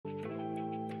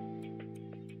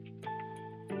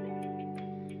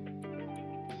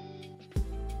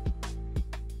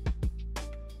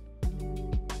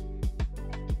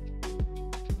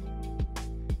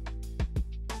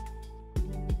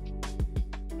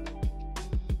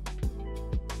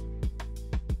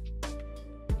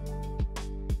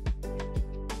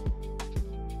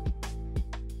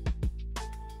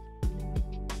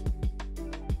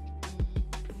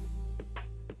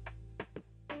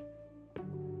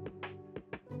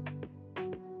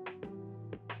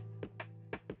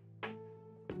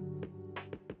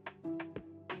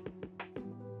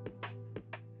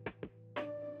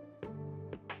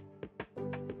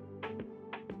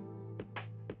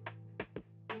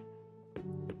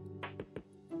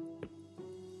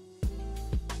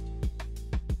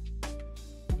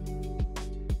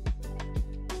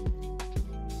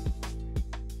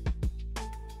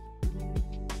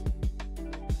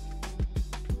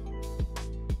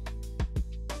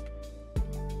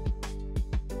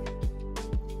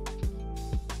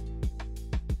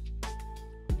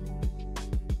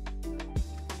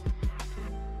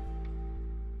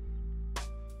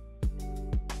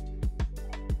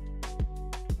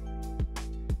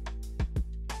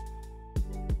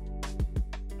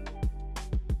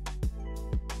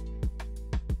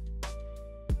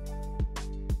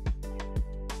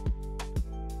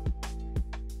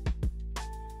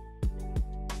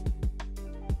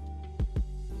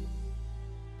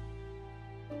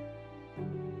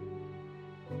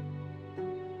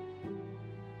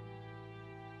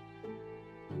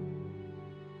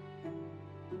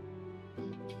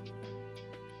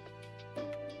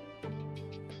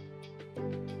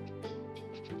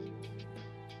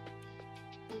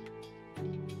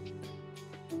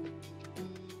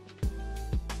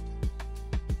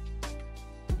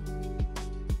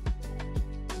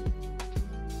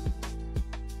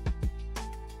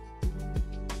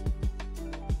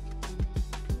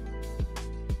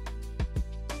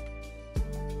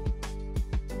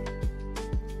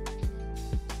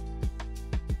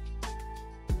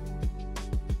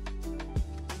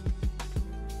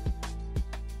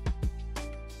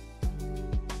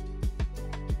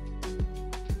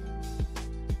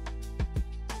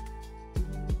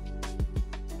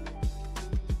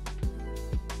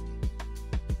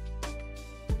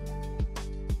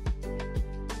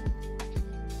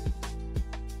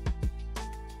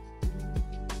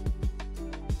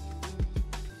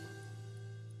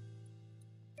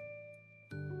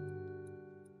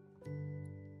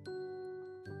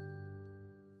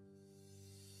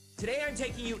Today I'm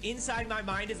taking you inside my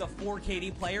mind as a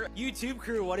 4KD player. YouTube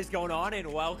crew, what is going on,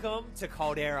 and welcome to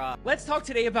Caldera. Let's talk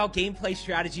today about gameplay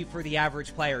strategy for the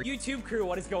average player. YouTube crew,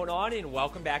 what is going on, and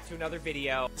welcome back to another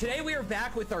video. Today we are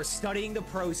back with our Studying the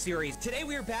Pro series. Today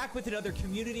we are back with another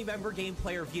community member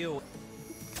gameplay review.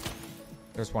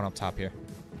 There's one up top here.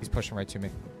 He's pushing right to me.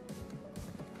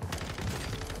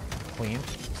 Clean.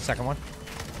 Second one.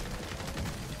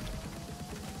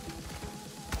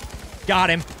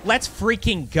 Got him. Let's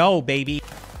freaking go, baby.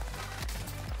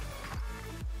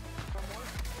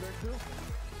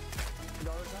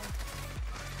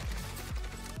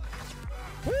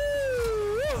 Woo!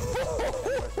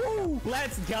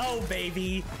 Let's go,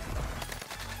 baby.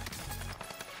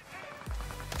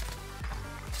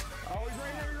 Oh, he's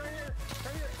right here, right here,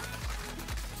 right here.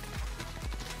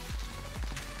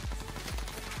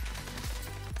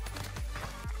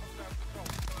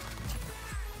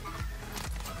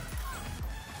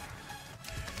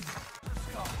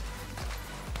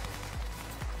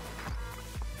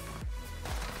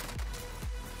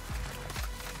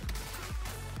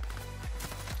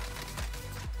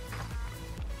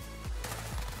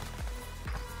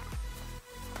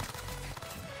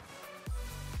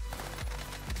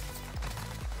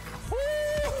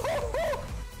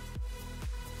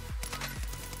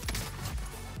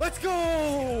 Let's go!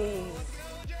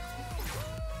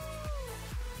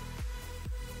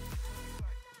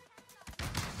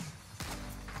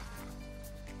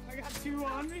 I got two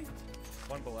on me.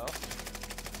 One below.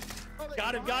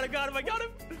 Got him, got him, got him, I got him!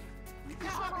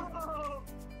 No!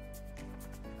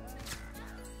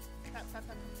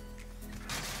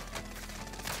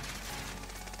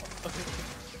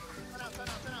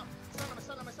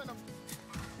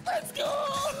 Let's go!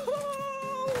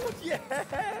 Yeah!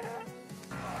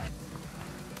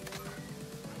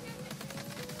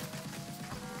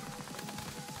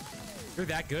 You're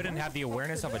that good and have the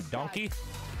awareness of a donkey?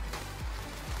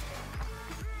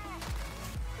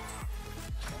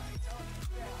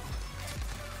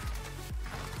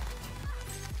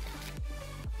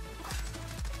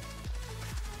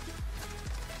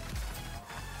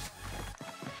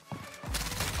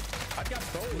 I've got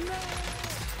both. No!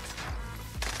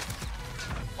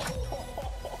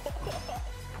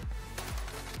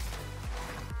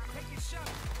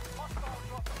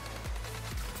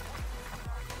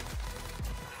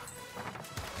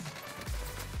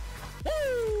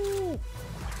 Woo!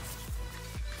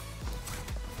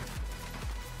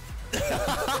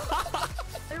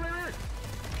 Hey, right.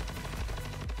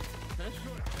 Fish?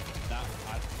 That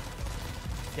hot.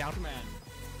 Down. Man.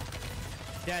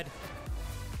 Dead.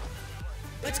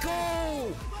 Let's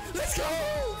go! Let's go! No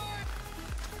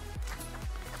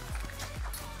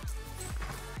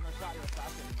shot, you're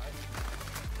assassin, right?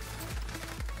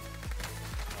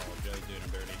 Oh, Joe's doing a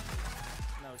birdie.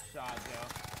 No shot, Joe.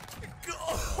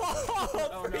 Oh,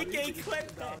 no, freaking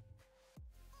clip that.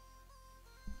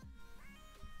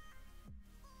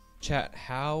 Chat,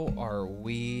 how are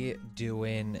we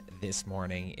doing this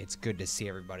morning? It's good to see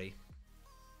everybody.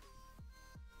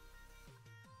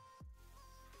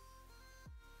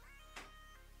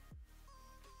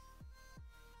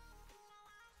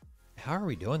 How are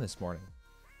we doing this morning?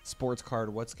 Sports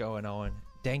card, what's going on?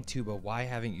 Dang Tuba, why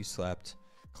haven't you slept?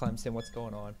 Clemson, what's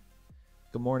going on?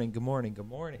 Good morning, good morning, good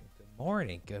morning, good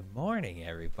morning, good morning,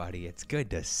 everybody. It's good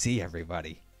to see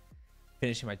everybody.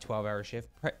 Finishing my 12-hour shift.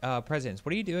 Presidents, what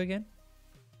do you do again?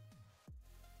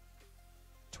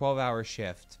 12-hour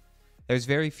shift. There's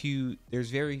very few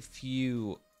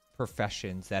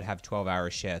professions that have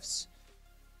 12-hour shifts.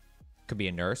 Could be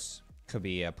a nurse, could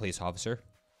be a police officer,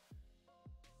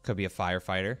 could be a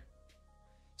firefighter.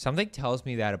 Something tells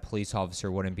me that a police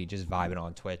officer wouldn't be just vibing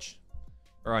on Twitch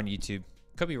or on YouTube.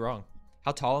 Could be wrong.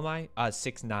 How tall am I?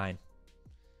 6'9"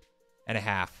 and a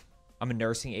half. I'm a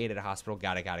nursing aide at a hospital.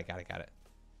 Got it.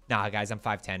 Nah, guys, I'm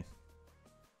 5'10".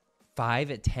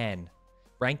 5'10".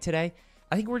 Rank today?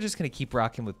 I think we're just going to keep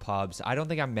rocking with pubs. I don't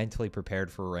think I'm mentally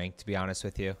prepared for rank, to be honest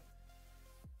with you.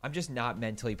 I'm just not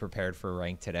mentally prepared for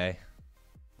rank today.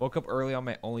 Woke up early on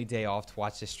my only day off to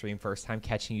watch the stream. First time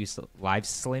catching you live,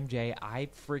 Slim J. I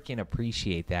freaking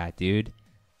appreciate that, dude.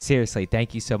 Seriously,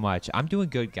 thank you so much. I'm doing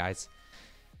good, guys.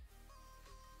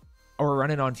 We're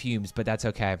running on fumes, but that's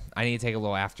okay. I need to take a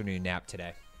little afternoon nap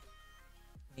today.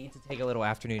 Need to take a little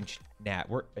afternoon nap.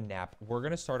 We're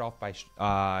gonna start off by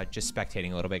just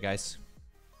spectating a little bit, guys.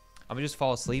 I'm gonna just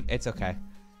fall asleep. It's okay.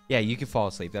 Yeah, you can fall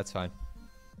asleep. That's fine.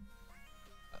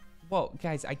 Well,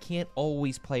 guys, I can't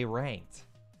always play ranked.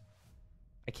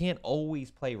 You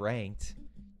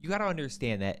gotta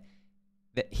understand that.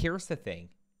 Here's the thing,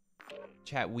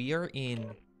 chat.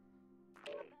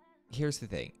 Here's the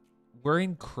thing. we're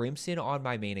in Crimson on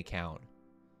my main account.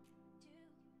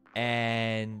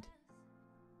 And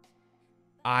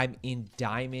I'm in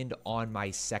Diamond on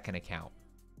my second account.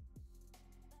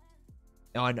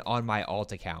 On my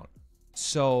alt account.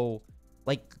 So,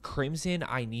 like, Crimson,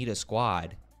 I need a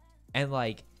squad. And,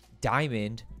 like,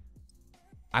 Diamond,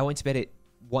 I went to bed at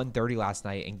 1:30 last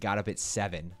night and got up at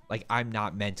 7. Like, I'm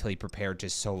not mentally prepared to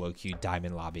solo queue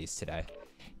Diamond lobbies today.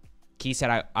 Keith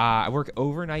said, I work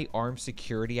overnight armed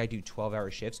security. I do 12-hour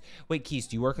shifts. Wait, Keith,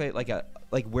 do you work at,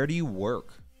 like, where do you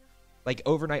work? Like,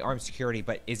 overnight armed security,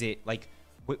 but is it, like,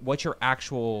 what's your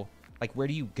actual, like, where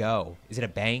do you go? Is it a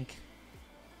bank?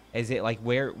 Is it, like,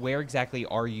 where exactly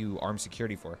are you armed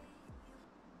security for?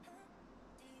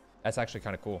 That's actually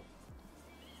kind of cool.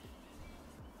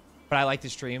 But I like to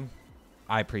stream.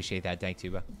 I appreciate that. Thank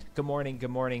you. Good morning. Good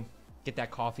morning. Get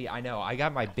that coffee. I know. I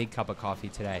got my big cup of coffee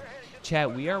today.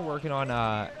 Chat, we are working on,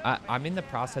 I'm in the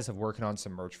process of working on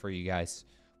some merch for you guys.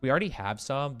 We already have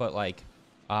some, but, like,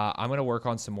 I'm going to work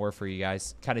on some more for you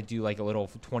guys. Kind of do, like, a little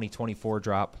 2024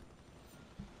 drop.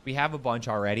 We have a bunch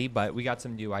already, but we got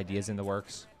some new ideas in the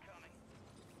works.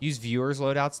 Use viewers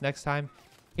loadouts next time.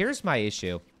 Here's my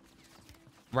issue.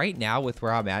 Right now, with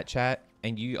where I'm at, chat,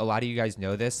 and a lot of you guys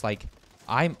know this, like,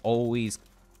 I'm always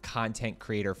content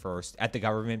creator first at the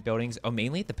government buildings. Oh,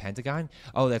 mainly at the Pentagon?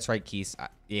 Oh, that's right, Keith.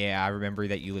 Yeah, I remember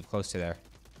that you live close to there.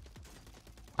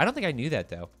 I don't think I knew that,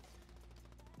 though.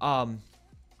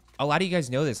 A lot of you guys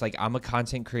know this. Like, I'm a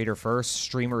content creator first,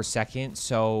 streamer second.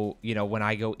 So, you know, when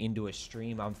I go into a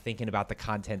stream, I'm thinking about the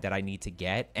content that I need to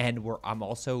get. And I'm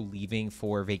also leaving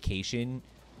for vacation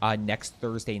next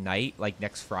Thursday night, like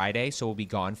next Friday. So we'll be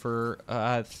gone for,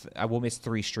 we'll miss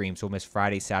 3 streams. We'll miss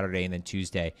Friday, Saturday, and then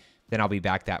Tuesday. Then I'll be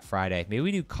back that Friday. Maybe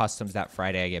we do customs that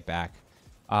Friday I get back.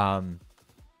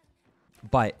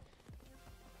 But,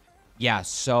 yeah,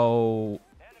 so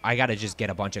I got to just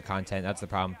get a bunch of content. That's the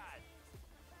problem.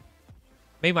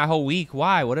 Made my whole week.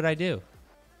 Why? What did I do?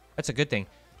 That's a good thing.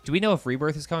 Do we know if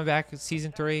Rebirth is coming back in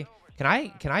season 3? Can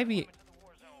I be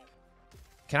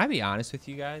honest with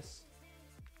you guys?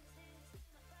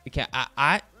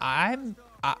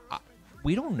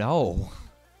 We don't know.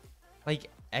 Like,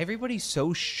 everybody's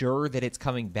so sure that it's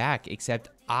coming back, except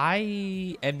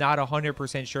I am not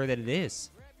 100% sure that it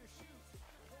is.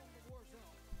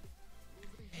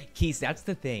 Keys, that's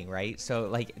the thing, right? So,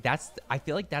 like, I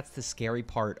feel like that's the scary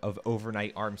part of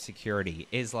overnight armed security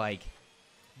is, like,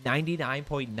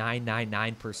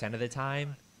 99.999% of the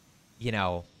time, you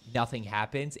know, nothing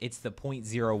happens. It's the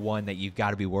 0.01 that you've got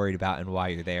to be worried about and why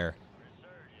you're there.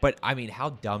 But, I mean,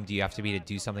 how dumb do you have to be to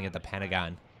do something at the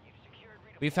Pentagon?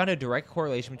 We found a direct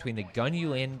correlation between the gun you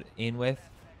land in with.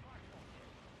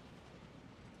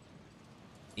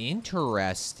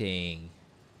 Interesting.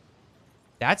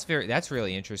 That's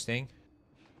really interesting.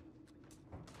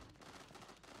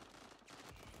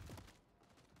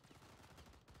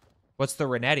 What's the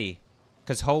Renetti?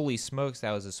 Because holy smokes,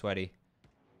 that was a sweaty.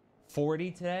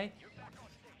 40 today?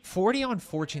 40 on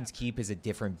Fortune's Keep is a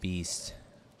different beast.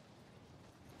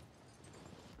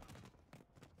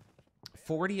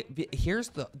 40. Here's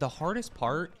the hardest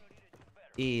part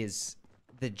is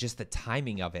just the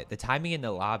timing of it. The timing in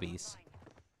the lobbies.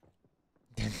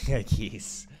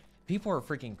 Jeez. People are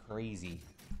freaking crazy.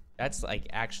 That's like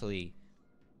actually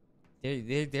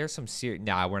there's some serious.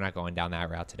 Nah, we're not going down that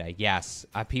route today. Yes,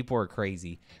 people are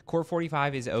crazy. Core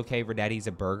 45 is okay. Verdetti's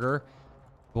a burger.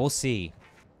 We'll see.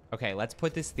 Okay, let's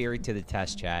put this theory to the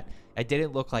test, chat. It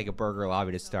didn't look like a burger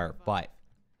lobby to start, but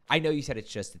I know you said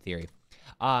it's just a theory.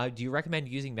 Do you recommend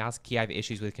using mouse key? I have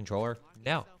issues with controller.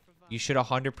 No, you should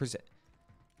 100%.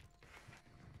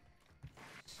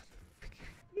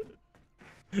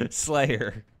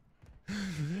 Slayer.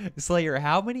 Slayer,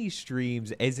 how many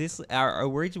streams is this?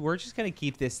 We're just gonna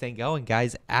keep this thing going,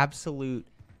 guys. Absolute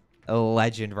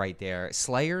legend right there.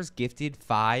 Slayer's gifted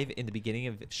 5 in the beginning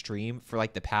of stream for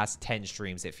like the past 10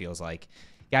 streams. It feels like,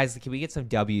 guys. Can we get some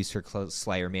W's for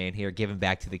Slayer, man? Here, giving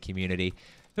back to the community.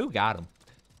 Who got him?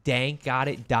 Dank got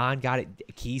it. Don got it.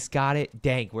 Keith got it.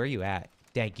 Dank, where you at?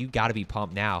 Dank, you gotta be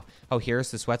pumped now. Oh, here's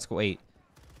the sweat squad. Wait.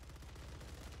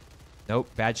 Nope.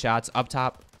 Bad shots up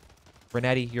top.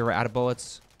 Renetti, you're out of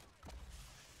bullets.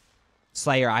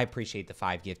 Slayer, I appreciate the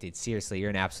 5 gifted. Seriously, you're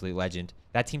an absolute legend.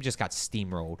 That team just got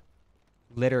steamrolled.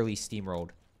 Literally steamrolled.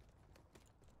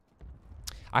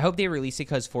 I hope they release it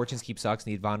because Fortunes Keep sucks.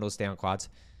 Need Vondel stay on quads.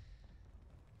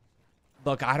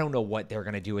 Look, I don't know what they're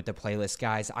going to do with the playlist,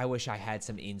 guys. I wish I had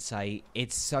some insight.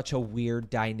 It's such a weird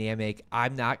dynamic.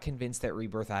 I'm not convinced that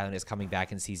Rebirth Island is coming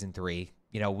back in Season 3.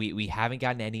 You know, we haven't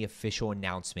gotten any official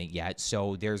announcement yet,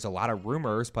 so there's a lot of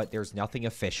rumors, but there's nothing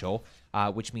official,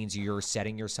 which means you're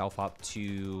setting yourself up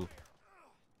to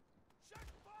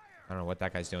I don't know what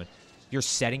that guy's doing. You're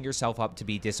setting yourself up to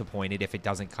be disappointed if it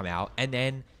doesn't come out. And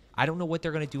then I don't know what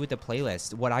they're going to do with the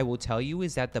playlist. What I will tell you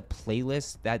is that the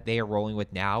playlist that they are rolling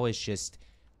with now is just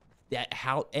that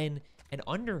how and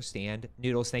understand.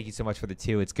 Noodles, thank you so much for the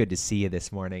 2. It's good to see you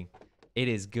this morning. It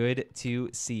is good to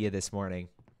see you this morning.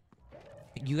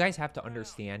 You guys have to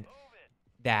understand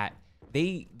that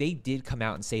they did come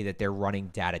out and say that they're running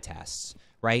data tests,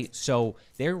 right? So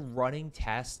they're running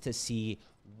tests to see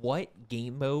what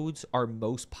game modes are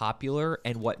most popular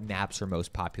and what maps are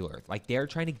most popular. Like, they're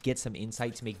trying to get some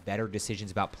insight to make better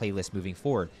decisions about playlists moving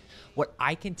forward. What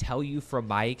I can tell you from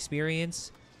my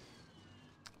experience,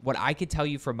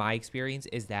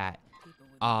 is that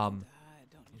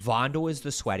Vondel is the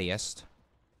sweatiest.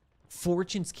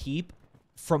 Fortune's Keep,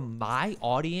 from my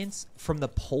audience, from the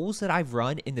polls that I've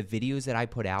run in the videos that I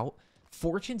put out,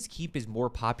 Fortune's Keep is more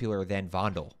popular than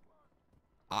Vondel.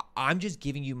 I'm just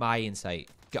giving you my insight.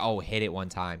 Oh, hit it one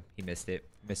time. He missed it.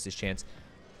 Missed his chance.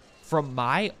 From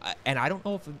my, and I don't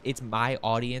know if it's my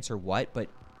audience or what, but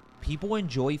people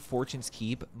enjoy Fortune's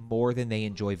Keep more than they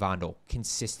enjoy Vondel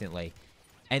consistently.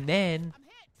 And then,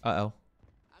 uh-oh.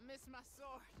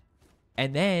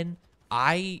 And then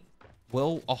I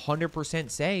will 100%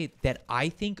 say that I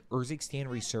think Urzikstan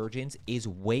Resurgence is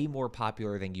way more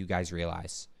popular than you guys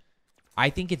realize. I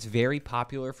think it's very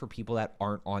popular for people that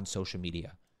aren't on social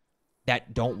media,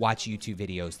 that don't watch YouTube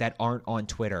videos, that aren't on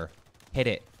Twitter. Hit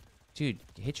it. Dude,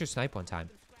 hit your snipe one time.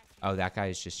 Oh, that guy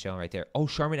is just chilling right there. Oh,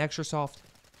 Charmin extra soft.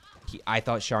 I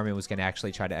thought Charmin was going to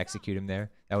actually try to execute him there.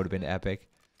 That would have been epic.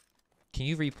 Can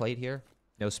you replay it here?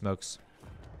 No smokes.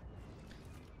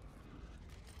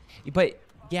 But,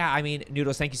 yeah, I mean,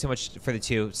 Noodles, thank you so much for the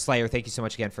 2. Slayer, thank you so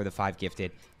much again for the 5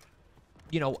 gifted.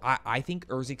 You know, I think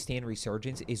Urzikstan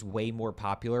Resurgence is way more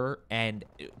popular, and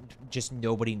just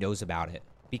nobody knows about it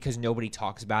because nobody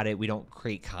talks about it. We don't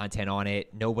create content on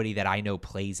it. Nobody that I know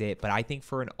plays it. But I think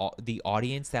for the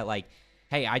audience that, like,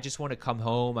 hey, I just want to come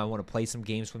home, I want to play some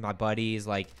games with my buddies,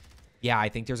 like, yeah, I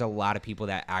think there's a lot of people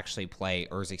that actually play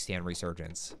Urzikstan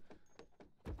Resurgence.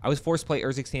 I was forced to play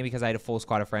Urzikstan because I had a full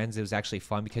squad of friends. It was actually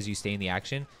fun because you stay in the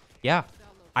action. Yeah,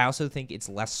 I also think it's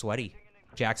less sweaty.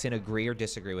 Jackson, agree or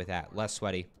disagree with that? Less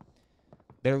sweaty.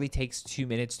 Literally takes 2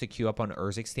 minutes to queue up on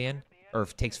Urzikstan. Or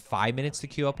it takes 5 minutes to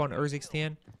queue up on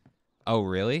Urzikstan. Oh,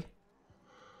 really?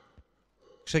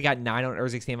 Actually got 9 on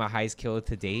Urzikstan, my highest kill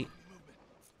to date.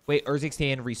 Wait,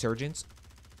 Urzikstan Resurgence?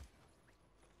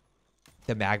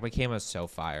 The magma cam was so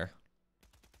fire.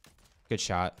 Good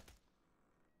shot.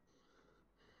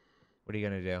 What are you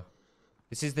going to do?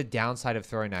 This is the downside of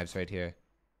throwing knives right here.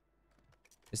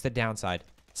 It's the downside.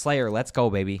 Slayer, let's go,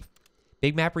 baby.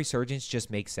 Big map Resurgence just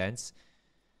makes sense.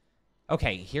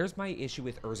 Okay, here's my issue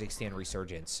with Urzikstan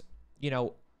Resurgence. You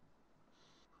know,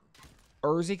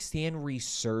 Urzikstan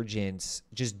Resurgence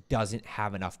just doesn't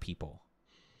have enough people.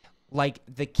 Like,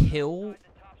 the kill...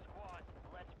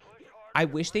 I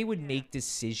wish they would make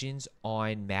decisions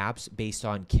on maps based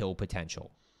on kill potential.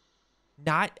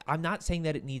 I'm not saying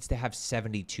that it needs to have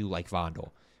 72 like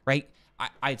Vondel, right?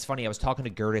 It's funny, I was talking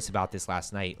to Gertis about this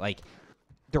last night. Like,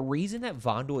 the reason that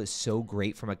Vondel is so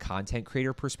great from a content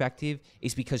creator perspective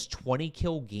is because 20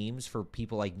 kill games for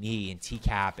people like me and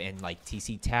TCAP and like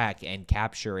TC Tech and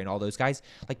Capture and all those guys,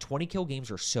 like 20 kill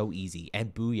games are so easy.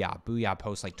 And Booyah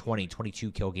posts like 20,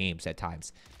 22 kill games at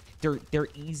times. They're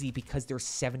easy because they're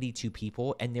 72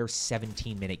 people and they're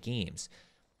 17-minute games.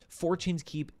 Fortune's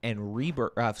Keep and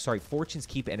Fortune's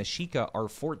Keep and Ashika are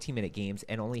 14-minute games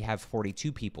and only have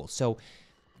 42 people. So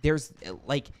there's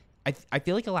like I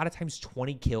feel like a lot of times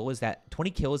 20 kill is that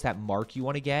mark you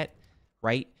want to get,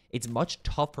 right? It's much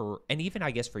tougher, and even I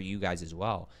guess for you guys as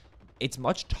well, it's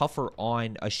much tougher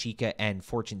on Ashika and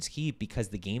Fortune's Keep because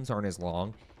the games aren't as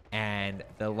long and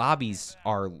the lobbies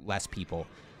are less people.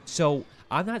 So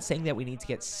I'm not saying that we need to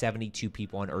get 72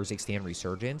 people on Urzikstan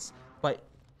Resurgence, but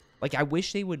like I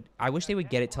wish they would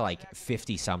get it to like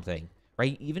 50 something,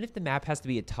 right? Even if the map has to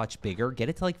be a touch bigger, get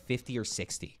it to like 50 or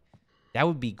 60. That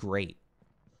would be great.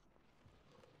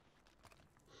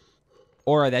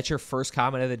 Aura, that's your first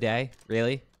comment of the day?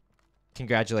 Really?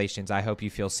 Congratulations. I hope you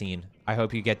feel seen. I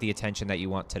hope you get the attention that you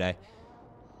want today.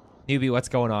 Newbie, what's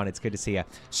going on? It's good to see you.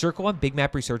 Circle on Big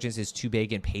Map Resurgence is too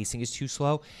big and pacing is too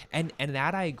slow. And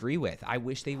that I agree with. I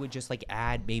wish they would just like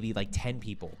add maybe like 10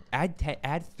 people.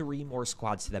 Add 3 more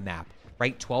squads to the map,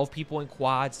 right? 12 people in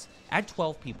quads. Add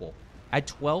 12 people. Add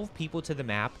 12 people to the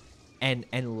map and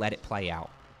let it play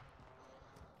out.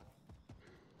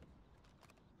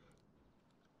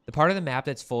 The part of the map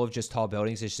that's full of just tall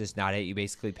buildings is just not it. You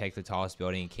basically pick the tallest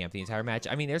building and camp the entire match.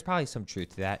 I mean, there's probably some truth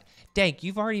to that. Dank,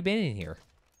 you've already been in here.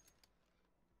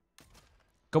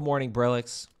 Good morning,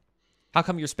 Brillix. How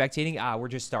come you're spectating? We're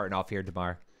just starting off here,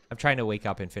 Damar. I'm trying to wake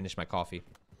up and finish my coffee.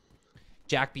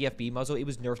 Jack BFB muzzle. It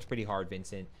was nerfed pretty hard,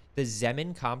 Vincent. The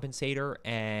Zemin compensator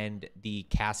and the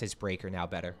Cassis break are now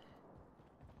better.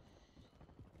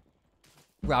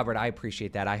 Robert, I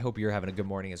appreciate that. I hope you're having a good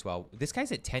morning as well. This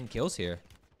guy's at 10 kills here.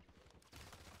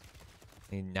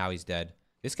 And now he's dead.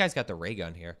 This guy's got the ray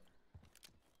gun here.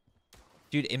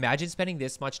 Dude, imagine spending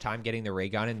this much time getting the ray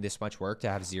gun and this much work to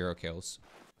have 0 kills.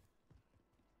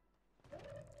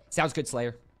 Sounds good,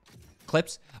 Slayer.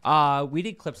 Clips? We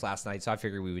did clips last night, so I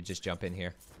figured we would just jump in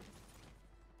here.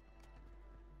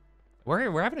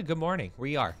 We're having a good morning.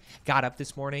 We are. Got up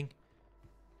this morning.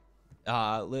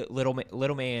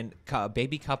 Little man,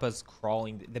 baby Cuppa's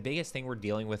crawling. The biggest thing we're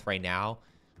dealing with right now,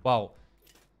 well,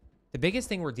 the biggest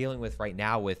thing we're dealing with right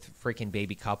now with freaking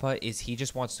baby Cuppa is he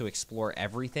just wants to explore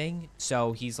everything.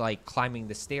 So he's like climbing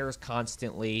the stairs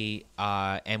constantly,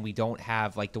 and we don't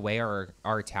have like the way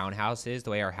our townhouse is,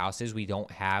 the way our house is, we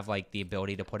don't have like the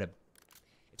ability to put a.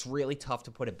 It's really tough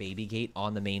to put a baby gate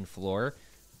on the main floor,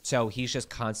 so he's just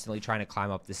constantly trying to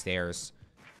climb up the stairs.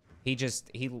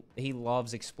 He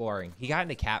loves exploring. He got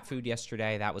into cat food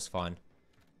yesterday. That was fun.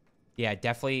 Yeah,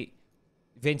 definitely.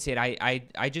 Vincent,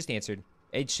 I just answered.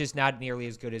 It's just not nearly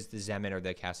as good as the Zemin or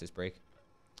the Cassis break.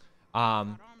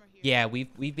 Yeah,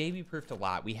 we've baby proofed a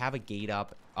lot. We have a gate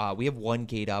up. We have one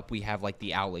gate up. We have like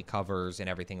the outlet covers and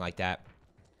everything like that.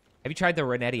 Have you tried the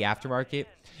Renetti aftermarket?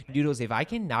 Noodles, if I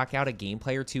can knock out a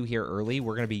gameplay or two here early,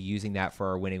 we're going to be using that for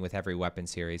our winning with every weapon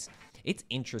series. It's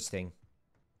interesting.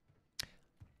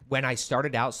 When I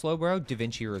started out slow, bro,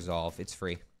 DaVinci Resolve. It's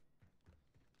free.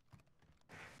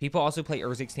 People also play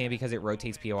Urzikstan because it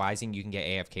rotates POIs and you can get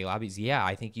AFK lobbies. Yeah,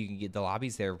 I think you can get the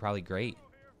lobbies there. Probably great.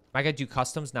 Am I going to do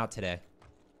customs? Not today.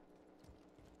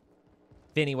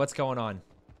 Vinny, what's going on?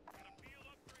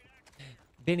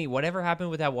 Vinny, whatever happened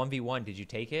with that 1v1? Did you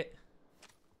take it?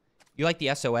 You like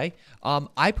the SOA?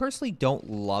 I personally don't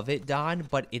love it, Don,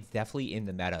 but it's definitely in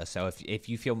the meta. So if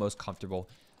you feel most comfortable.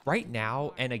 Right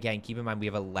now, and again, keep in mind we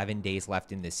have 11 days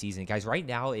left in this season. Guys, right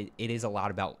now, it is a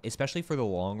lot about, especially for the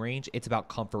long range, it's about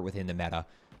comfort within the meta.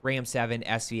 Ram 7,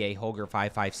 SVA, Holger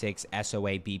 556,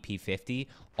 SOA, BP50,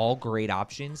 all great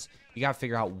options. You got to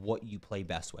figure out what you play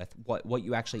best with, what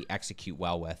you actually execute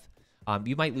well with.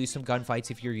 You might lose some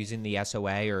gunfights if you're using the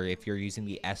SOA or if you're using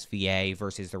the SVA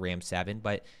versus the Ram 7,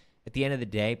 but at the end of the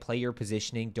day, play your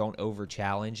positioning, don't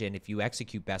over-challenge, and if you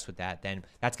execute best with that, then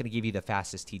that's going to give you the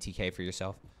fastest TTK for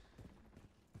yourself.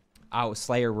 Oh,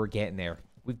 Slayer, we're getting there.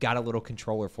 We've got a little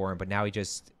controller for him, but now he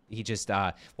just,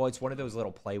 well, it's one of those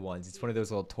little play ones. It's one of those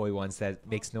little toy ones that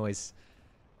makes noise.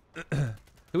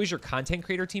 Who is your content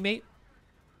creator teammate?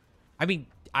 I mean,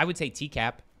 I would say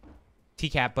TCAP,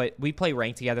 but we play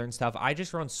ranked together and stuff. I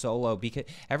just run solo because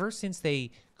ever since they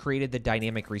created the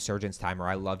dynamic resurgence timer,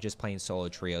 I love just playing solo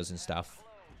trios and stuff.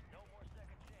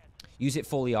 Use it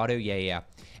fully auto? Yeah.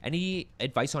 Any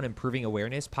advice on improving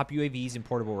awareness? Pop UAVs and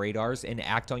portable radars and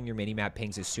act on your minimap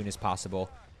pings as soon as possible.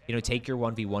 You know, take your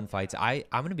 1v1 fights. I'm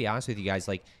going to be honest with you guys.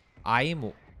 Like, I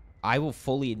will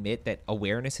fully admit that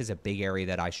awareness is a big area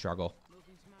that I struggle.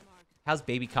 How's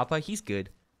baby Cuppa? He's good.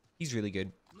 He's really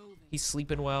good. He's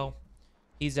sleeping well.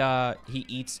 He's, he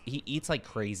eats like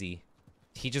crazy.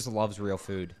 He just loves real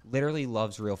food. Literally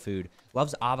loves real food.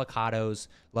 Loves avocados,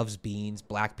 loves beans,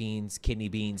 black beans, kidney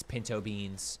beans, pinto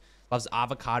beans. Loves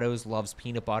avocados, loves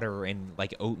peanut butter and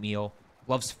like oatmeal.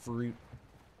 Loves fruit.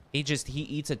 He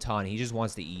eats a ton. He just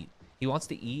wants to eat. He wants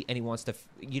to eat and he wants to,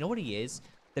 you know what he is?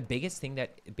 The biggest thing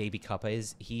that baby Cuppa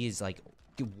is, he is like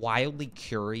wildly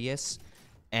curious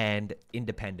and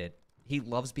independent. He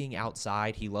loves being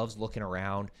outside. He loves looking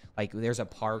around. Like there's a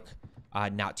park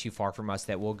not too far from us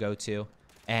that we'll go to.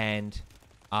 And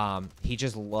he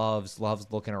just loves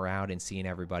looking around and seeing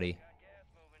everybody.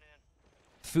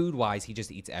 Food-wise, he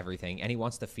just eats everything, and he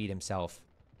wants to feed himself.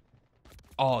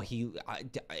 Oh, the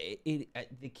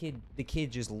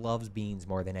kid just loves beans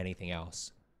more than anything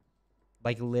else.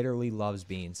 Like, literally loves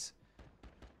beans.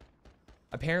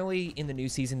 Apparently, in the new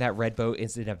season, that red boat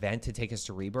is an event to take us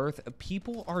to Rebirth.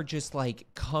 People are just, like,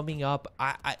 coming up.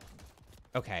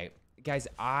 Okay, guys,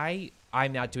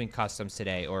 I'm not doing customs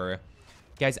today, or...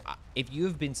 Guys, if you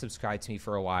have been subscribed to me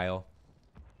for a while,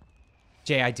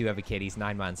 Jay, I do have a kid. He's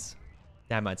 9 months.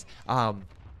 9 months. If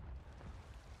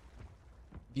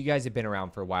you guys have been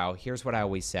around for a while, here's what I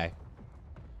always say.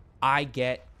 I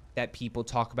get that people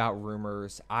talk about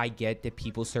rumors. I get that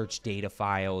people search data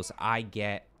files. I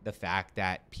get the fact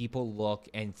that people look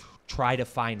and try to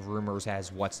find rumors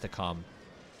as what's to come.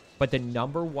 But the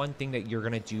number one thing that you're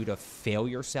going to do to fail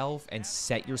yourself and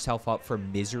set yourself up for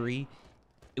misery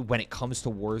when it comes to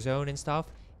Warzone and stuff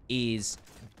is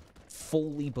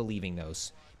fully believing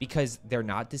those because they're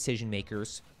not decision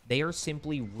makers. They are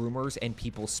simply rumors and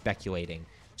people speculating.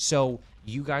 So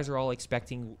you guys are all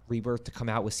expecting Rebirth to come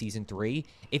out with Season 3.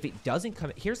 If it doesn't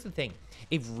come... Here's the thing.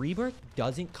 If Rebirth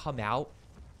doesn't come out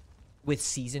with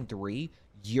Season 3,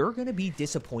 you're going to be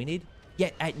disappointed.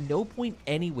 Yet at no point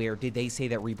anywhere did they say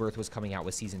that Rebirth was coming out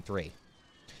with Season 3.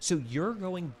 So you're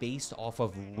going based off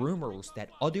of rumors that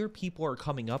other people are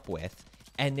coming up with,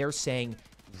 and they're saying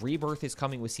Rebirth is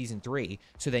coming with Season 3.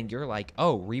 So then you're like,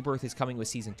 oh, Rebirth is coming with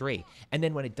Season 3. And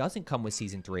then when it doesn't come with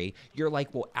Season 3, you're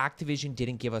like, well, Activision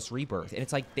didn't give us Rebirth. And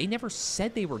it's like, they never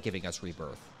said they were giving us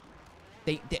Rebirth.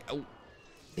 They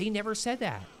never said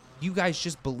that. You guys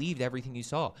just believed everything you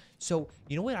saw. So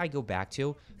you know what I go back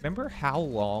to? Remember how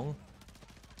long...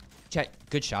 Chet,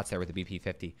 good shots there with the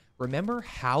BP-50. Remember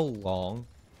how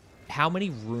many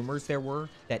rumors there were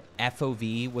that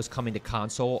FOV was coming to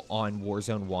console on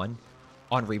Warzone 1,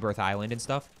 on Rebirth Island and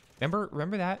stuff?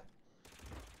 Remember that?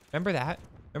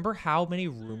 Remember how many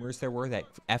rumors there were that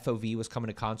FOV was coming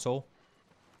to console?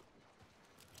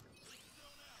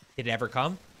 Did it ever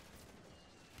come?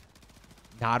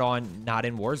 Not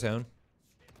in Warzone.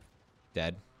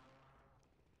 Dead.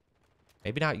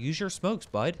 Maybe not. Use your smokes,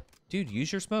 bud. Dude,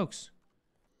 use your smokes.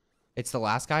 It's the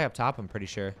last guy up top, I'm pretty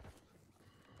sure.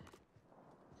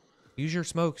 Use your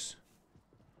smokes.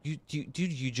 Dude,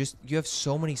 you have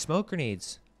so many smoke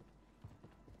grenades.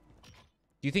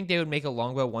 Do you think they would make a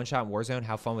longbow one-shot in Warzone?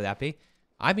 How fun would that be?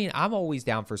 I mean, I'm always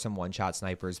down for some one-shot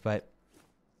snipers, but...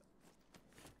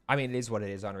 I mean, it is what it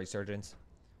is on Resurgence.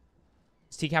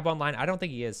 Is TCAP online? I don't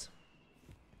think he is.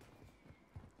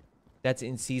 That's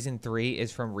in Season 3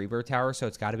 is from Rebirth Tower, so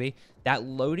it's got to be. That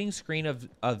loading screen of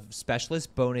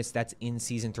Specialist bonus that's in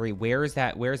Season 3. Where is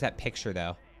that picture,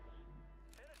 though?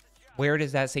 Where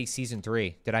does that say Season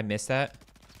 3? Did I miss that?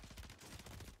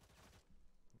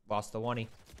 Lost the 1-y.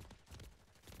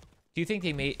 Do you think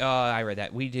they made... I read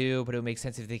that. We do, but it would make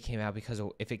sense if they came out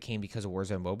if it came because of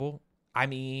Warzone Mobile. I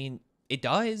mean, it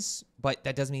does, but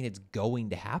that doesn't mean it's going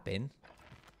to happen.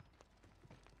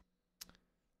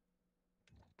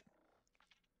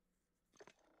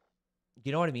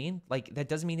 You know what I mean? Like, that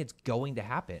doesn't mean it's going to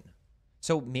happen.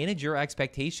 So manage your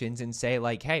expectations and say,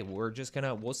 like, hey,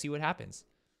 we'll see what happens.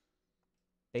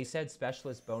 They said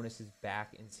Specialist bonus is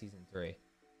back in Season 3.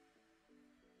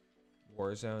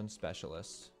 Warzone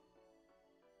Specialist.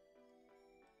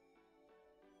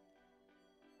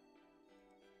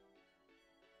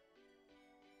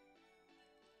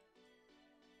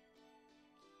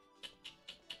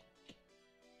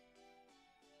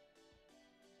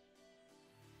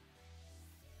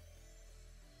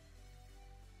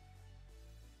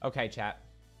 Okay, chat.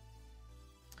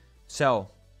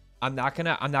 So, I'm not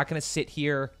gonna sit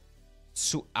here.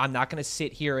 I'm not gonna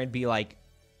sit here and be like,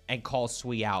 and call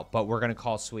Sui out, but we're gonna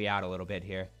call Sui out a little bit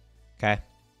here. Okay.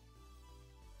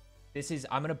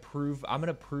 I'm gonna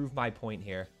prove my point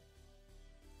here.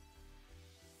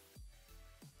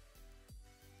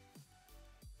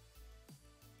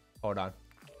 Hold on.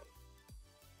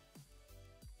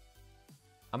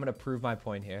 I'm gonna prove my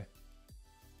point here.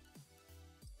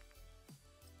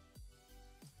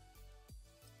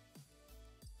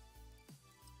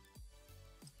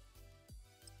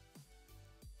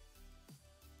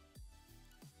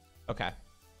 Okay.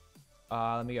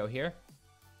 Let me go here.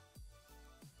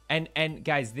 And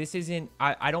guys, this isn't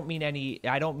I don't mean any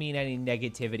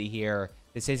negativity here.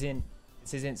 This isn't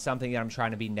something that I'm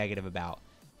trying to be negative about.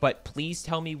 But please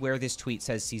tell me where this tweet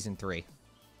says Season 3.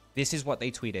 This is what they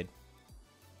tweeted.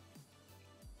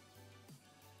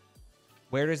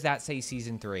 Where does that say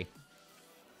Season 3?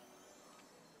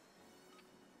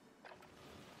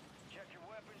 Check your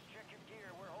weapons, check your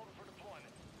gear. We're holding for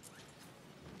deployment.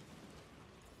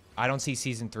 I don't see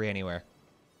Season 3 anywhere.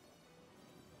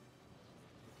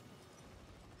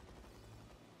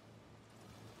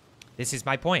 This is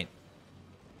my point.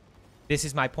 This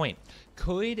is my point.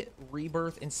 Could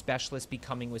Rebirth and Specialist be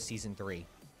coming with Season 3?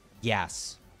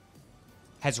 Yes.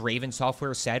 Has Raven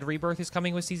Software said Rebirth is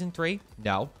coming with Season 3?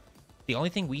 No. The only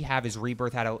thing we have is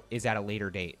Rebirth is at a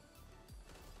later date.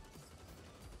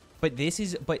 But this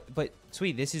is, but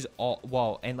sweet, this is all,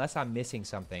 well, unless I'm missing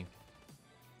something.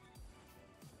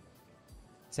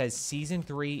 It says Season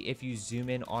 3 if you zoom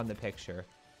in on the picture.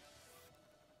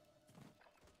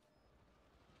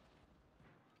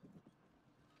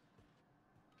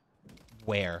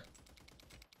 Where?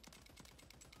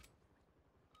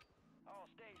 All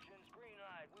stations, green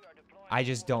light. We are deploying. I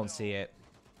just don't see it.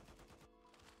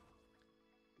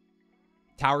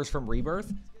 Towers from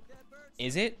Rebirth?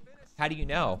 Is it? How do you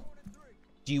know?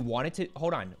 Do you want it to...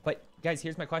 Hold on. But, guys,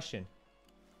 here's my question.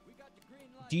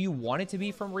 Do you want it to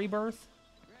be from Rebirth?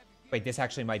 Wait, this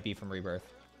actually might be from Rebirth.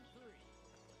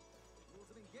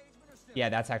 Yeah,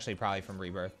 that's actually probably from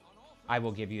Rebirth. I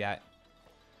will give you that.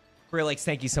 Brillix,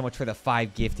 thank you so much for the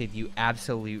 5 gifted, you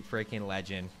absolute freaking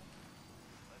legend.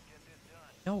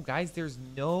 No, guys, there's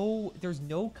no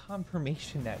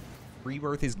confirmation that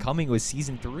Rebirth is coming with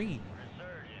Season 3.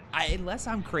 Unless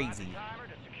I'm crazy.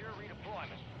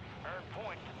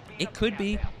 It could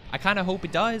be. I kind of hope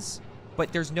it does,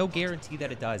 but there's no guarantee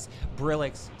that it does.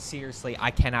 Brillix, seriously,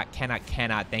 I cannot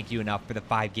thank you enough for the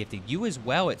 5 gifted. You as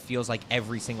well, it feels like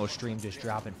every single stream just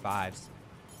dropping 5s.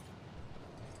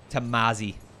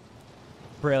 Tamazi.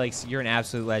 Brillix, you're an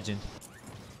absolute legend.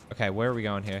 Okay, where are we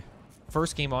going here?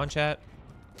 First game on, chat.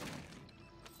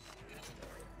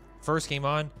 First game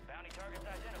on.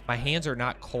 My hands are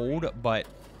not cold, but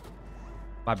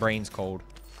my brain's cold.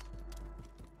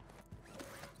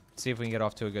 Let's see if we can get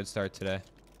off to a good start today.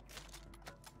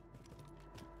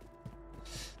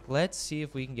 Let's see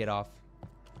if we can get off.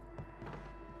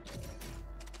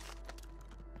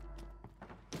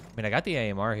 I mean, I got the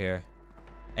AMR here.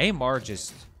 AMR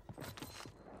just...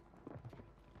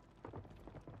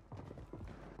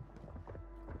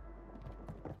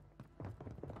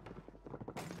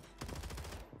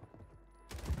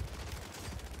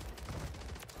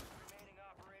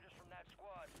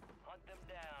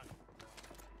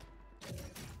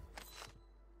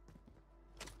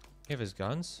 Give his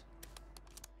guns?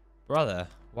 Brother,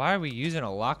 why are we using a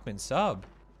Lockman sub?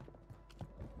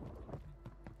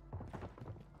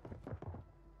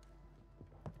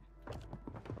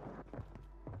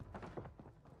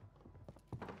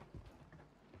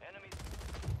 Enemies.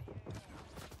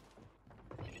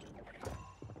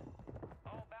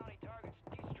 All bounty targets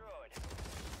destroyed.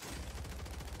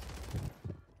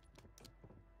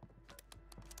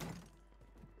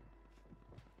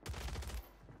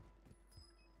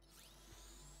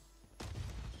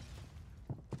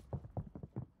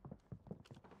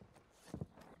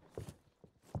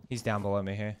 He's down below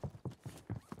me here.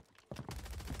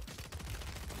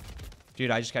 Dude,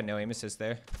 I just got no aim assist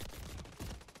there.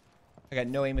 I got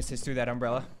no aim assist through that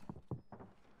umbrella.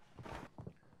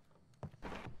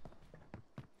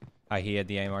 He had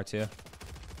the AMR too.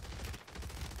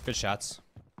 Good shots.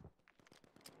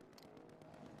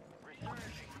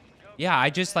 Yeah,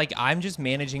 I'm just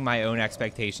managing my own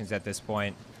expectations at this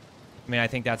point. I mean, I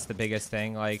think that's the biggest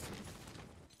thing. Like,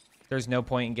 there's no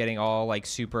point in getting all like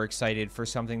super excited for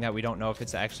something that we don't know if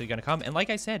it's actually going to come. And like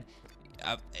I said,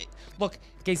 look,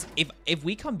 guys, if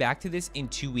we come back to this in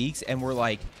 2 weeks and we're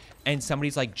like, and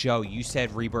somebody's like, Joe, you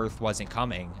said Rebirth wasn't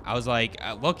coming. I was like,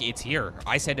 look, it's here.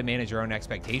 I said to manage your own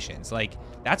expectations. Like,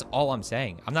 that's all I'm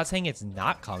saying. I'm not saying it's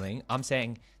not coming. I'm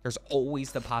saying there's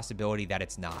always the possibility that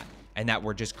it's not, and that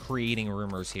we're just creating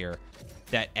rumors here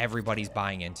that everybody's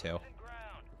buying into.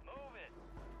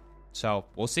 So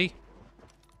we'll see.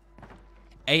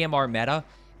 AMR meta,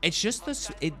 it's just the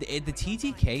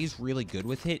TTK is really good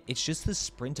with it. It's just the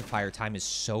sprint to fire time is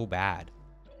so bad.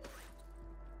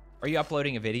 Are you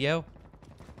uploading a video?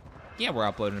 Yeah, we're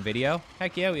uploading a video.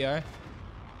 Heck yeah, we are.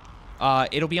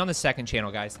 It'll be on the second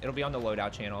channel, guys. It'll be on the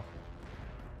Loadout channel.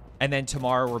 And then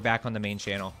tomorrow we're back on the main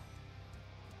channel.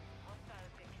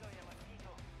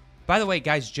 By the way,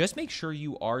 guys, just make sure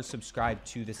you are subscribed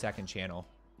to the second channel.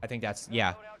 I think that's,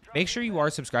 yeah. Make sure you are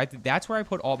subscribed. That's where I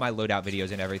put all my loadout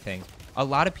videos and everything. A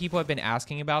lot of people have been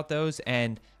asking about those,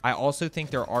 and I also think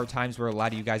there are times where a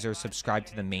lot of you guys are subscribed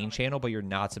to the main channel, but you're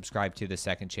not subscribed to the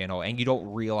second channel, and you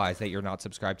don't realize that you're not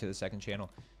subscribed to the second channel.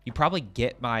 You probably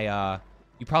get my,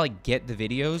 you probably get the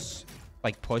videos,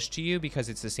 like, pushed to you because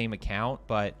it's the same account,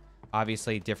 but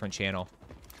obviously different channel.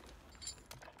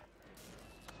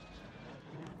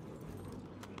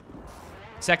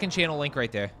 Second channel link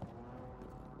right there.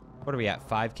 What are we at?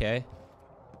 5K?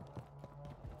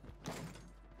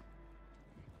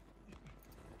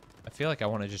 I feel like I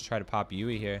want to just try to pop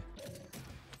Yui here.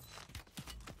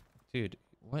 Dude,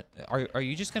 what? Are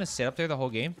you just going to sit up there the whole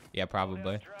game? Yeah,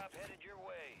 probably.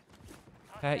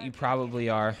 Pat, you probably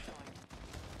are.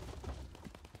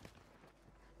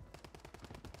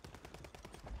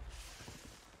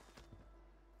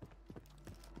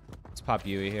 Let's pop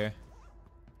Yui here.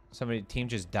 Team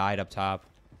just died up top.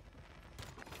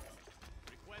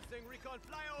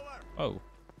 Oh.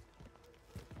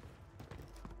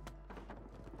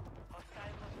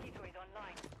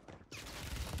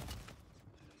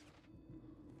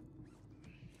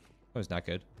 That was not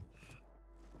good.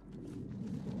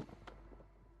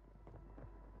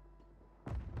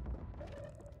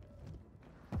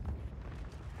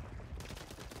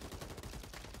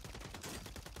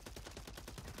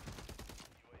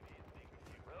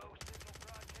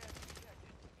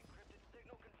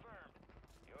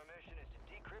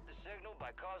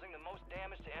 by causing the most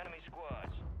damage to enemy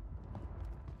squads.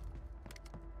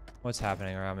 What's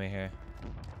happening around me here?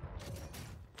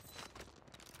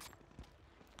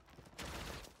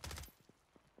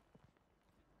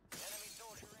 Enemy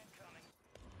soldier incoming.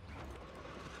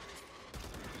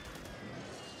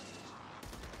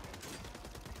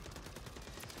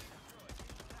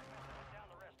 Down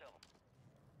the rest of them.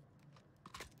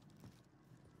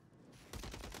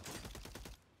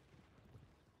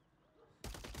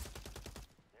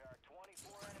 There are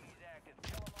 24 enemies active.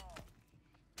 Kill them all.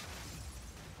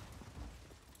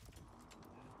 Be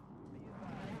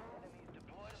advised, enemies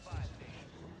deployed a buy station.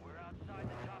 We're outside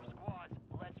the top squads.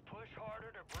 Let's push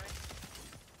harder to break.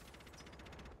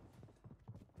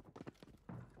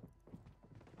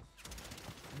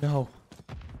 No.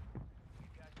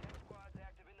 We've got 10 squads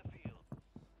active in the field.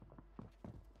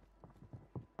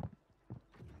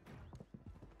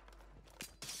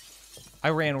 I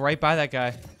ran right by that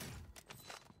guy.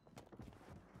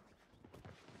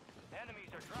 Enemies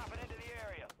are dropping into the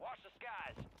area. Watch the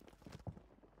skies.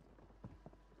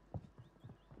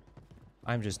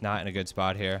 I'm just not in a good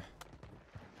spot here.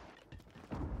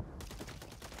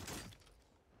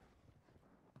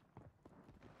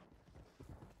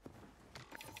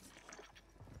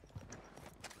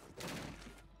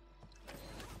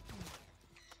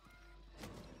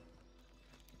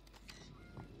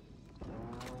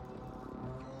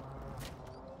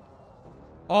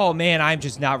 Oh man, I'm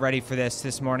just not ready for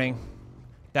this morning.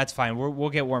 That's fine. We'll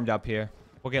get warmed up here.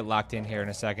 We'll get locked in here in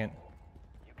a second.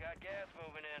 You got gas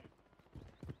moving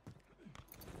in.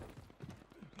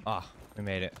 Ah, we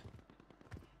made it.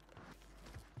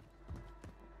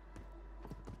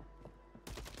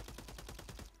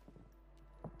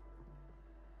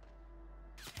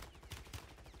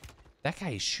 That guy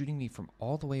is shooting me from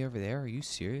all the way over there. Are you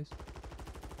serious?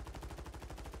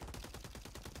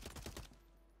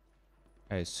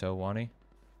 That is so wanty.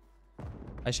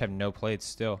 I just have no plates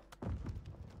still.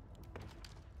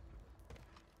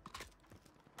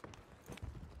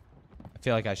 I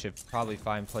feel like I should probably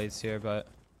find plates here, but...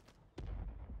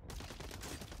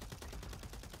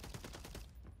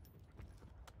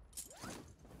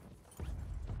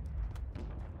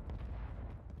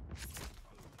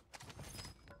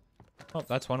 Oh,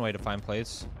 that's one way to find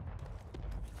plates.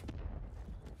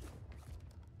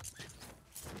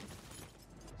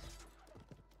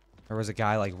 There was a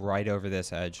guy like right over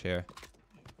this edge here.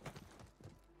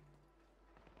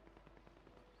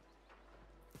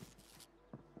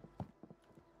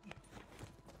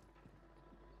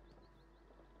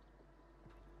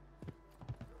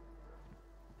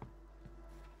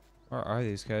 Where are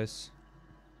these guys?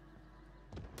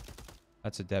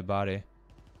 That's a dead body.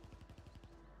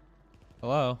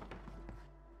 Hello?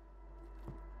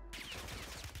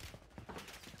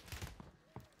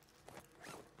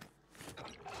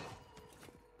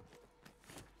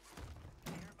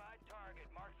 Nearby target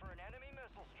marked for an enemy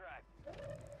missile strike.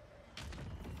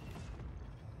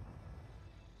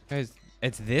 Guys,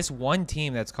 it's this one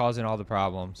team that's causing all the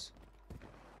problems.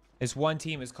 This one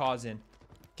team is causing.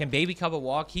 Can Baby Cubba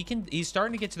walk? He's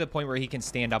starting to get to the point where he can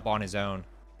stand up on his own.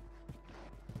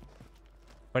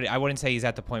 But I wouldn't say he's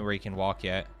at the point where he can walk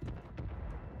yet.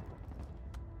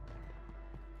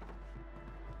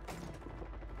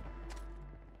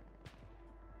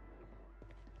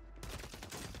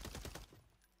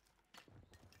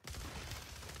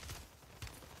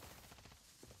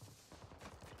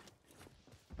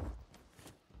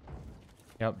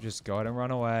 Yep, just go ahead and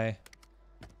run away.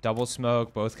 Double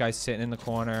smoke, both guys sitting in the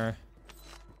corner.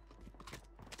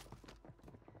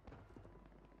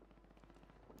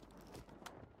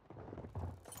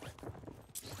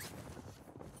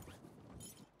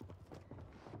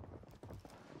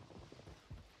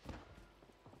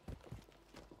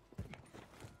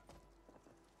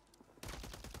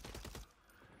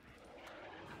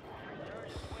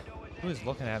 Who is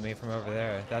looking at me from over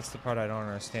there? That's the part I don't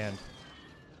understand.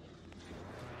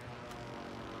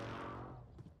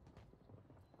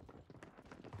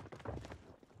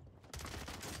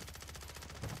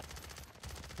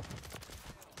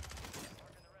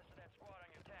 Marking the rest of that squad on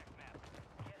your attack map.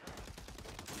 Get hunting.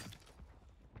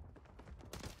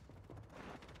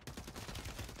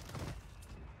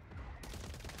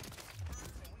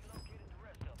 And we located the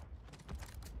rest of them.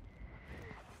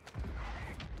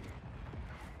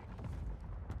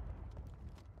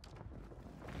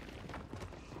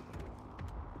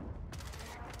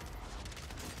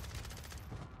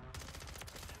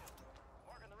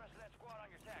 Marking the rest of that squad on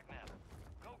your attack map.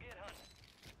 Go get hunting.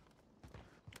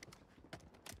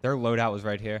 Their loadout was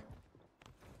right here.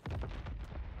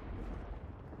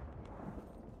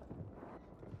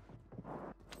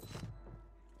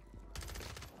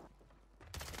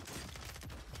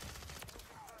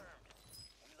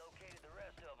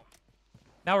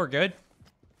 Now we're good.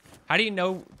 How do you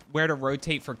know where to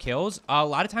rotate for kills? A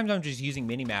lot of times I'm just using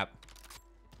minimap.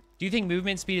 Do you think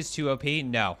movement speed is too OP?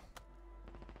 No.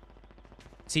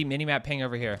 See, minimap ping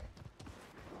over here.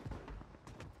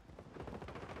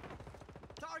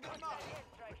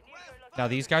 Now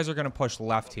these guys are going to push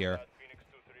left here.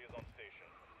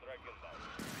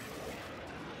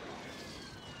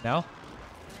 No?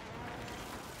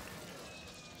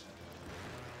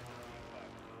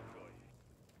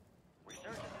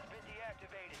 Resurgence has been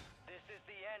deactivated. This is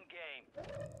the end game.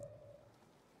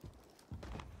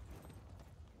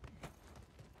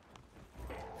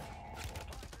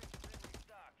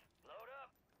 Stocked. Load up.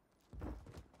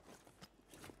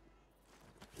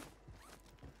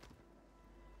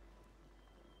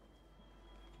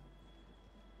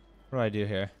 What do I do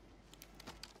here?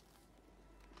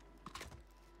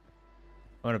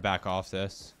 I'm going to back off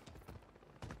this.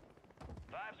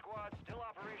 5 squads still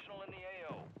operational in the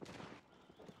AO.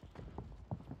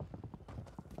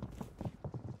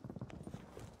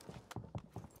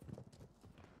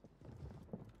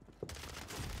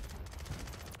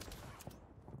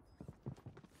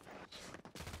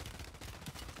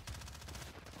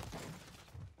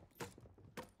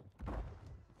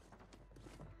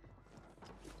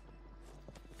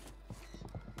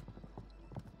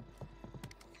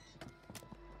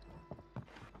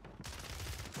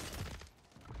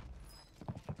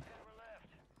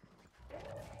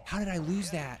 How did I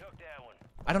lose that? Took that one.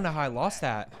 I don't know how I lost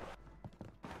that.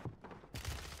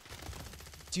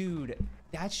 Dude,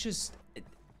 that's just...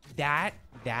 That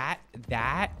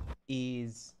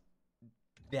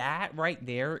right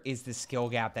there is the skill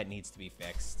gap that needs to be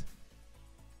fixed.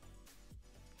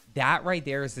 That right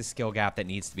there is the skill gap that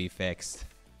needs to be fixed.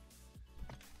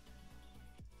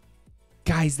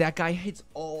 Guys, that guy hits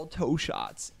all toe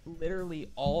shots. Literally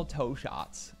all toe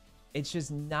shots. It's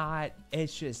just not...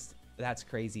 It's just... That's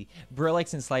crazy.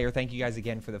 Brillix and Slayer, thank you guys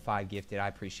again for the 5 gifted. I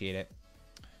appreciate it.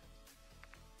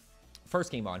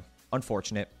 First game on.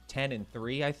 Unfortunate.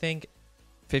 10-3, I think.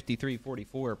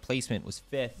 53-44. Placement was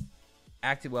 5th.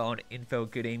 Acted well on info.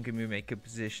 Good aim, good movement, good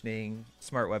positioning.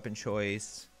 Smart weapon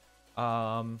choice.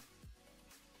 I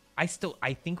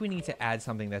think we need to add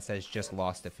something that says just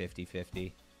lost to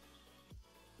 50-50.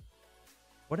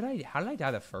 How did I die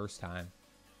the first time?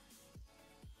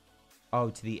 Oh,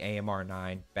 to the AMR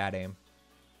 9. Bad aim.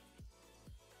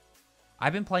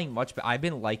 I've been playing I've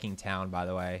been liking Town, by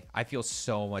the way. I feel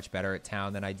so much better at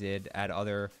Town than I did at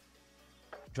other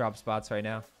drop spots right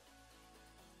now.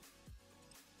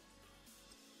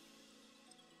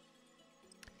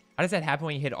 How does that happen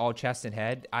when you hit all chest and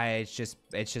head? It's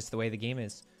just the way the game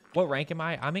is. What rank am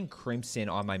I? I'm in Crimson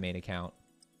on my main account.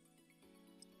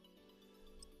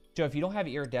 Joe, if you don't have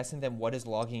Iridescent, then what does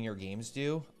logging your games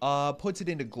do? Puts it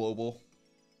into global.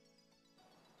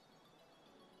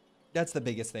 That's the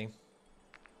biggest thing.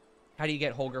 How do you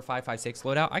get Holger 556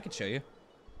 loadout? I could show you.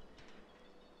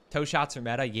 Toe shots are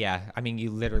meta? Yeah. I mean, you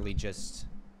literally just...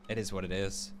 It is what it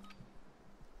is.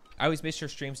 I always miss your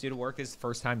streams due to work. This is the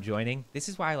first time joining. This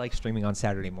is why I like streaming on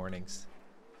Saturday mornings.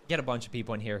 Get a bunch of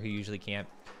people in here who usually can't.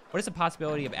 What is the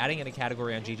possibility of adding in a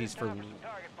category on GG's for...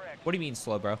 What do you mean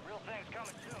slow, bro?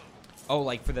 Oh,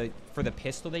 like for the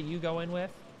pistol that you go in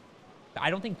with? I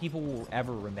don't think people will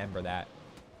ever remember that.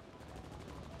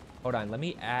 Hold on, let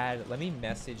me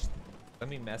message,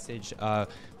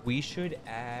 we should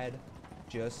add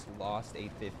just lost a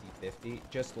 50-50,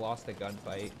 just lost a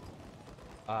gunfight,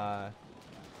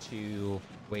 to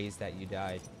ways that you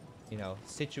died. You know,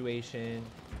 situation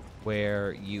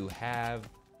where you have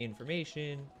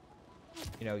information,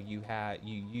 you know, you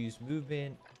use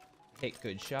movement, take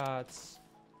good shots,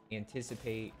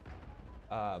 anticipate,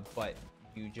 but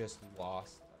you just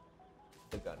lost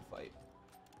the gunfight.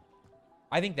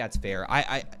 I think that's fair.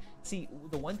 I see,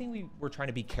 the one thing we're trying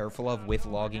to be careful of with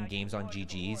logging games on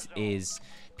GG's is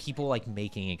people like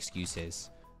making excuses.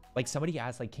 Like somebody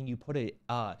asked, like, can you put in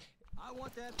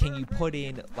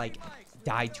like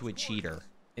died to a cheater?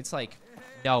 It's like,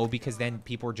 no, because then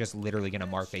people are just literally gonna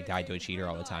mark they died to a cheater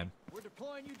all the time.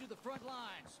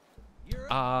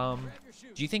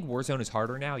 Do you think Warzone is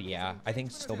harder now? Yeah, I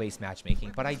think skill-based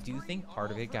matchmaking, but I do think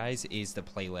part of it, guys, is the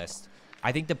playlist.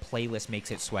 I think the playlist makes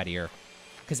it sweatier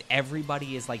because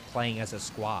everybody is like playing as a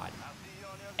squad.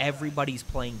 Everybody's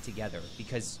playing together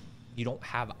because you don't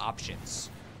have options.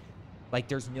 Like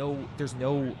there's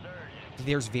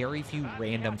very few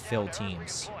random fill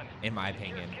teams, in my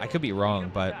opinion. I could be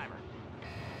wrong, but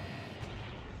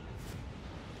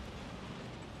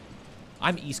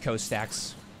I'm East Coast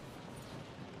stacks.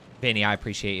 Vinny, I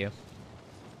appreciate you.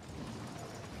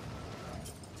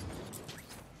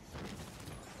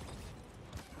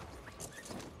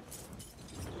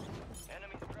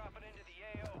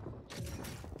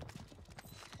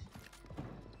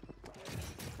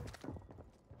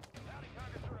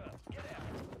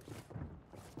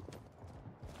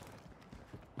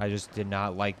 I just did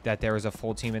not like that there was a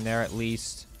full team in there at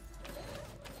least.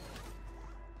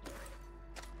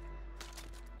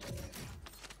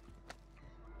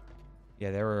 Yeah,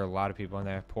 there were a lot of people in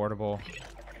there. Portable.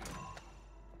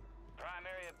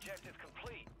 Primary objective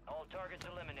complete. All targets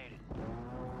eliminated.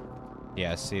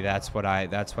 Yeah, see, that's what I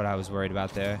was worried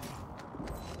about there.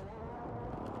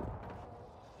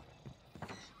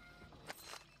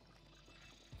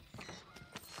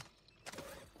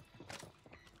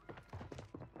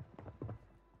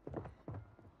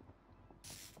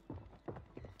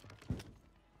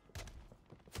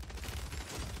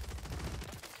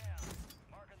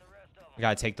 Marking the rest of them. I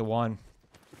gotta take the one.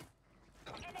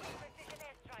 Enemy precision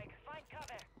airstrike. Find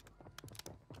cover.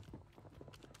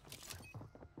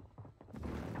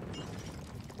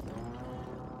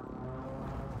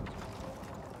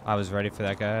 I was ready for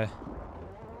that guy.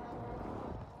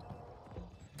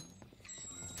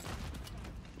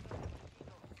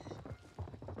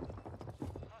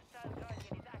 Hostile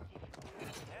target is active.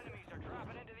 Enemies are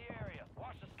dropping into the area.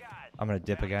 Watch the skies. I'm gonna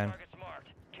dip again. Targets marked.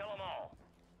 Kill them all.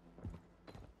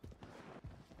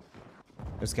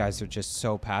 Those guys are just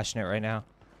so passionate right now.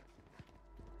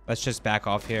 Let's just back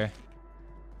off here.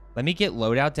 Let me get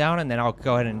loadout down and then I'll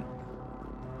go ahead and...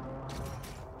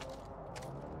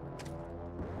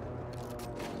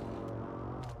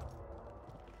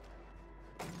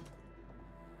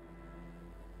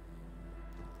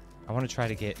 I want to try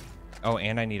to get... Oh,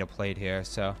 and I need a plate here,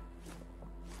 so...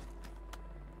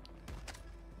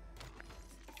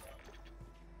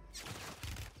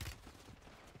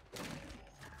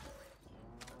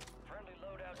 Friendly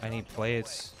loadout. I need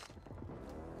plates.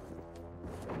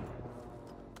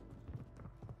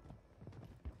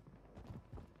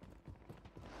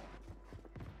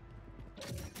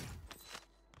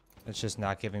 It's just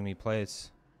not giving me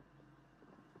plates.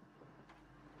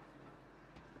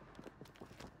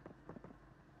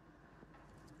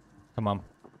 Come on.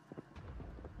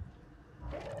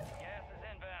 Gas is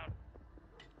inbound.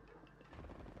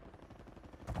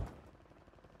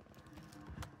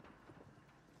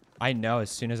 I know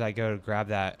as soon as I go to grab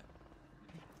that.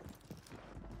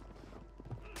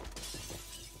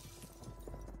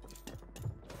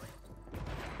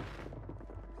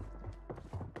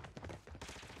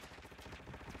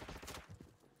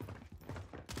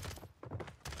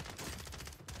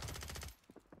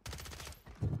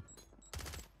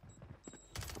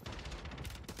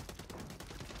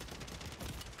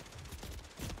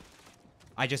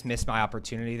 I just missed my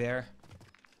opportunity there.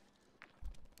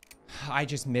 I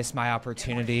just missed my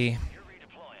opportunity. You're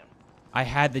redeploying. I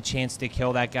had the chance to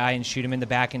kill that guy and shoot him in the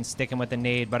back and stick him with a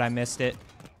nade, but I missed it.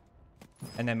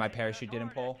 And then my parachute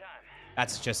didn't pull.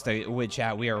 That's just a wood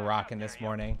chat. We are rocking this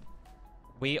morning.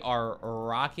 We are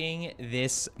rocking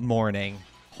this morning.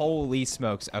 Holy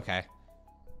smokes. Okay.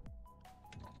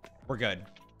 We're good.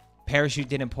 Parachute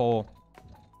didn't pull.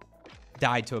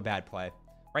 Died to a bad play.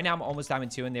 Right now, I'm almost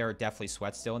diamond 2, and there are definitely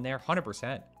sweats still in there.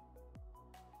 100%.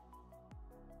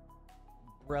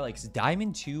 Relics,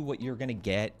 diamond 2, what you're going to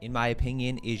get, in my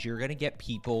opinion, is you're going to get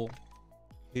people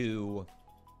who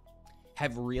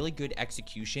have really good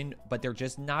execution, but they're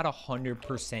just not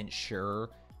 100% sure,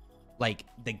 like,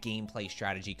 the gameplay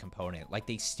strategy component. Like,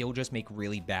 they still just make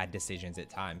really bad decisions at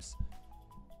times.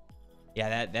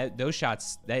 Yeah, those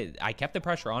shots, I kept the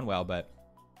pressure on well, but...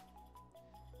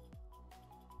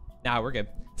 Nah, we're good.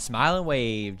 Smile and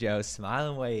wave, Joe. Smile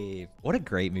and wave. What a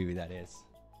great movie that is.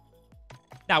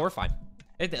 Nah, we're fine.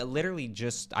 It literally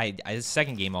just...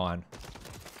 second game on.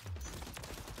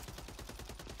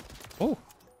 Oh.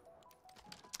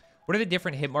 What are the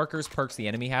different hit markers perks the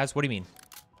enemy has? What do you mean?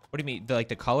 What do you mean? Like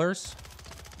the colors?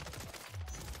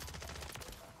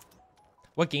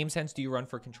 What game sense do you run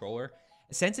for controller?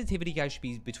 Sensitivity, guys, should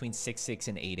be between 6.6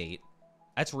 and 8.8.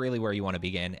 That's really where you want to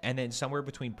begin. And then somewhere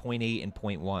between 0.8 and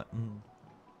 0.1.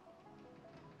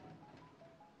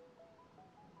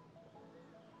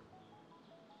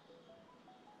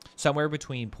 Somewhere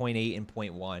between 0.8 and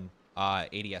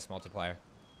 0.1 ADS multiplier.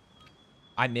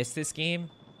 I missed this game.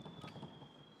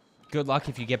 Good luck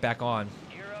if you get back on.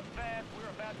 You're up fast. We're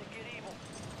about to get evil.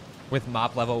 With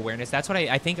mop level awareness. That's what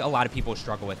I think a lot of people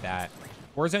struggle with that.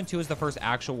 Warzone 2 is the first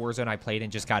actual Warzone I played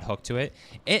and just got hooked to it.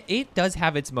 It does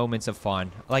have its moments of fun.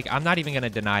 Like, I'm not even going to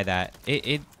deny that.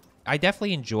 I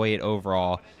definitely enjoy it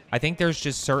overall. I think there's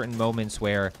just certain moments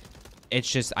where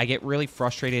it's just, I get really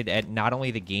frustrated at not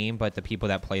only the game, but the people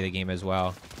that play the game as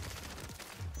well.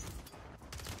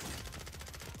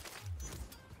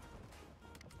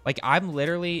 Like, I'm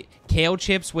literally, kale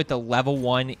chips with the level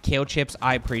 1 kale chips,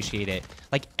 I appreciate it.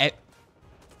 Like,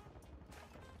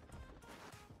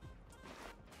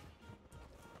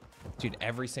 dude,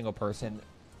 every single person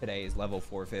today is level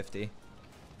 450.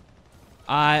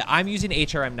 I'm using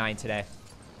HRM9 today.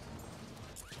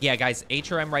 Yeah, guys,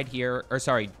 HRM right here, or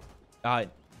sorry,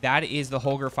 that is the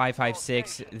Holger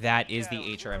 556. That is the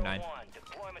HRM9.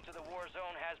 Deployment to the war zone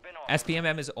has been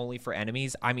SPMM is only for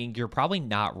enemies. I mean, you're probably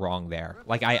not wrong there.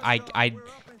 Like, I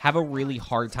have a really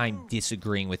hard time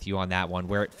disagreeing with you on that one,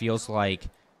 where it feels like,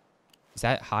 is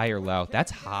that high or low?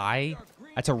 That's high.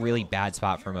 That's a really bad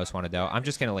spot for most wanted, though. I'm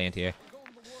just gonna land here.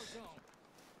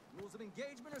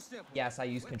 Yes, I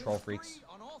use control freaks.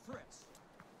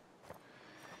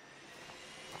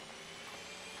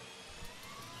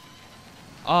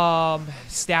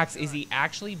 Stacks, is he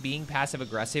actually being passive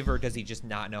aggressive, or does he just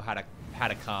not know how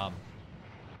to calm?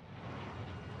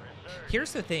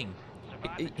 Here's the thing.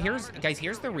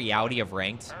 Here's the reality of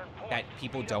ranked that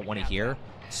people don't want to hear.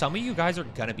 Some of you guys are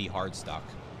gonna be hard stuck.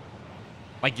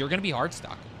 Like, you're gonna be hard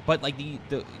stuck. But like you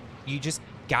just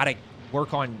gotta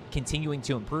work on continuing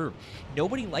to improve.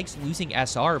 Nobody likes losing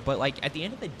SR, but like at the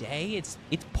end of the day, it's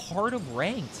part of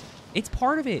ranked. It's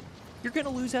part of it. You're gonna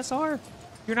lose SR.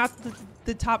 You're not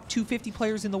the top 250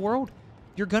 players in the world.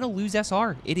 You're gonna lose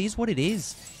SR. It is what it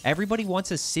is. Everybody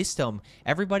wants a system.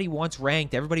 Everybody wants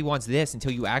ranked. Everybody wants this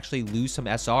until you actually lose some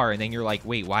SR, and then you're like,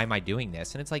 wait, why am I doing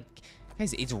this? And it's like,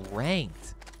 guys, it's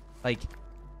ranked. Like,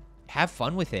 have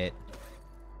fun with it.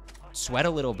 Sweat a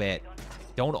little bit.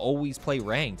 Don't always play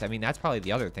ranked. I mean, that's probably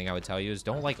the other thing I would tell you is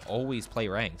don't like always play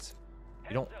ranked.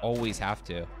 You don't always have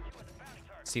to.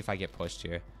 Let's see if I get pushed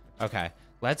here. Okay,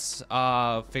 let's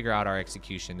figure out our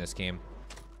execution this game.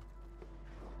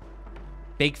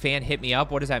 Big fan, hit me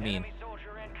up. What does that mean?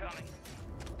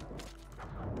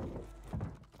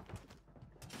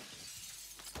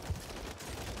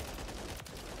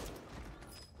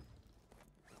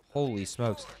 Holy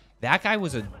smokes. That guy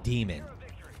was a demon.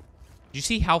 Did you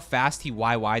see how fast he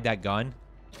YY'd that gun?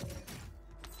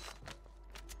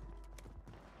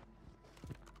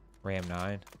 Ram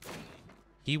 9.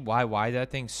 He YY'd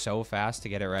that thing so fast to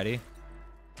get it ready.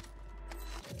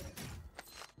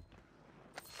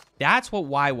 That's what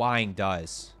YYing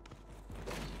does.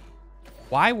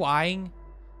 YYing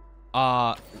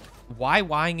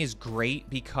is great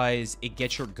because it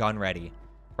gets your gun ready.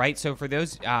 Right? So for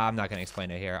those, I'm not going to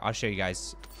explain it here. I'll show you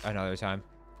guys another time.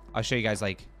 I'll show you guys,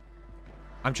 like,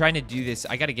 I'm trying to do this.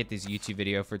 I got to get this YouTube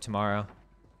video for tomorrow.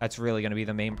 That's really going to be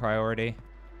the main priority.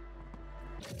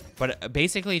 But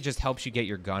basically, it just helps you get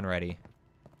your gun ready.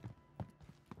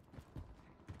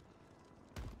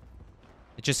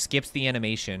 It just skips the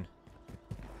animation.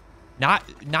 Not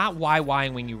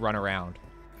YYing when you run around.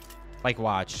 Like,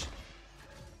 watch.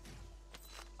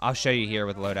 I'll show you here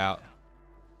with loadout.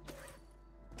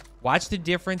 Watch the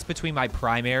difference between my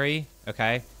primary,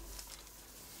 okay,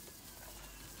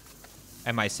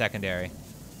 and my secondary.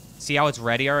 See how it's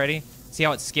ready already? See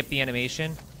how it skipped the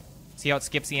animation? See how it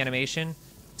skips the animation?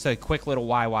 It's a quick little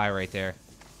YY right there.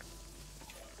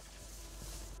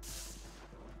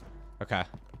 Okay.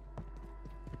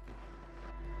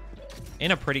 In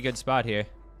a pretty good spot here.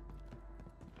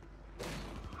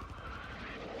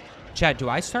 Chad, do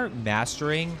I start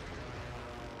mastering?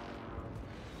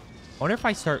 I wonder if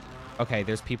I start... Okay,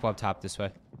 there's people up top this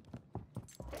way.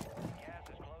 Gas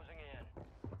is closing in.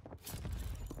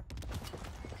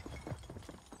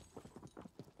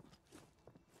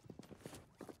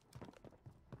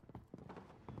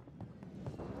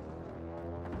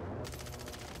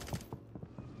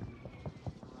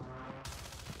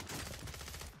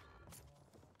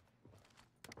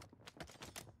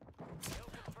 Kill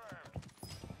confirmed.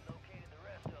 Located the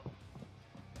rest of them.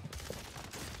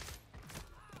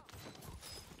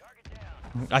 Target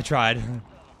down. I tried.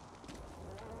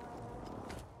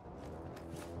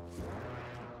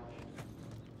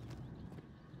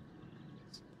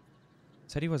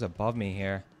 Said he was above me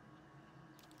here.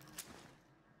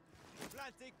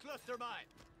 Planting cluster mine.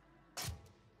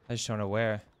 I just don't know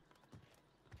where.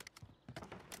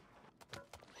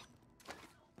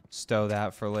 Stow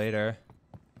that for later.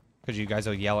 Because you guys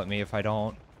will yell at me if I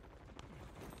don't.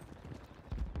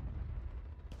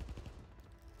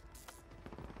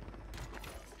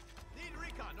 Need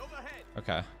recon overhead.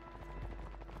 Okay.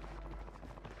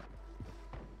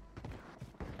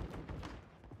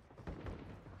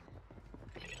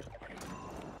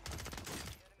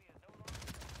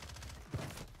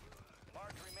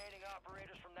 Mark remaining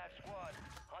operators from that squad.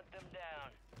 Hunt them down.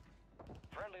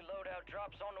 Friendly loadout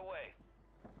drops on the way.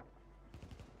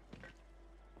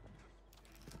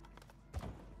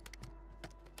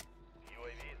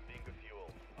 UAV is being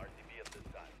refueled. RTB at this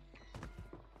time.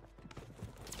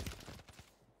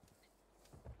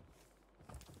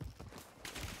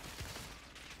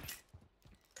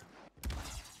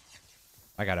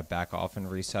 I gotta back off and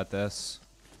reset this.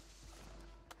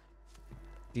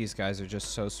 These guys are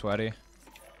just so sweaty.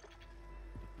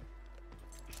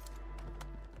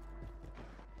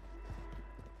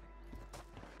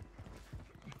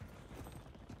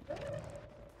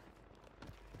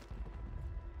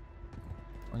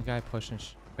 One guy pushing.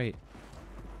 Wait.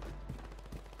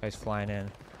 Guy's flying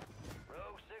in.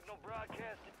 Rogue signal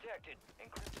broadcast detected.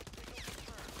 Encrypted signal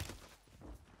confirmed.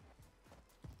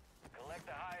 Collect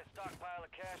the highest stockpile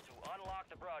of cash to unlock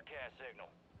the broadcast signal.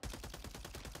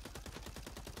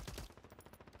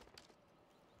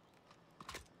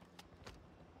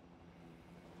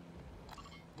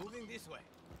 Moving this way.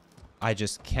 I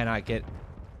just cannot get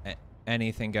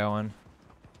anything going.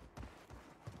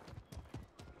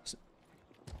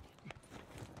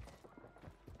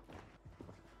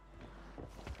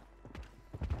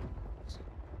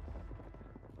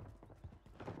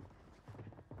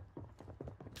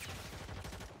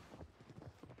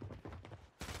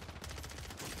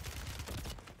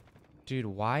 Dude,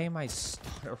 why am I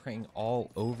stuttering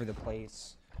all over the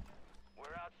place? We're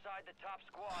outside the top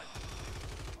squad.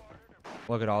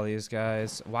 Look at all these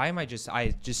guys. Why am I just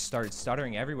started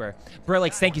stuttering everywhere.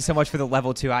 Brillix, thank you so much for the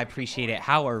level 2. I appreciate it.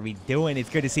 How are we doing? It's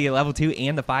good to see you level 2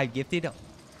 and the 5 gifted.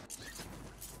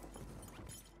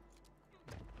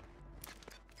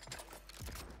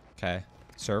 Okay.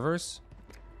 Servers?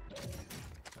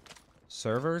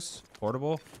 Servers?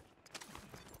 Portable?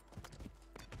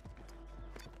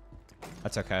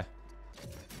 That's okay.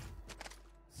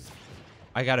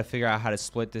 I gotta figure out how to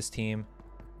split this team.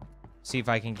 See if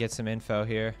I can get some info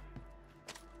here.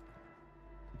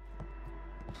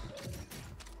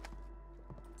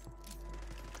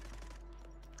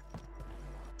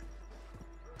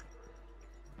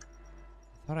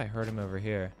 I thought I heard him over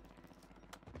here.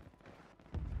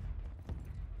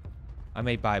 I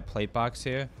may buy a plate box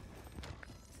here.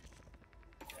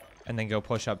 And then go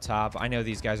push up top. I know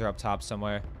these guys are up top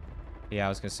somewhere. Yeah, I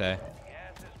was gonna say.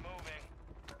 Gas is moving.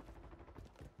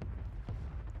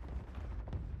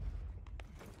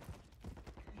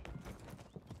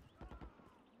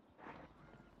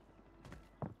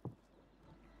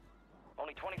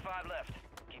 Only 25 left.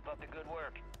 Keep up the good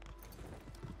work.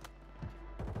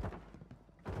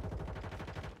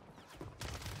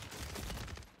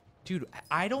 Dude,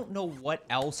 I don't know what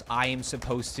else I am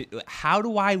supposed to... How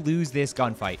do I lose this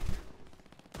gunfight?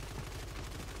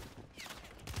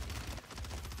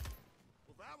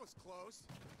 Well, that was close.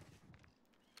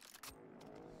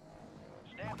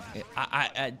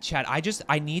 Chad,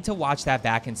 I need to watch that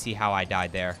back and see how I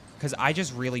died there. Because I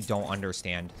just really don't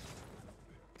understand.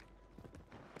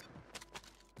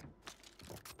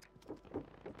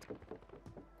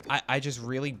 I just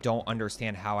really don't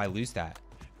understand how I lose that.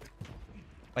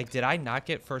 Like, did I not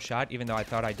get first shot even though I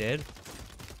thought I did?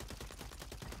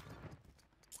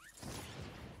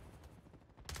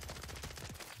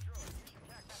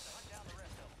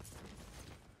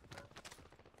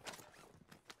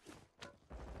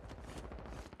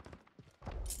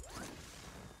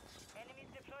 Enemies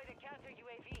deploy the counter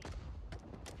UAV.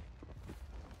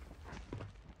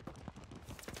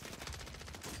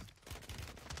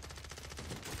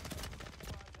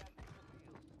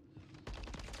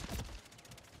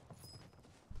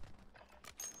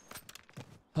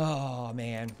 Oh,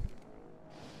 man.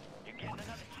 You're getting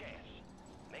another chance.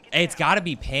 Make it It's count. got to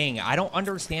be ping. I don't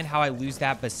understand how I lose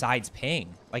that besides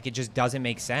ping. Like, it just doesn't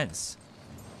make sense.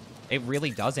 It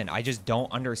really doesn't. I just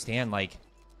don't understand, like...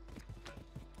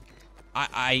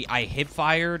 I hip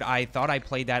fired. I thought I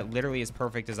played that literally as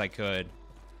perfect as I could.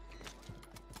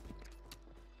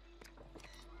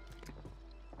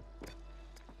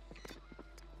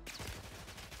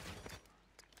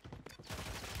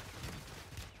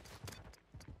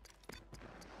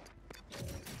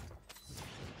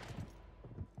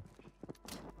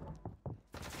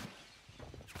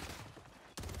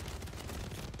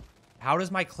 How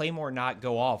does my claymore not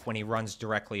go off when he runs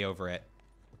directly over it?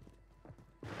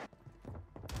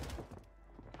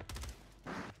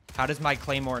 How does my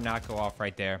claymore not go off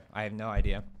right there? I have no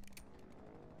idea.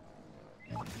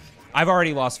 I've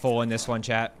already lost full in this one,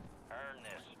 chat. Earn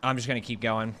this. I'm just gonna keep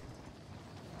going.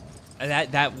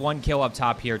 That one kill up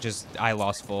top here, just I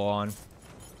lost full on.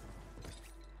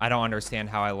 I don't understand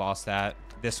how I lost that.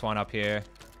 This one up here.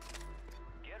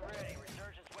 Get ready.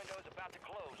 Resurgence window is about to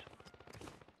close.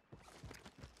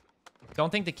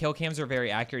 Don't think the kill cams are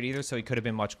very accurate either, so he could have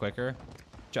been much quicker.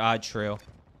 True.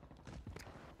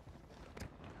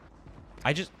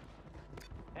 I just...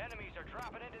 Enemies are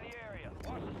dropping into the area.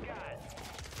 Watch the skies.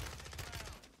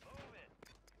 Move it.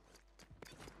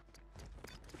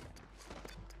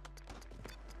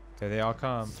 Here they all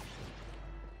come.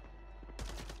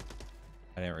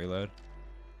 I I didn't reload.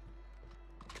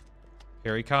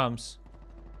 Here he comes.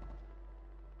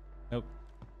 Nope.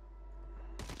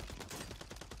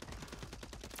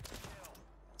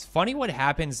 It's funny what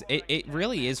happens. It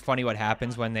really is funny what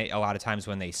happens when a lot of times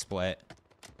when they split.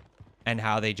 And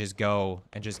how they just go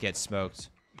and just get smoked.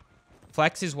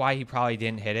 Flex is why he probably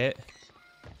didn't hit it.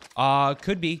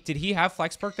 Could be. Did he have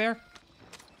flex perk there?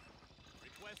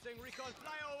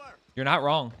 You're not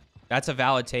wrong. That's a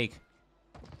valid take.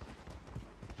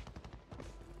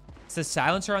 It's the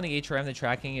silencer on the HRM. The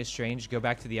tracking is strange. Go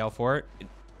back to the L4.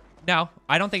 No,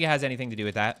 I don't think it has anything to do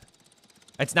with that.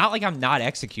 It's not like I'm not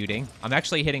executing. I'm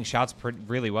actually hitting shots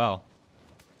really well.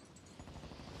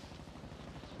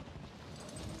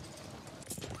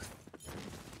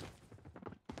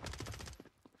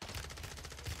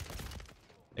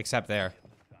 Except there.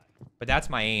 But that's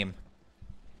my aim.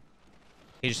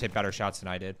 He just hit better shots than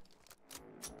I did.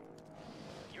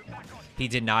 He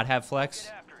did not have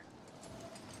flex.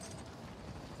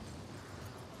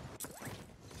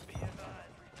 Be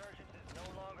advised, resurgence is no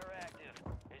longer active.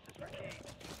 This is for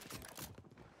keeps.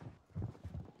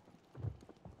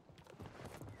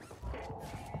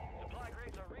 Supply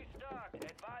crates are restocked.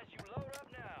 Advise you load up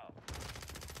now.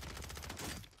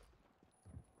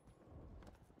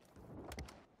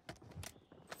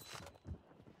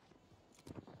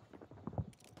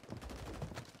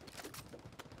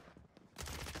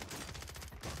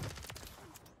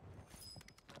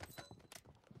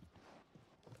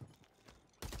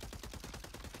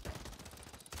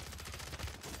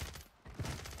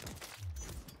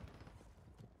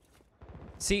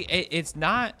 See, it's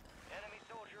not... Enemy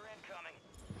soldier incoming.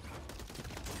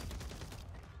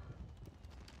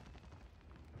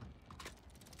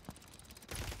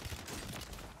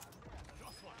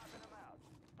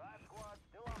 Five squads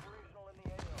still operational in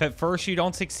the AO. If at first you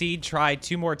don't succeed, try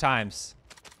 2 more times.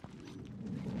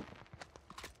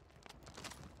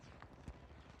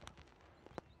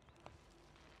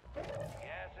 Gas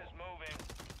is moving.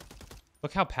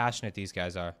 Look how passionate these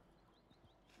guys are.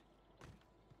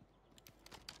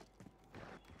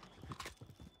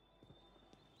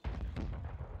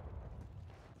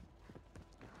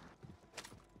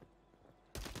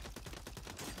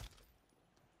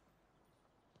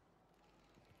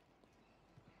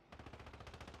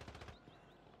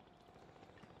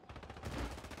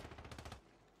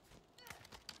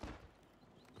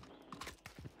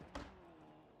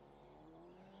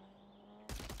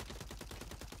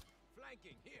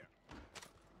 Here.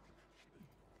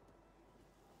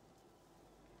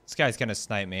 This guy's gonna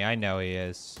snipe me. I know he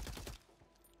is.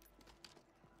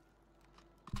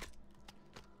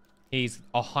 He's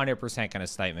 100% gonna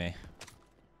snipe me.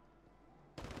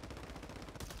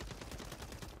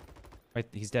 Right,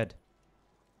 he's dead.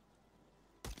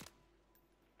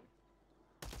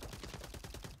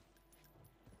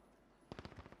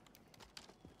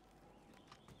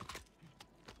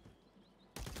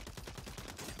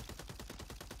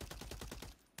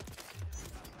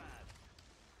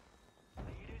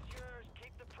 Lead is yours.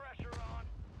 Keep the pressure on.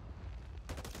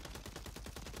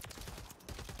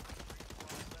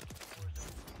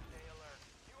 Stay alert.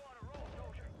 You on a roll,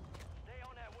 soldier. Stay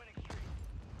on that winning streak.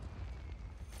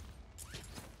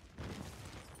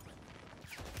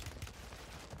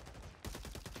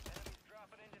 Enemies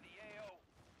dropping into the AO.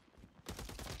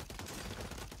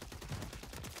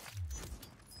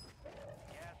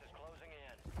 Gas is closing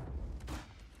in.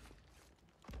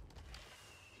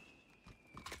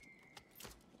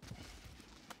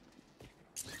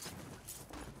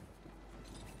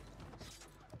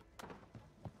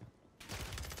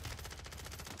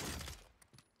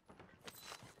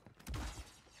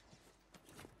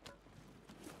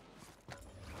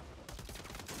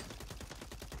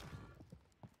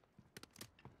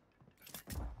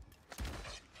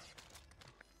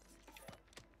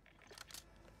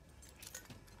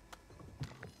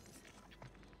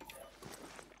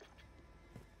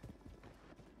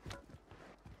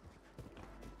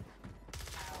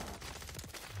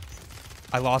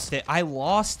 I lost it. I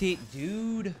lost it,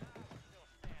 dude.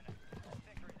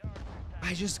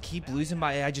 I just keep losing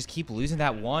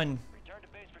that one. Return to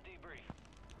base for debrief.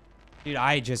 Dude,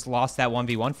 I just lost that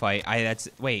 1v1 fight.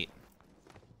 Wait.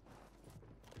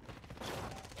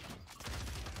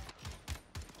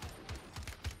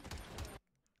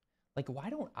 Like, why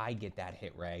don't I get that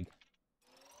hit reg?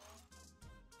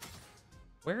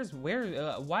 Why is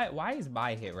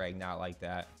my hit reg not like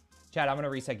that? Chad, I'm gonna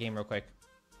reset game real quick.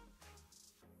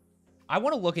 I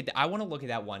want to look at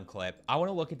that one clip. I want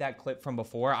to look at that clip from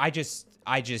before. I just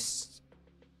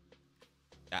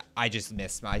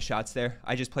missed my shots there.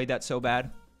 I just played that so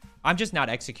bad. I'm just not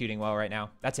executing well right now.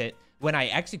 That's it. When I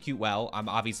execute well, I'm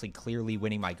obviously clearly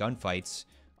winning my gunfights.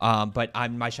 But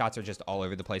my shots are just all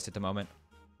over the place at the moment.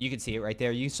 You can see it right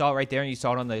there. You saw it right there, and you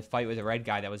saw it on the fight with the red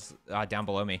guy that was down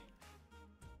below me.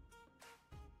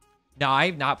 No,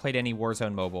 I've not played any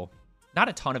Warzone mobile. Not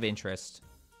a ton of interest.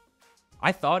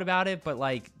 I thought about it, but,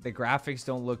 like, the graphics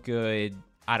don't look good.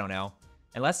 I don't know.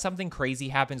 Unless something crazy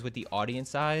happens with the audience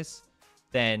size,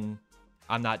 then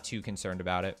I'm not too concerned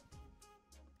about it.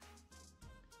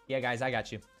 Yeah, guys, I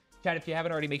got you. Chat, if you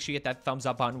haven't already, make sure you hit that thumbs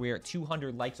up button. We're at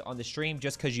 200 likes on the stream.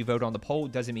 Just because you vote on the poll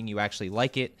doesn't mean you actually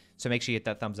like it. So make sure you hit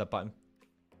that thumbs up button.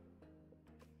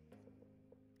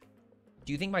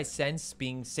 Do you think my sense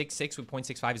being 6.6 with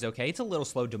 0.65 is okay? It's a little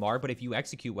slow, Damar, but if you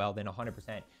execute well, then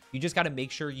 100%. You just got to make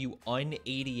sure you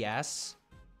un-ADS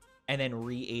and then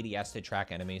re-ADS to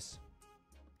track enemies.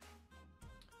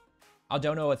 I'll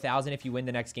dono 1,000 if you win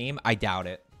the next game. I doubt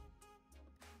it.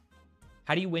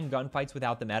 How do you win gunfights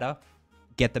without the meta?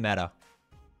 Get the meta.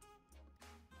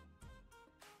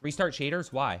 Restart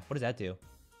shaders? Why? What does that do?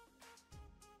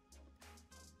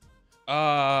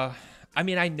 I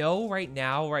mean, I know right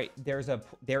now, right, there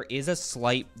is a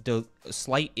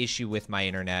slight issue with my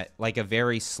internet, like a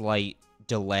very slight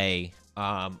delay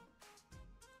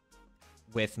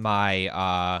with my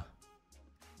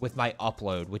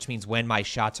upload, which means when my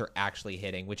shots are actually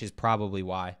hitting, which is probably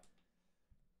why.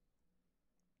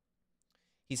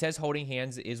 He says holding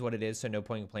hands is what it is, so no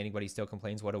point in complaining, but he still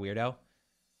complains. What a weirdo.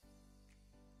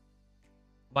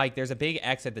 Mike, there's a big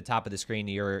X at the top of the screen.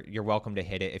 You're welcome to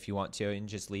hit it if you want to and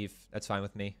just leave. That's fine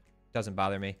with me. Doesn't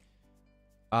bother me.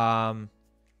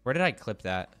 Where did I clip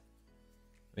that?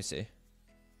 Let me see.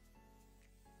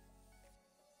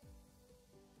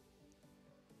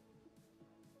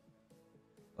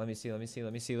 Let me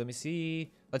see.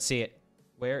 Let's see it.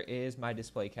 Where is my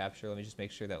display capture? Let me just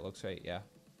make sure that looks right. Yeah.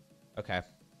 Okay.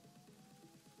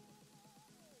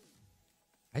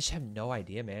 I just have no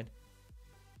idea, man.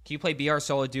 Can you play BR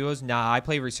solo duos? Nah, I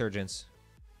play Resurgence.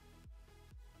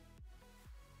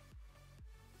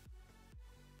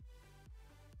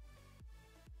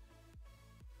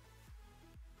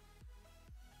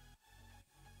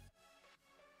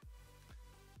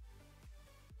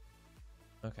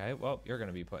 Okay, well, you're going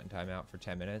to be put in timeout for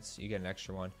 10 minutes. You get an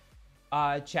extra one.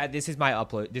 Chad, this is my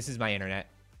upload. This is my internet.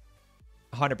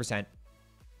 100%.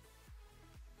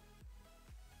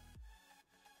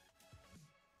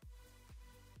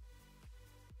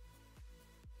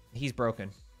 He's broken.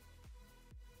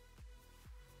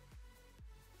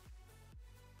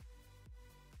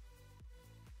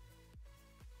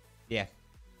 Yeah.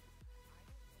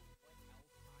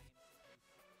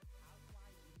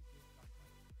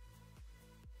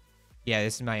 Yeah,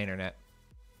 this is my internet.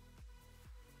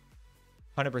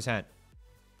 100%.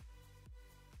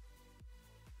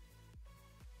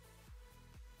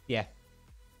 Yeah.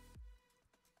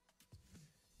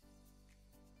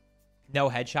 No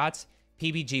headshots.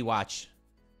 PBG watch.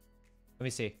 Let me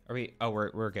see. Are we? Oh,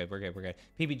 we're good. We're good.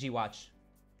 PBG watch.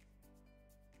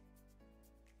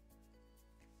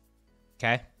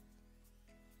 Okay.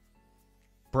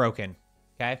 Broken.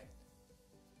 Okay.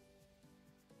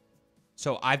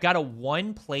 So I've got a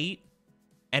 1 plate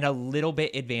and a little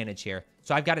bit advantage here.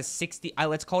 So I've got a 60.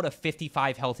 Let's call it a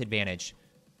 55 health advantage.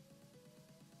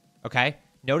 Okay.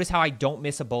 Notice how I don't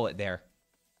miss a bullet there.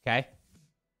 Okay.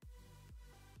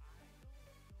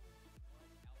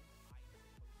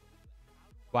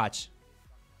 Watch.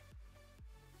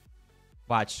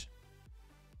 Watch.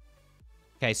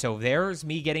 Okay, so there's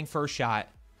me getting first shot.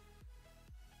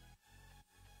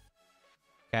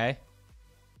 Okay.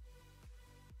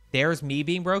 There's me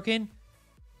being broken.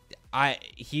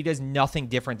 He does nothing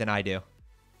different than I do.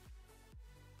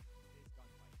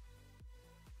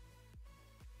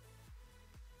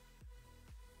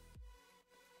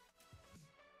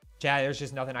 Chad, there's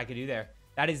just nothing I could do there.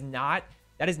 That is not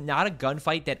a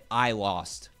gunfight that I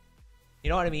lost. You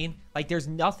know what I mean? Like, there's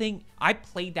nothing. I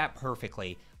played that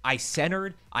perfectly. I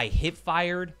centered. I hip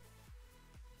fired.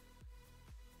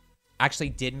 Actually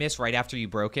did miss right after you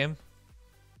broke him.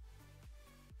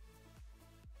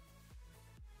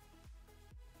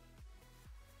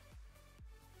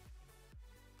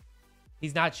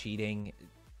 He's not cheating.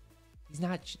 He's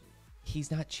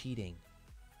not cheating.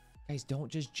 Guys,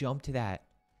 don't just jump to that.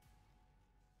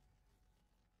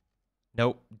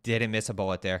 Nope, didn't miss a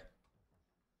bullet there.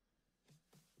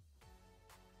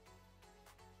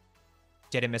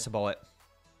 Didn't miss a bullet.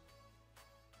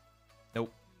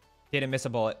 Nope, didn't miss a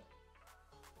bullet.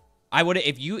 I would,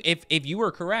 if you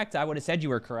were correct, I would have said you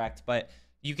were correct, but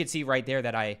you could see right there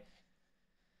that I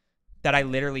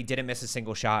literally didn't miss a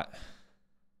single shot.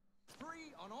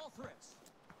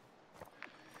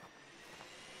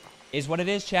 Is what it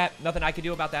is, chat. Nothing I can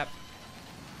do about that.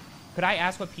 Could I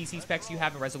ask what PC specs you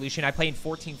have in resolution? I play in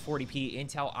 1440p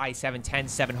Intel i7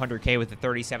 10700K with a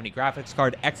 3070 graphics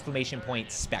card, exclamation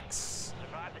point specs.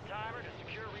 Survive the timer to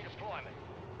secure redeployment.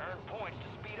 Earn points to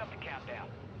speed up the countdown.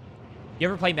 You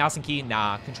ever play mouse and key?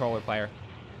 Nah, controller player.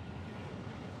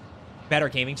 Better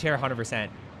gaming chair, 100%.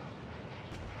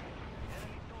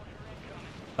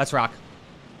 Let's rock.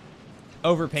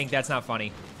 Over pink, that's not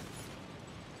funny.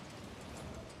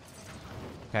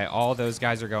 Okay, all those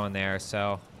guys are going there,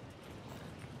 so...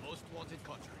 Most wanted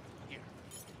contract. Here.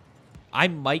 I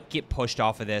might get pushed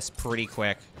off of this pretty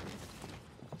quick.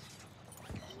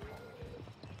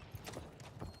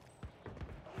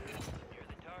 You're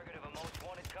the target of a most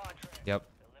wanted contract. Yep.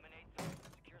 Eliminate threats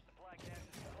and secure supply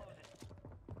caches to close it.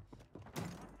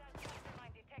 Hostile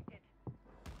mastermind detected.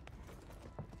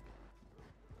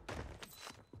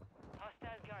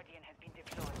 Hostile guardian has been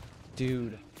deployed.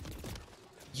 Dude.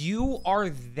 You are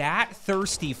that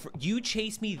thirsty. You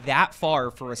chased me that far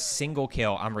for a single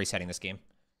kill. I'm resetting this game.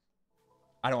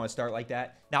 I don't want to start like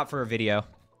that. Not for a video.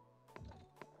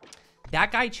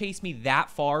 That guy chased me that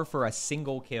far for a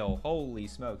single kill. Holy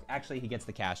smokes. Actually, he gets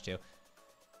the cash too.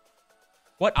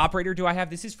 What operator do I have?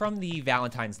 This is from the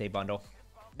Valentine's Day bundle.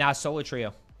 Nah, solo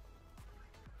trio.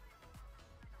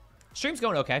 Stream's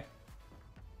going okay.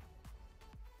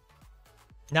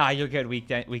 Nah, you're good.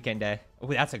 Weekend day. Oh,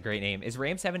 that's a great name. Is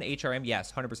RAM 7 HRM?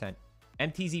 Yes, 100%.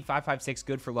 MTZ 556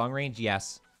 good for long range?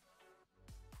 Yes.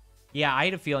 Yeah, I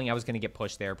had a feeling I was going to get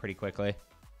pushed there pretty quickly.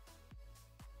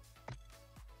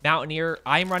 Mountaineer.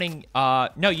 I'm running...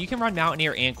 no, you can run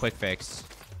Mountaineer and Quick Fix.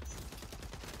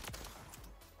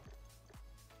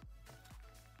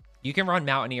 You can run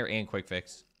Mountaineer and Quick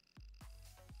Fix.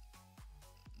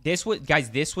 This was... Guys,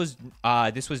 this was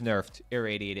nerfed.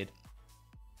 Irradiated.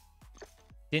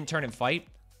 Didn't turn and fight.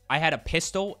 I had a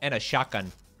pistol and a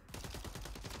shotgun.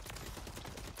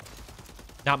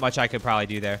 Not much I could probably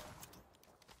do there.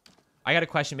 I got a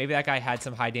question. Maybe that guy had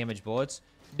some high damage bullets.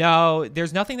 No,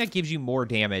 there's nothing that gives you more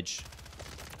damage.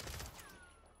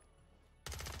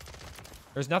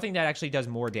 There's nothing that actually does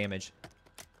more damage.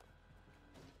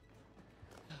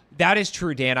 That is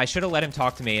true, Dan. I should have let him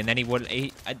talk to me, and then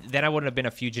then I wouldn't have been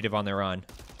a fugitive on the run.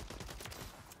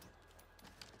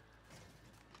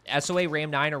 SOA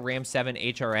RAM 9 or RAM 7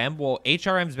 HRM? Well,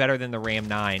 HRM's better than the RAM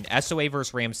 9. SOA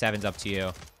versus RAM 7's up to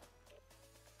you.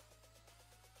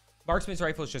 Marksman's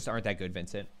rifles just aren't that good,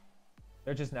 Vincent.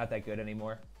 They're just not that good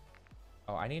anymore.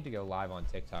 Oh, I need to go live on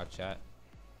TikTok, chat,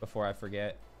 before I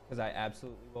forget, because I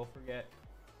absolutely will forget.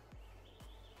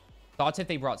 Thoughts if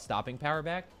they brought stopping power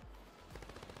back?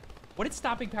 What did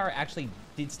stopping power actually...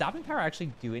 Did stopping power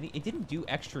actually do any... It didn't do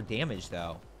extra damage,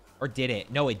 though. Or did it?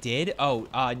 No, it did? Oh,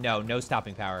 no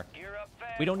stopping power.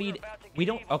 We don't need...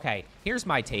 Okay, here's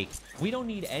my take. We don't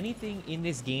need anything in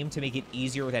this game to make it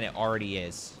easier than it already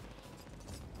is.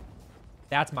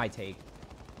 That's my take.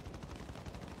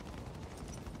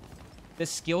 The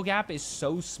skill gap is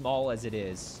so small as it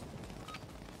is.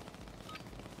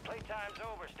 Playtime's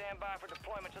over. Stand by for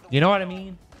deployment to the... You know what I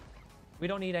mean? We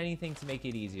don't need anything to make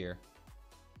it easier.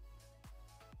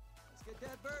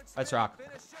 Let's rock.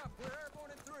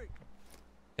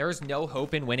 There is no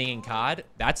hope in winning in COD.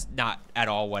 That's not at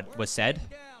all what was said.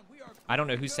 I don't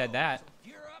know who said that.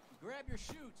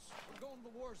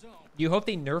 You hope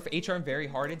they nerf HRM very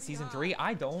hard in Season 3?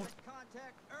 I don't.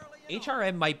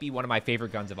 HRM might be one of my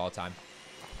favorite guns of all time.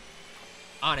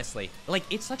 Honestly. Like,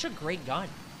 it's such a great gun.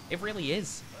 It really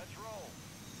is.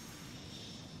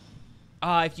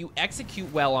 If you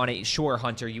execute well on it, sure,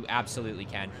 Hunter, you absolutely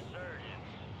can.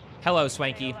 Hello,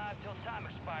 Swanky.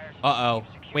 Uh-oh.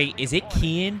 Wait, is it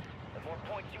keying?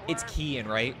 It's keying,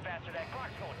 right?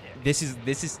 This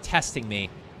is testing me.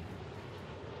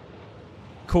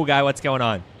 Cool guy, what's going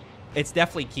on? It's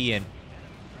definitely keying.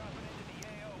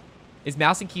 Is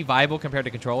mouse and key viable compared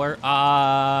to controller?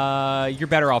 You're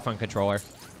better off on controller.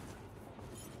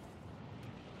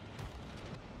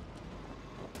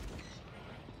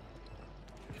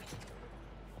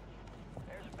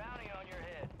 There's a bounty on your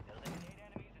head. Eliminate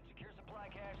enemies and secure supply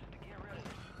caches to get rid of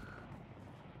them.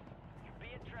 You're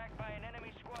being tracked by an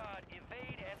enemy squad.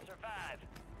 Evade and survive.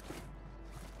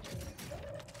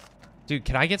 Dude,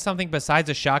 can I get something besides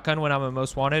a shotgun when I'm a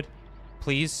most wanted?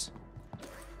 Please?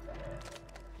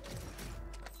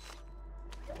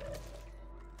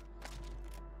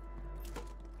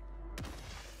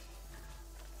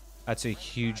 That's a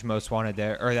huge most wanted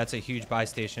there. Or that's a huge buy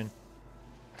station.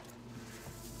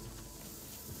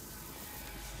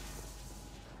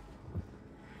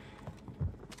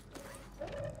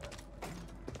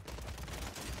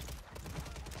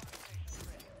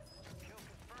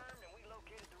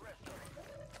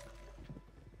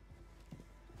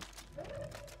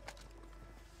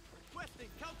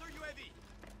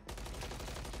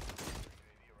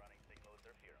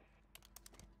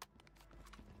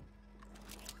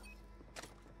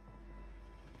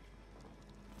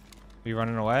 you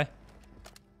running away?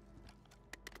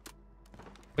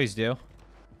 Please do.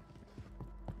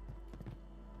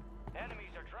 Enemies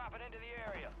are dropping into the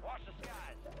area. Watch the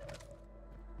skies.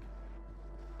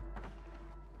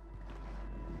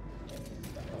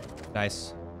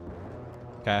 Nice.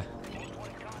 Okay.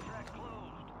 Contract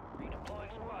closed.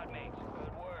 Redeploying squad mates.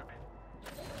 Good work.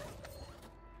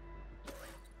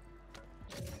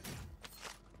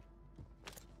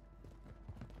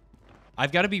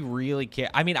 I've got to be really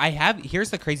careful. I mean, here's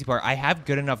the crazy part. I have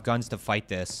good enough guns to fight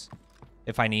this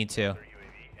if I need to.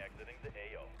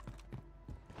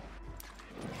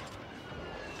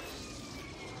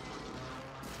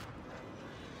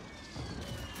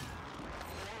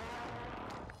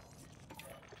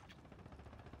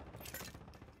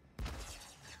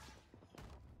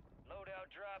 Loadout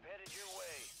drop headed your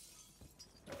way.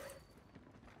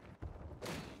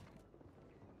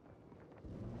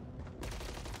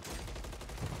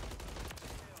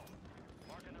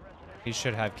 He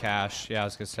should have cash. Yeah, I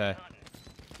was gonna say.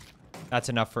 That's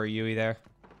enough for a Yui there.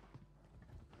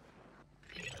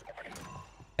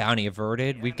 Bounty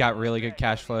averted. We've got really good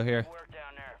cash flow here. Work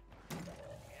down there.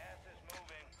 Gas is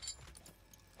moving.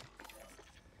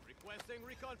 Requesting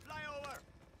recon flyover.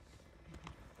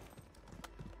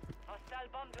 Hostile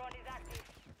bomb drone is active.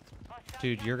 Hostile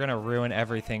Dude, you're gonna ruin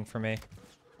everything for me.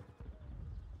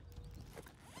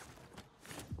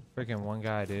 Freaking one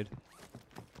guy, dude.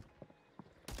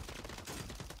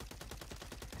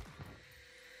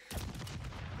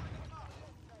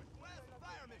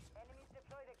 enemies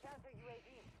deploy the counter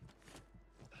UAV.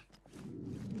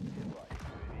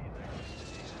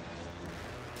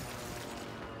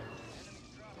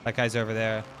 That guy's over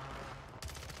there.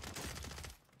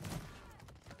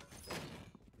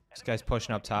 This guy's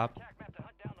pushing up top. Attack map to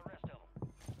hunt down the rest of them.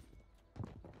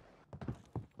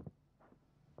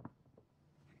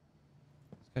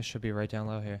 This guy should be right down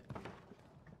low here.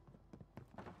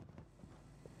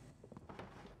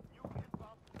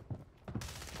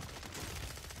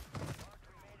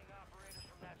 Remaining operators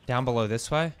from that Down below this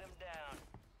way. them down.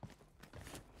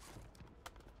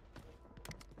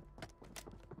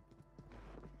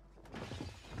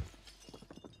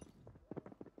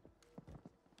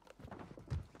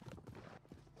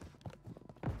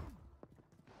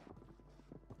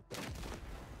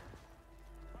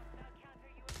 Hostile counter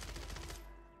UAV.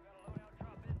 You got a loadout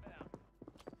drop inbound.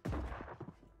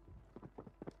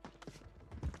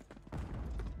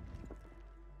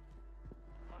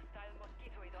 Hostile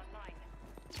mosquito is online.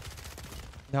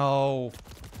 No.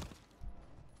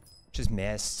 Just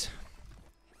missed.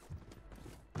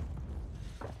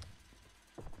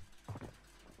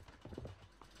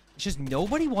 It's just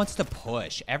nobody wants to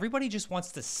push. Everybody just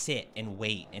wants to sit and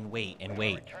wait and wait and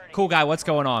wait. Cool guy, what's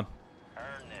going on? Earn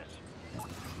this.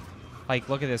 Like,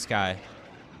 look at this guy.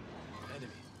 Enemy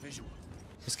visual.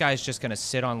 This guy's just gonna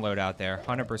sit on loadout there,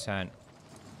 100%.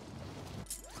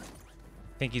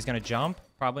 Think he's gonna jump?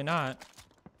 Probably not.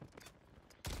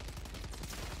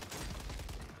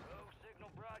 Rogue signal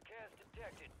broadcast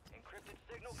detected. Encrypted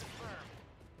signal confirmed.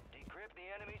 Decrypt the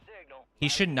enemy signal. He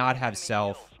should not have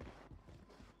self.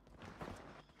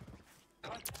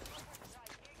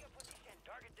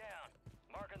 Target down.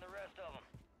 Marking the rest of them.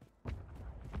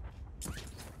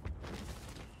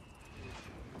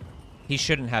 He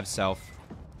shouldn't have self.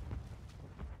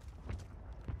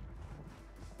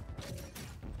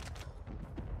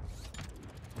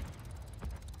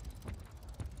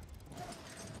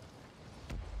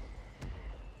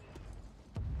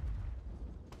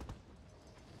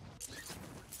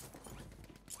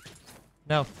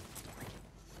 No.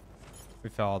 We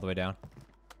fell all the way down.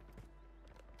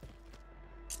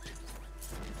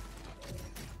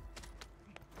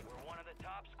 We're one of the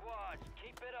top squads.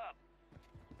 Keep it up.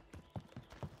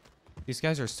 These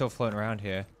guys are still floating around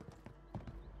here.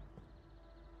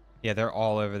 Yeah, they're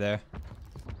all over there.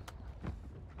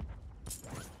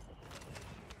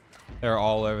 They're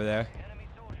all over there. Enemy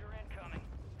soldier incoming.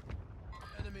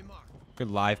 Enemy mark.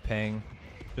 Good live ping.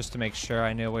 Just to make sure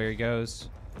I know where he goes.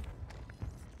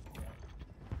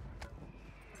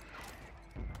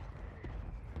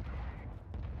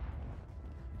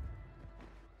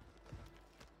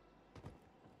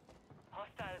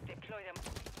 Hostiles deploy them.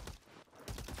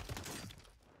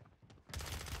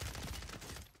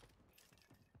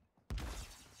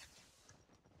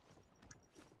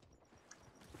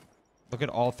 Look at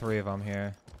all three of them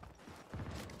here.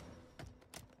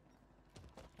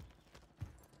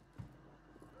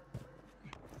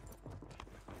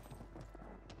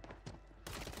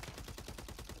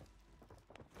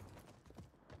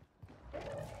 You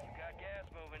got gas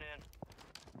moving in.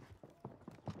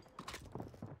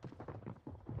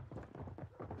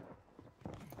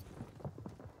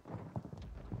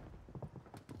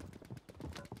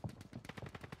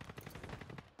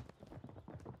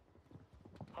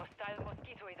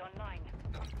 is online.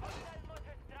 Hostile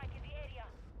mortar strike in the area.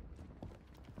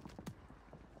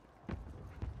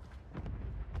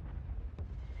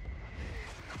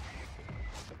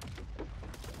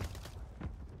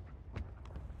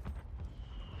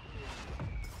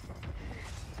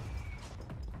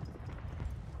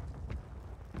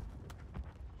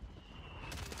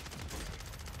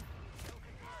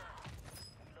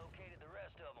 Located the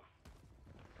rest of them.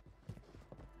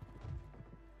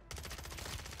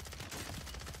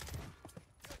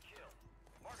 Good kill.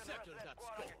 Marking the rest Sector of that that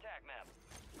squad on your tac map.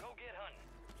 Go get hunting.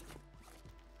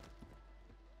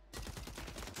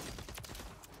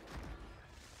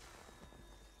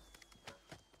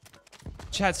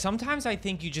 Chad, sometimes I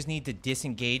think you just need to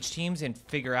disengage teams and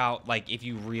figure out, like, if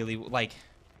you really, like,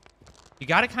 you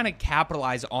got to kind of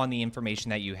capitalize on the information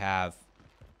that you have.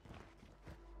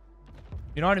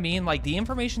 You know what I mean? Like, the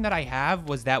information that I have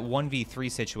was that 1v3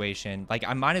 situation. Like,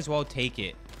 I might as well take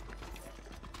it.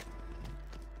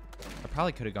 I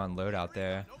probably could have gone loadout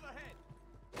there.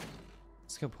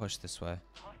 Let's go push this way.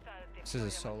 This is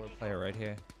a solo player right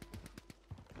here.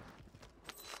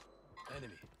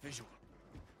 Enemy visual.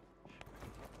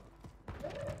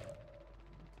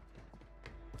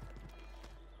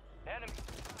 Enemy.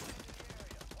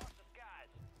 Watch the skies.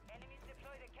 Enemies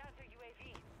deployed a counter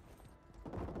UAV.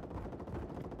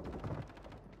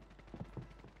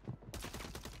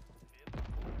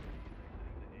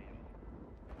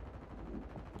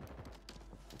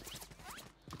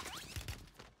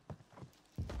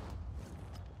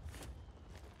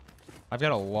 I've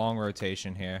got a long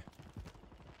rotation here.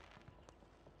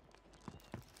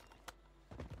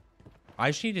 I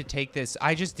just need to take this.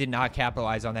 I just did not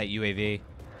capitalize on that UAV.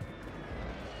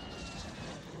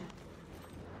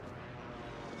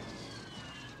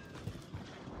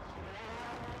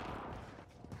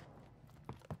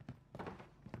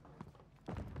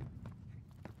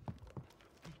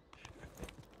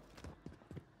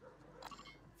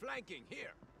 Flanking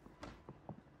here.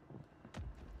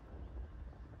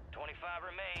 25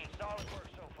 remain. Solid work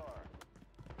so far.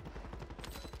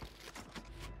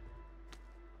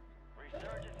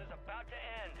 Resurgence is about to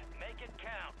end. Make it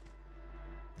count.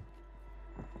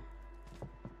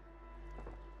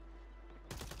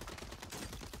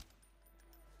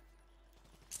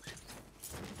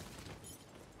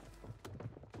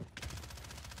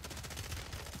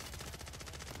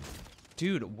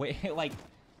 Dude, like,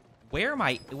 where am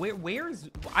I? Where's?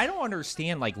 I don't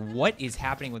understand, like, what is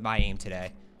happening with my aim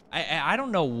today. I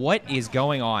don't know what is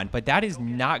going on, but that is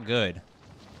not good.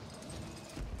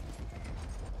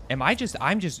 I'm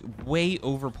just way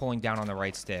over pulling down on the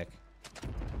right stick.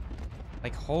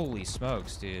 Like, holy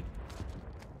smokes, dude.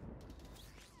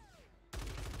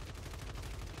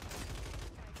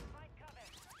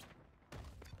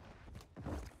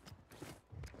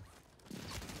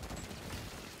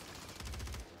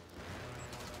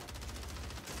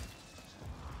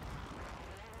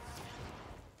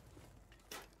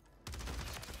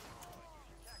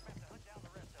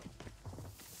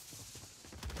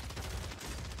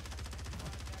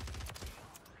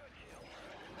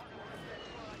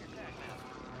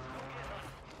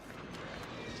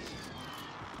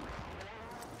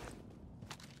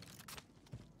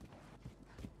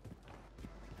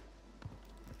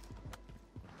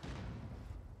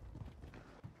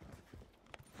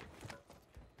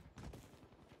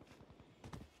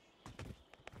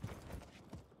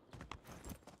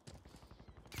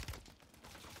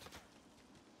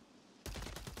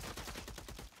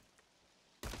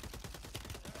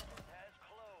 Has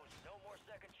closed. No more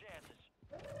second chances.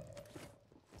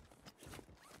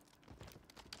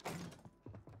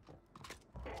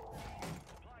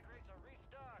 Supply crates are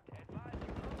restocked. Advise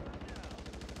you load them down.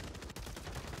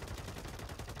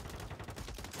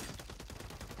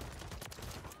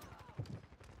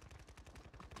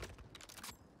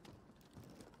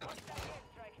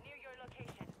 Strike near your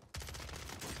location.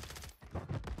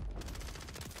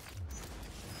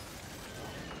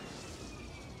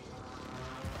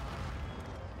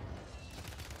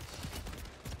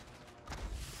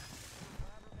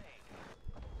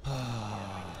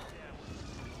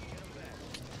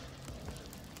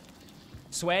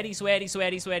 Sweaty, sweaty,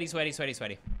 sweaty, sweaty, sweaty, sweaty,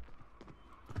 sweaty.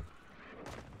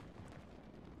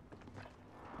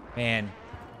 Man.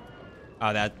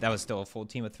 Oh, that was still a full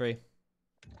team of 3.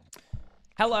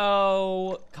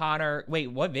 Hello, Connor. Wait,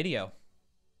 what video?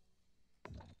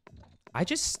 I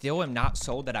just still am not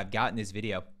sold that I've gotten this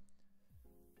video.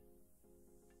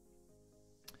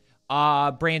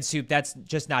 Brand Soup, that's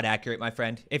just not accurate, my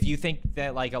friend. If you think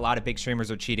that, like, a lot of big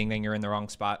streamers are cheating, then you're in the wrong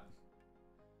spot.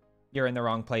 You're in the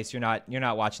wrong place. You're not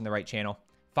watching the right channel.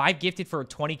 5 gifted for a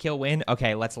 20 kill win.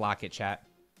 Okay, let's lock it, chat.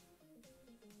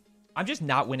 I'm just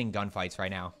not winning gunfights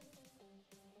right now.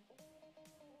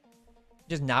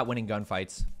 Just not winning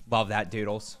gunfights. Love that,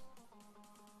 Doodles.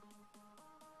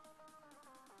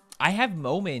 I have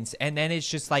moments, and then it's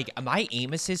just like my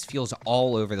aim assist feels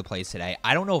all over the place today.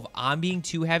 I don't know if I'm being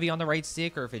too heavy on the right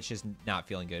stick or if it's just not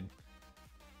feeling good.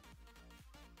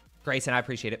 Grayson, I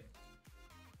appreciate it.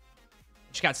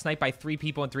 Just got sniped by 3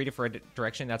 people in 3 different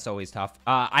directions. That's always tough.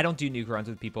 I don't do nuke runs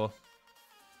with people.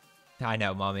 I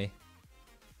know, mommy.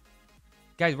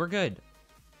 Guys, we're good.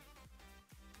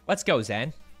 Let's go,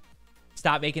 Zen.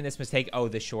 Stop making this mistake. Oh,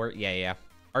 the short. Yeah.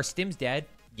 Are stims dead?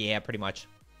 Yeah, pretty much.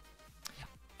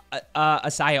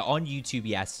 Asaya on YouTube,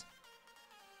 yes.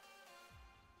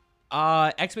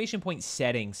 Exclamation point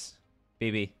settings,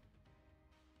 baby.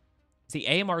 Is the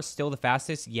AMR still the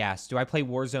fastest? Yes. Do I play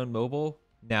Warzone mobile?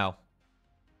 No.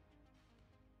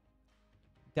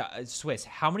 Swiss,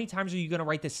 how many times are you going to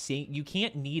write the same? You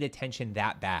can't need attention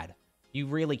that bad. You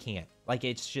really can't. Like,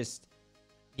 it's just...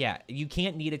 Yeah, you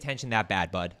can't need attention that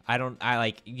bad, bud.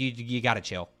 You got to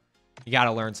chill. You got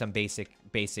to learn some basic,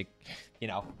 you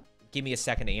know... Give me a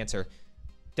second to answer.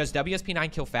 Does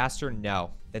WSP9 kill faster?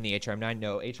 No. Than the HRM9?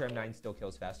 No. HRM9 still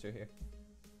kills faster here.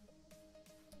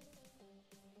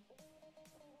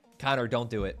 Connor, don't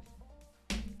do it.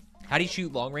 How do you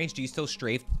shoot long range? Do you still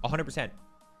strafe? 100%.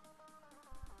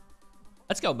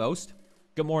 Let's go, Most.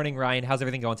 Good morning, Ryan. How's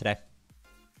everything going today?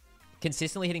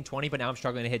 Consistently hitting 20, but now I'm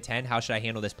struggling to hit 10. How should I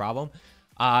handle this problem?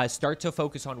 Start to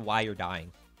focus on why you're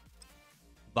dying.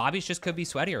 Lobbies just could be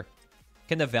sweatier.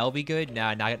 Can the Vel be good?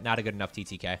 Nah, not a good enough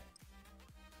TTK.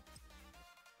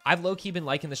 I've low-key been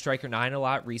liking the Striker 9 a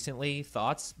lot recently.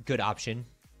 Thoughts? Good option.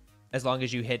 As long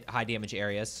as you hit high damage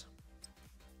areas.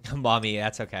 Mommy,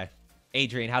 that's okay.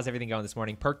 Adrian, how's everything going this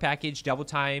morning? Perk package, double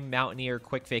time, Mountaineer,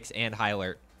 quick fix, and high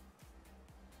alert.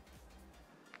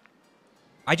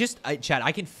 Chad,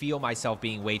 I can feel myself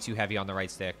being way too heavy on the right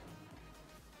stick.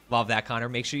 Love that, Connor.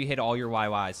 Make sure you hit all your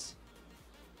YYs.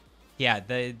 Yeah,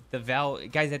 the Vel...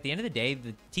 Guys, at the end of the day,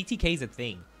 the TTK is a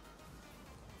thing.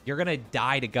 You're going to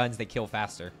die to guns that kill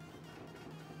faster.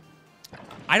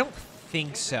 I don't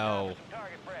think so.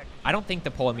 I don't think the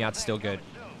Pull Yacht's still good.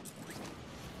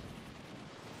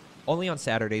 Only on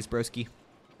Saturdays, broski.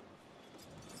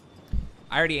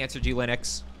 I already answered you,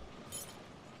 Linux.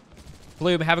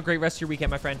 Bloom, have a great rest of your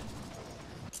weekend, my friend.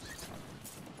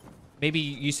 Maybe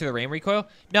used to the RAM recoil?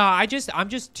 No, I'm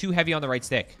just too heavy on the right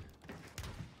stick.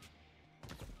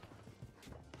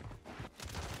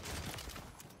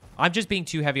 I'm just being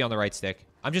too heavy on the right stick.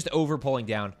 I'm just over pulling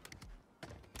down.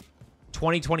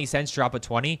 20 cents, drop a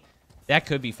 20. That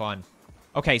could be fun.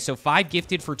 Okay, so 5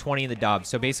 gifted for 20 in the dub.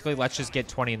 So basically, let's just get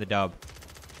 20 in the dub.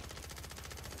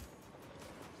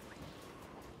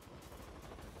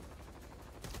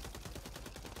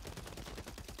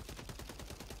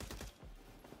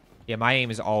 Yeah, my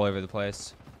aim is all over the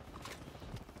place.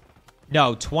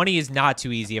 No, 20 is not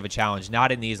too easy of a challenge.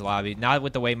 Not in these lobbies. Not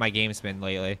with the way my game's been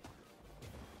lately.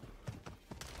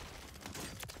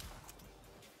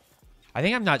 I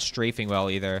think I'm not strafing well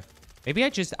either. Maybe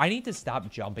I need to stop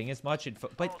jumping as much.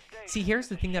 But see, here's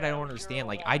the thing that I don't understand.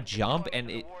 Like, I jump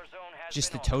and it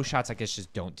just the toe shots, I guess,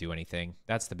 just don't do anything.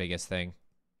 That's the biggest thing.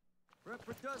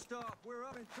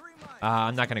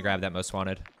 I'm not going to grab that most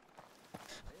wanted.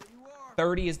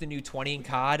 30 is the new 20 in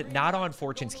COD. Not on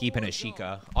Fortune's Keep and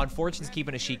Ashika. On Fortune's Keep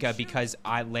and Ashika because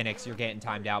Linux, you're getting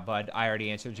timed out, bud. I already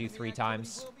answered you 3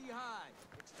 times.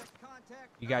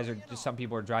 You guys are just, some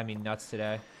people are driving me nuts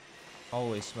today.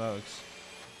 Holy smokes.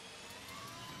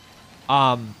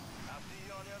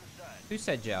 Who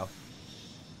said Joe?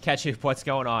 Ketchup, what's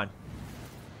going on?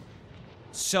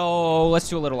 So, let's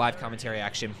do a little live commentary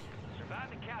action.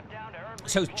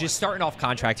 So, just starting off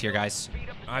contract here, guys.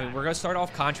 I mean, we're going to start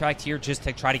off contract here just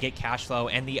to try to get cash flow.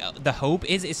 And the hope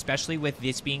is, especially with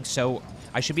this being so...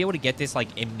 I should be able to get this,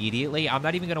 like, immediately. I'm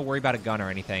not even going to worry about a gun or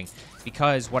anything.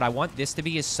 Because what I want this to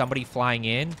be is somebody flying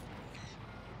in.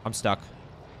 I'm stuck.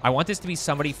 I want this to be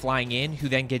somebody flying in who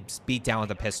then gets beat down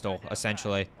with a pistol,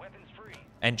 essentially.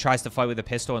 And tries to fight with a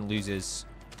pistol and loses.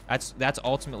 That's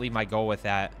ultimately my goal with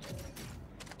that.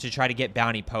 To try to get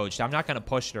bounty poached. I'm not going to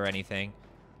push it or anything.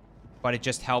 But it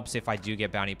just helps if I do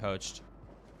get bounty poached.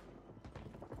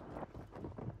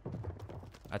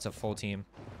 That's a full team.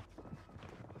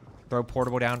 Throw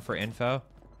portable down for info.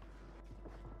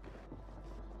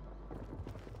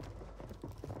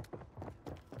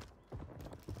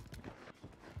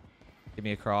 Give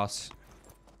me a cross.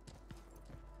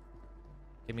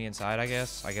 Get me inside, I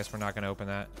guess. I guess we're not going to open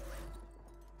that.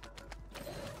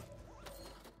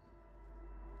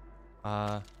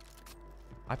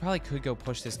 I probably could go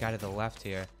push this guy to the left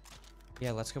here.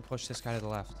 Yeah, let's go push this guy to the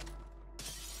left.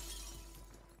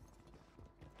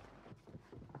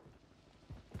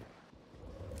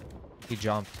 He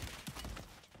jumped.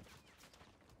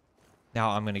 Now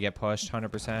I'm going to get pushed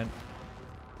 100%.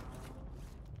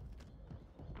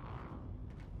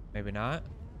 Maybe not.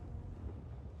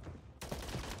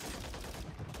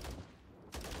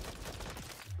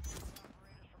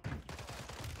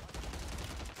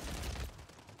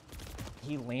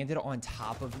 He landed on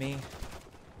top of me.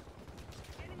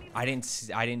 I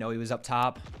didn't know he was up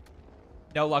top.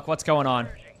 No luck. What's going on?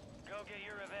 Go get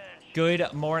your revenge.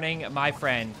 Good morning, my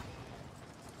friend.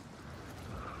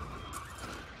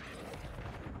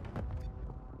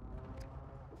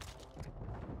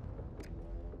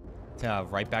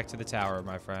 Right back to the tower,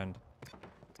 my friend.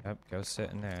 Yep, go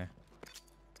sit in there.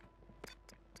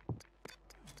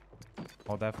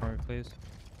 Hold that for me, please.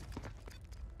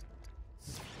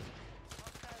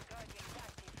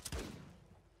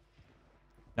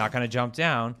 Not gonna jump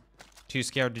down. Too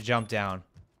scared to jump down.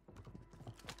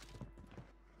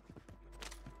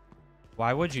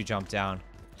 Why would you jump down?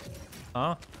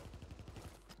 Huh?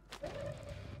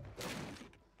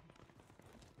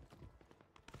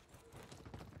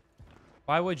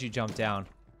 Why would you jump down?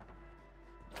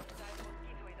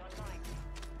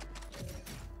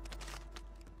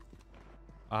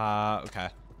 Okay.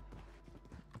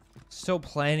 Still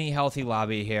plenty healthy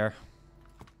lobby here.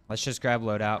 Let's just grab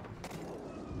loadout.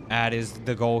 That is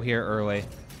the goal here early.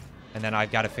 And then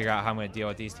I've got to figure out how I'm going to deal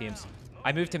with these teams.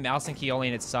 I moved to mouse and key only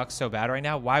and it sucks so bad right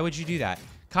now. Why would you do that?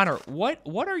 Connor, what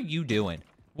are you doing?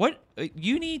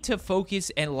 You need to focus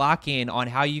and lock in on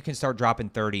how you can start dropping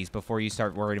 30s before you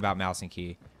start worrying about mouse and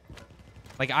key.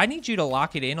 Like, I need you to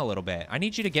lock it in a little bit. I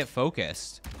need you to get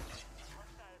focused.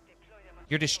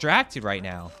 You're distracted right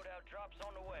now.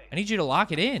 I need you to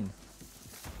lock it in.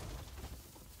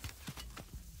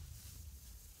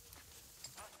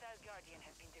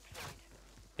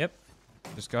 Yep.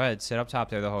 Just go ahead. Sit up top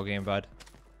there the whole game, bud.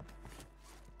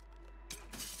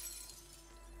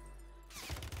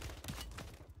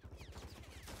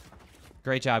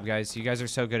 Great job, guys. You guys are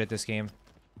so good at this game.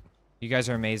 You guys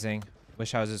are amazing.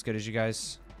 Wish I was as good as you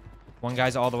guys. One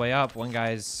guy's all the way up. One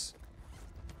guy's...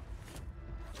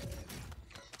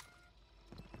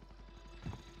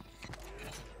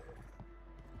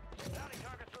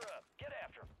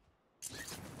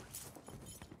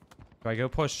 Do I go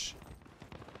push?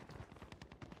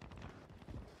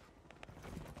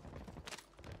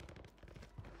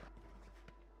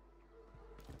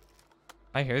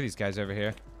 I hear these guys over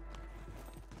here.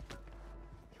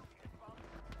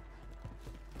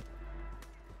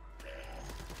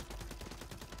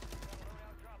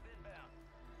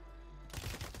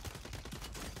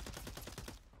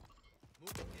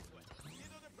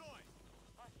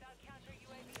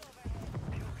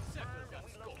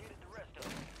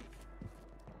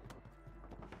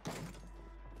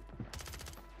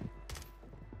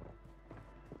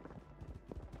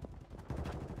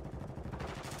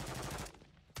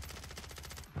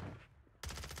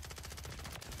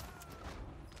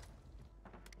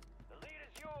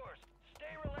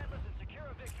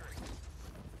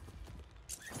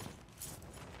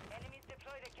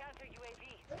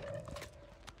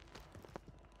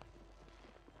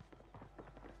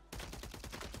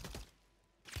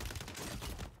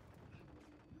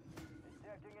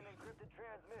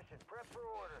 Prep for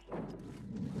orders.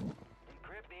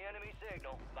 Encrypt the enemy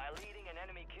signal by leading an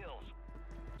enemy kills.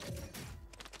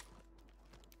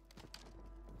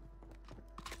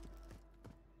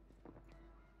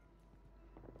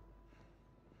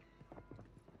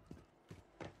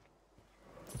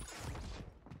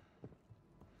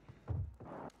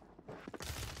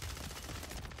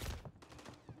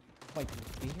 Like,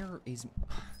 where is...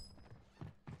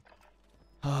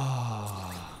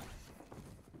 Oh...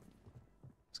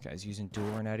 This guy's using dual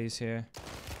Renettis here.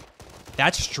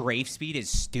 That strafe speed is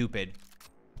stupid.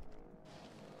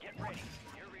 Get ready.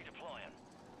 You're redeploying.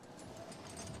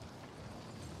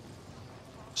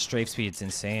 Strafe speed's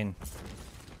insane.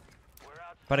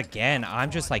 But again,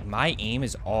 I'm just like, my aim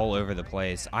is all over the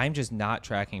place. I'm just not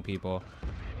tracking people.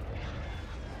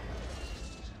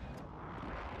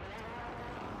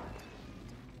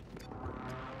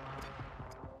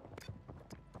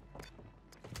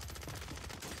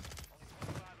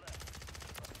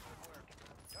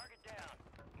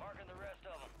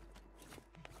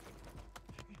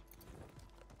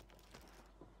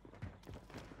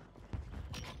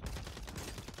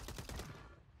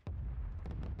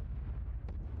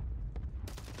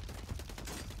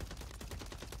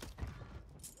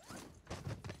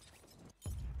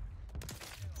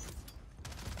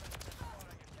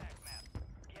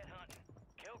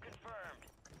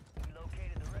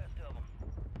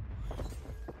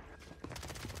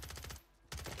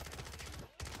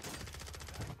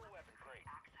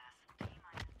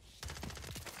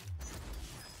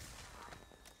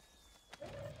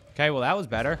 Okay, well that was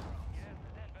better.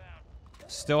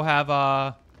 Still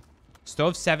have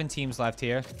 7 teams left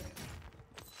here.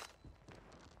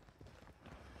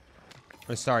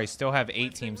 Or sorry, still have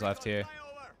 8 teams left here.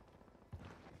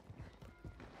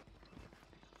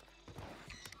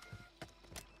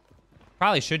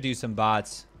 Probably should do some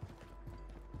bots.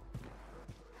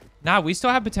 Nah, we still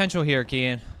have potential here,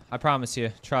 Kian. I promise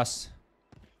you. Trust.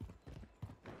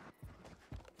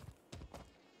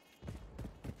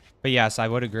 But yes, I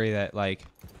would agree that, like,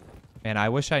 man, I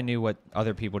wish I knew what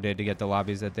other people did to get the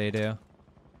lobbies that they do.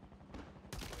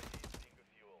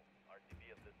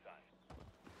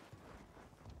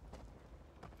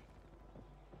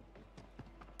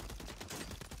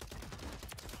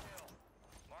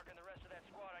 Marking the rest of that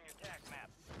squad on your tac map.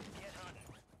 Get hunting.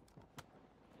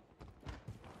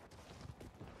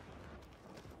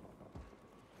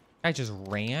 I just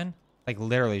ran? Like,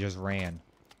 literally just ran.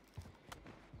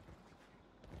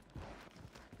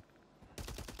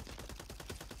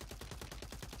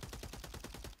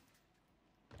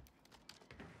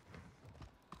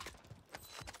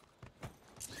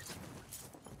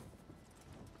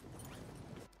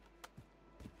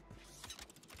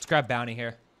 Let's grab bounty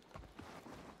here.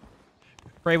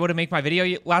 Were able to make my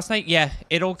video last night? Yeah,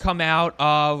 it'll come out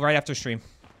right after stream.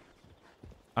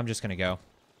 I'm just gonna go.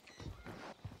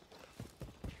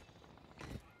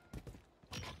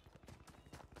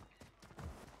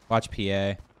 Watch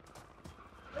PA.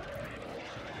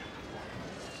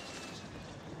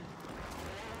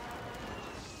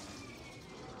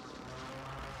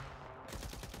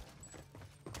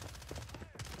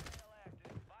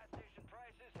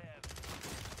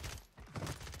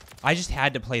 I just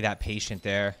had to play that patient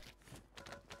there.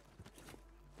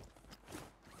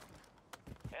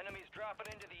 Enemies dropping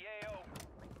into the AO.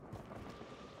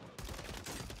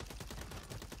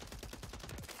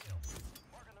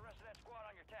 Marking the rest of that squad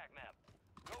on your tac map.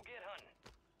 Go get hunting.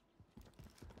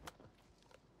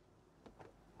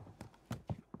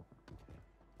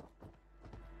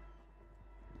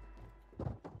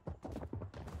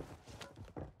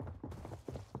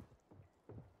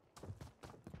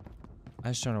 I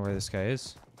just don't know where this guy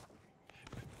is.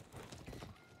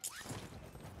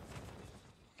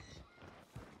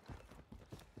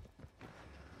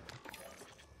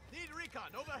 Need recon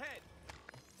overhead.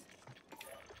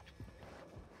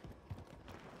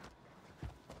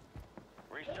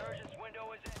 Resurgence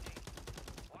window is empty.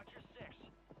 Watch your 6.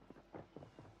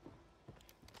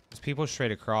 There's people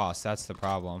straight across. That's the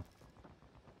problem.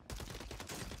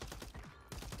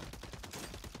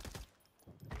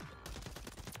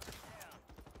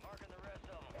 Marking the rest of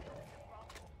them.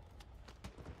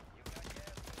 You got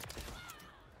gas.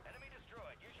 Enemy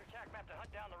destroyed. Use your tac map to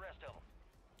hunt down the rest of them.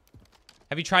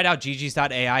 Have you tried out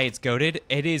GG's.ai? It's goated.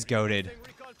 It is goated.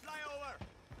 Recon flyover.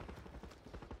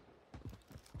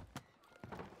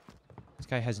 This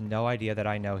guy has no idea that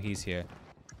I know he's here.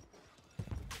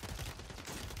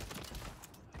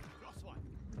 Lost one.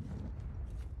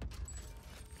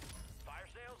 Fire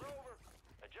sales over.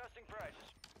 Adjusting prices.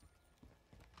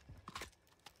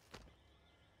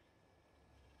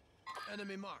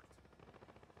 Enemy marked.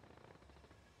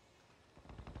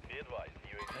 Be advised.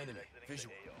 Enemy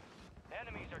visual.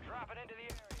 Enemies are dropping into the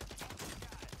area.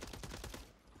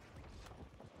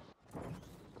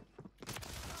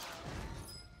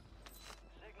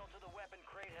 Signal to the weapon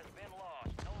crate has been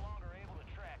lost. No longer able to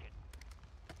track it.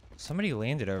 Somebody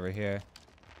landed over here.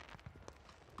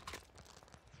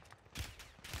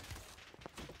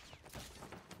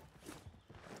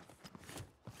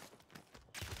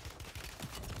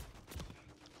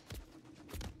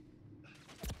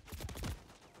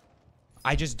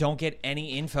 I just don't get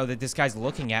any info that this guy's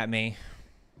looking at me.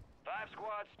 5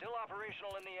 squads still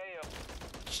operational in the AO.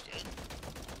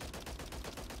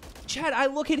 Chad, I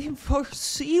look at him for...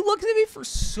 He looks at me for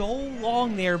so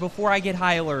long there before I get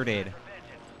high alerted.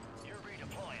 You're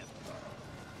redeploying.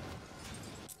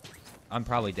 I'm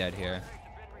probably dead here. Crates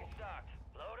have been restocked.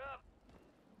 Load up.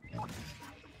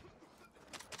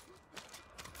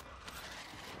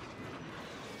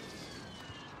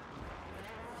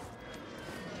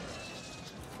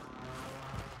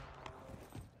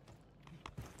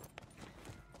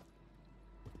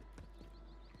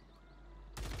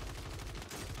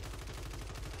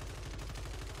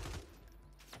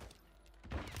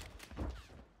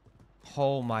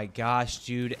 Oh my gosh,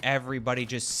 dude. Everybody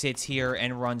just sits here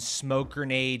and runs smoke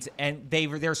grenades, and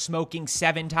they're smoking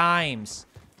 7 times.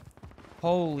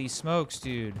 Holy smokes,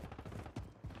 dude.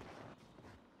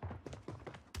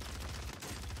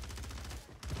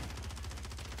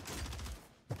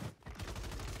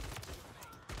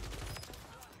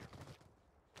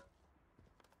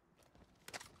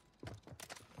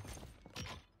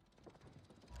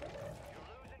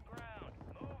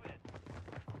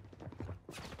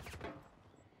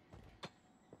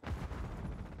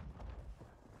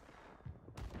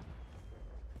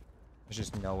 There's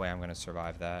just no way I'm gonna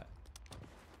survive that.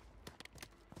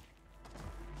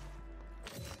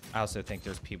 I also think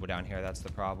there's people down here. That's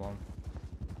the problem.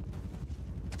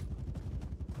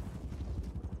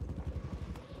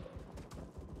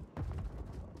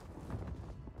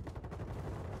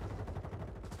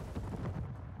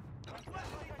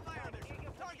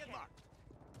 Target marked.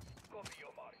 Copy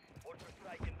your mark. Order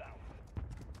strike inbound.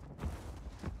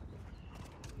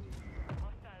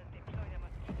 Hostiles deploy the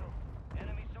mosquito.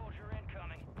 Enemy soldier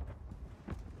incoming.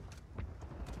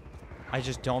 I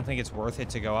just don't think it's worth it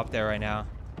to go up there right now.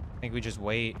 I think we just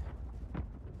wait.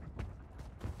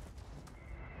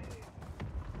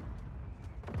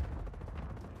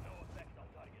 No effect on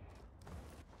target.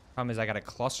 Problem is I got a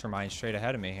cluster mine straight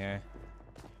ahead of me here.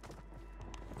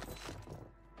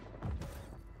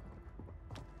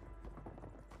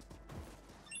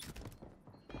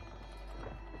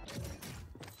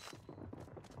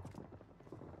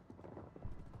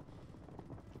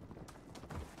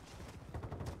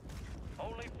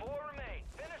 Only 4 remain.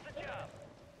 Finish the job.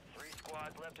 3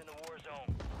 squads left in the war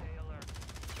zone. Stay alert.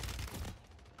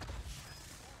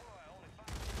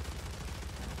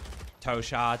 Toe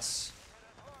shots.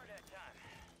 Hard that time.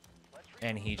 Let's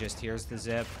And he just hears the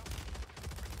zip.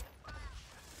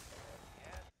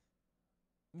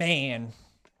 Man.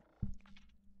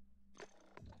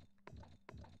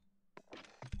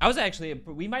 I was actually,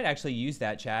 we might actually use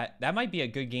that, chat. That might be a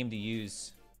good game to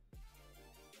use.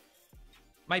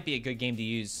 Might be a good game to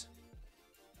use.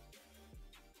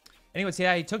 Anyways,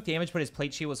 yeah, he took damage, but his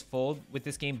plate shield was full with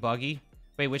this game buggy.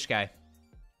 Wait, which guy?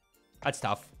 That's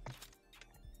tough.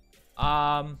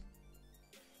 By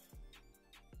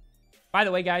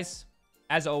the way, guys,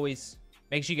 as always,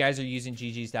 make sure you guys are using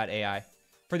GGs.ai.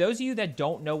 For those of you that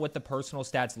don't know what the personal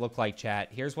stats look like, chat,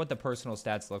 here's what the personal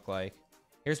stats look like.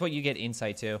 Here's what you get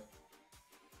insight to.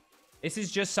 This is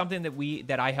just something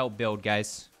that I helped build,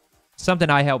 guys. Something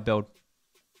I helped build.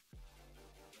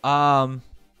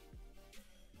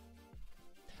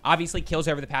 Obviously kills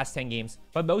over the past 10 games,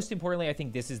 but most importantly, I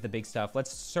think this is the big stuff.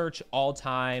 Let's search all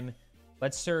time.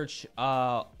 Let's search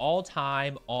all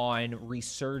time on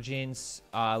Resurgence.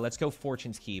 Let's go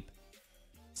Fortune's Keep.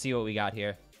 See what we got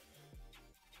here.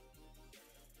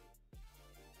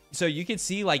 So you can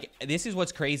see, like, this is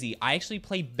what's crazy. I actually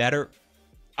play better.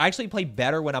 I actually play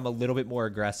better when I'm a little bit more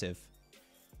aggressive.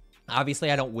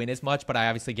 Obviously, I don't win as much, but I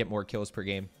obviously get more kills per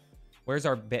game. Where's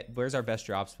our best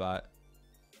drop spot?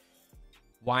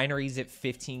 Wineries at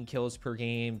 15 kills per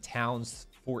game. Towns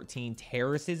 14.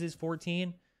 Terraces is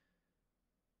 14.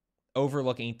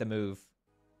 Overlook ain't the move.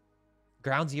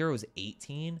 Ground Zero is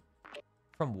 18.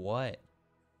 From what?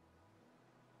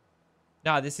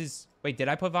 Nah, this is... Wait, did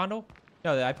I put Vondel?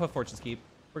 No, I put Fortune's Keep.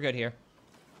 We're good here.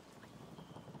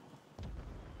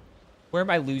 Where am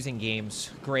I losing games?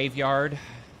 Graveyard.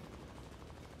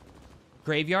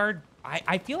 Graveyard?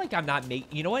 I feel like I'm not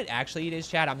making... You know what? Actually, it is,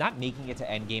 Chad. I'm not making it to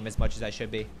endgame as much as I should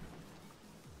be.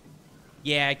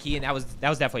 Yeah, Kean, that was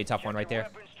definitely a tough one right there.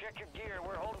 Check your gear.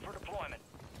 We're holding for deployment.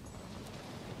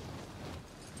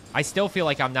 I still feel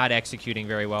like I'm not executing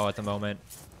very well at the moment.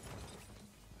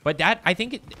 But that... I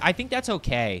think that's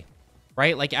okay.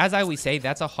 Right? Like, as I always say,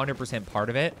 that's 100% part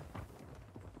of it.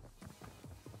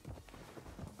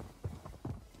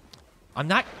 I'm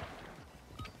not...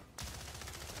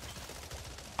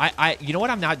 You know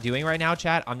what I'm not doing right now,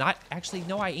 chat? I'm not... Actually,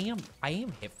 no, I am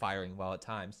hip firing well at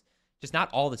times. Just not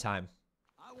all the time.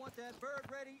 I want that bird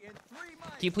ready in 3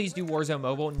 minutes. Can you please do Warzone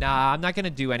Mobile? Nah, I'm not going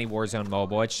to do any Warzone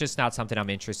Mobile. It's just not something I'm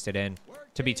interested in.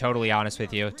 To be totally honest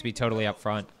with you. To be totally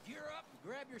upfront. Gear up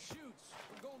and grab your chutes.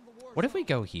 We're going to the war What if zone. we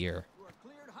go here? You are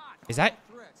cleared hot. Is that...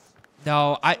 Threats.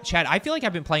 No, Chad, I feel like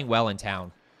I've been playing well in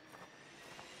town.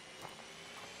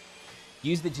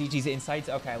 Use the GG's insights?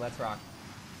 Okay, let's rock.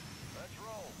 Let's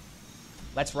roll.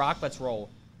 Let's rock, let's roll.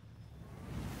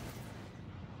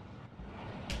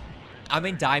 I'm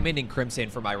in Diamond and Crimson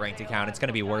for my ranked account. It's going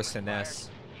to be worse than this.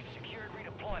 You've secured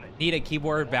redeployment. Need a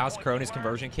keyboard, mouse, Cronus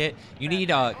conversion kit. You need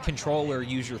a controller,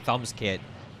 use your thumbs kit.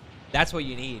 That's what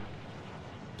you need.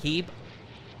 Keep.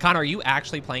 Connor, are you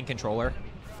actually playing controller?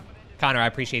 Connor, I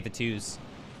appreciate the twos.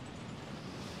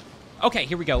 Okay,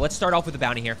 here we go. Let's start off with the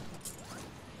bounty here.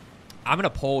 I'm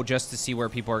going to poll just to see where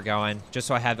people are going, just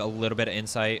so I have a little bit of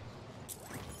insight.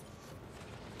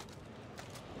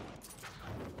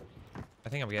 I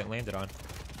think I'm getting landed on.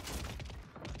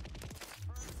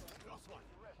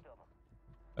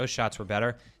 Those shots were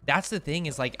better. That's the thing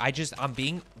is, like, I'm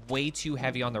being way too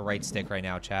heavy on the right stick right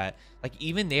now, chat. Like,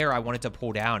 even there, I wanted to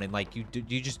pull down, and, like, you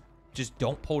just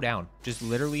don't pull down. Just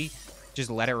literally,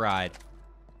 just let it ride.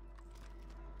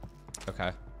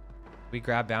 Okay. We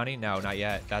grab bounty? No, not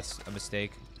yet. That's a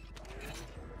mistake.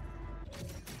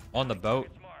 On the boat.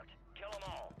 Targets marked. Kill 'em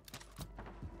all.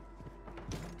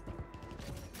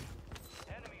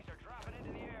 Enemies are dropping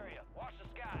into the area. Watch the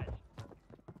skies.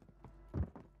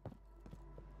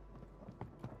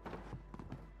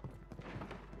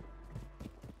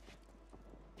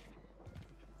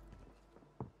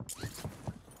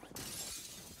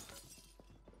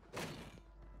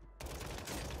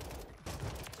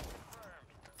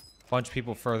 Bunch of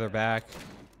people further back.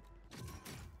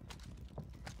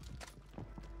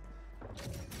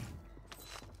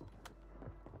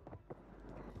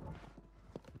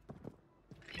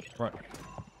 Right.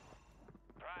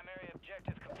 Primary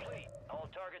objective complete. All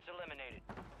targets eliminated.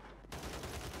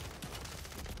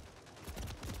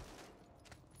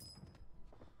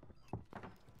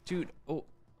 Dude, oh.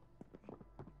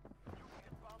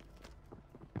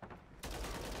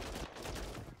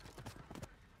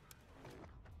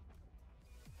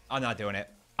 I'm not doing it.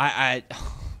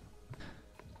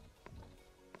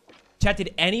 Chat,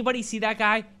 did anybody see that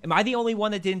guy? Am I the only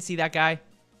one that didn't see that guy?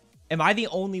 Am I the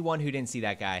only one who didn't see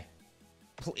that guy?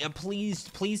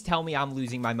 Please tell me I'm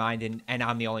losing my mind and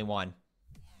I'm the only one.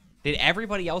 Did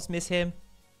everybody else miss him?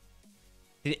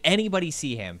 Did anybody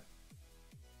see him?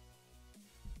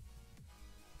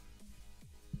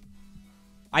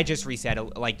 I just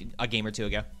reset like a game or two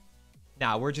ago.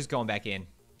 Nah, we're just going back in.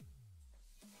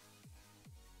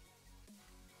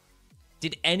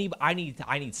 Did any? I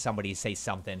need somebody to say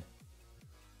something.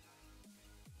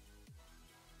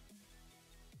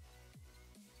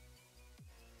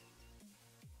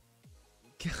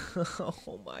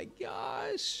 Oh my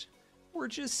gosh. We're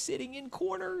just sitting in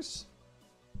corners.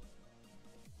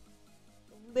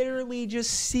 Literally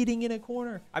just sitting in a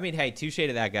corner. I mean, hey, touche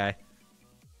to that guy.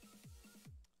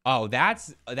 Oh,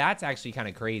 that's actually kind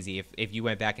of crazy if you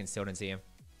went back and still didn't see him.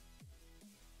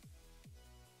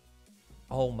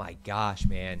 Oh my gosh,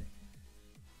 man.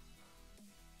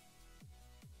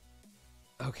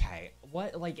 Okay.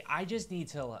 What? Like, I just need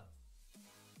to...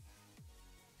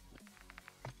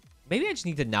 Maybe I just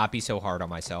need to not be so hard on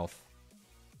myself.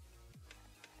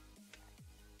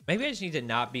 Maybe I just need to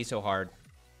not be so hard.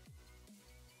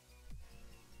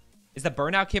 Is the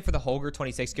burnout kit for the Holger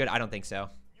 26 good? I don't think so.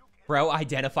 Bro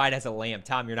identified as a lamp.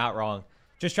 Tom, you're not wrong.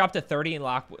 Just dropped a 30 in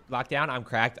lockdown. I'm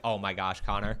cracked. Oh my gosh,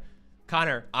 Connor.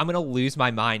 Connor, I'm gonna lose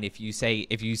my mind if you say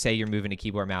you're moving to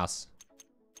keyboard mouse.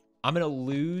 I'm gonna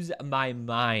lose my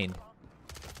mind.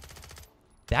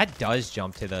 That does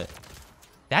jump to the...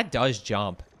 That does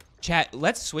jump. Chat,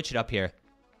 let's switch it up here.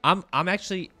 I'm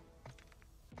actually...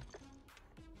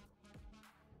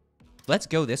 Let's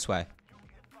go this way.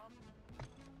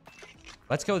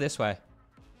 Let's go this way.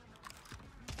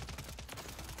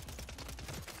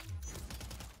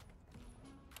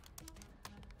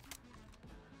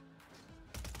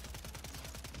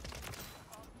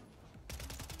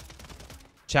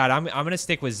 Chad, I'm gonna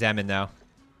stick with Zemin though.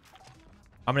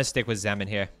 I'm gonna stick with Zemin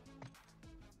here.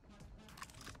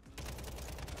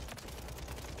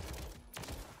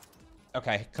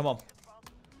 Okay, come on.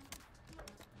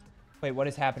 Wait, what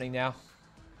is happening now?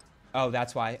 Oh,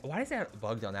 that's why. Why is that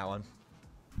bugged on that one?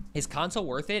 Is console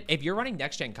worth it? If you're running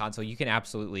next-gen console, you can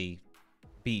absolutely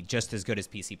be just as good as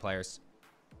PC players.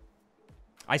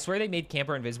 I swear they made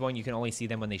camper invisible and you can only see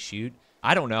them when they shoot.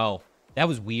 I don't know. That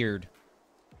was weird.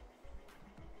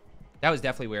 That was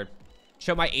definitely weird.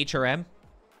 Show my HRM.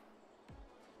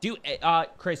 Dude,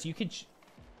 Chris, you could...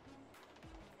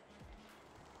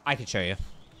 I can show you.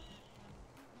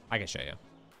 I can show you.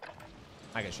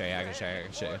 I can show you. I can show you. I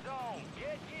can show you.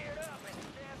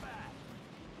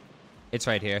 It's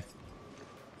right here.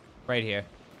 Right here.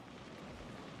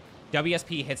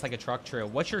 WSP hits like a truck. True.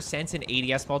 What's your sense in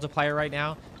ADS multiplier right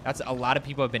now? That's a lot of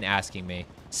people have been asking me.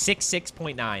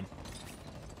 66.9.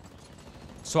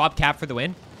 Swap cap for the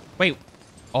win. Wait.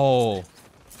 Oh.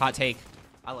 Hot take.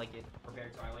 I like it.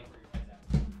 Roberto, I like where your head's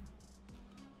at.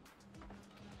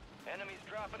 Enemies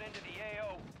dropping into the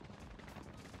AO.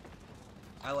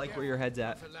 I like where your head's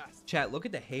at. Chat, look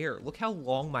at the hair. Look how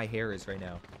long my hair is right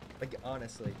now. Like,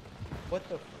 honestly. What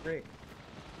the frick?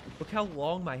 Look how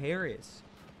long my hair is.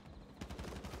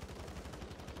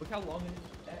 Look how long it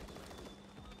is back.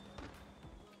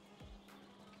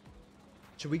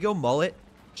 Should we go mullet?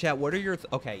 Chat, what are your...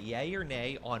 okay, yay or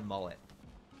nay on mullet?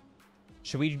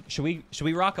 Should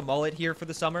we rock a mullet here for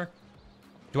the summer?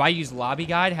 Do I use lobby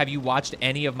guide? Have you watched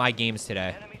any of my games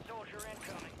today? Enemy soldier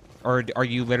incoming. Or are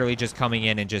you literally just coming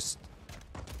in and just...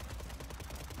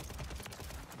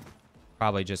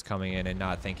 probably just coming in and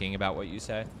not thinking about what you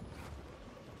say.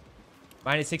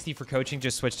 Minus 60 for coaching,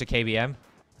 just switch to KBM.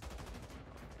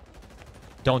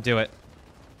 Don't do it.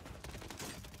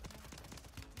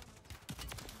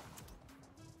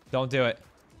 Don't do it.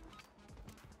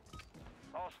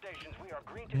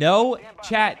 No,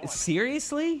 chat.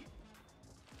 Seriously?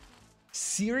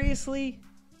 Seriously?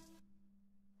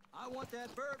 I want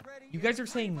that bird ready. You guys in are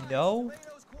saying 3 no? minutes.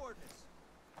 Survey those coordinates.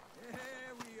 There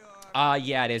we are.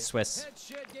 Yeah, it is Swiss. Head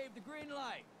shed gave the green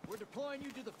light. We're deploying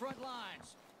you to the front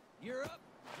lines. You're up.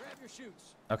 Grab your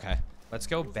chutes. Okay. Let's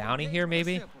go bounty here,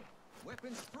 maybe?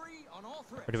 Weapons free on all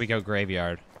threats. Or do we go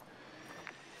graveyard?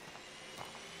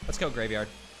 Let's go graveyard.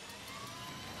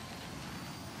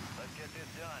 Let's get this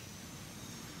done.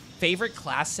 Favorite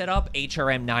class setup?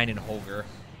 HRM 9 and Holger.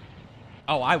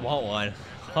 Oh, I want one.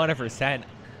 100%. Survive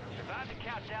the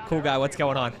countdown. Cool guy, what's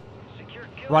going on? Secure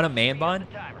kill Run a streak man as bun?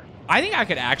 the timer. I think I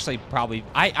could actually probably...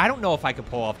 I don't know if I could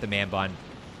pull off the man bun.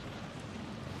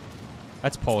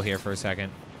 Let's pull here for a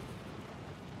second.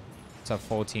 It's a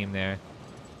full team there.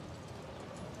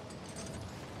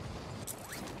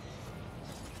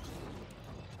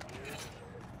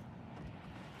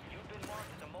 You've been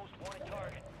marked as a most wanted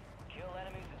target. Kill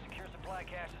enemies and secure supply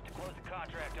caches to close the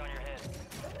contract on your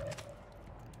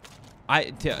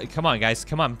head. Come on, guys.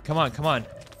 Come on. Come on. Come on.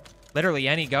 Literally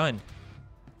any gun.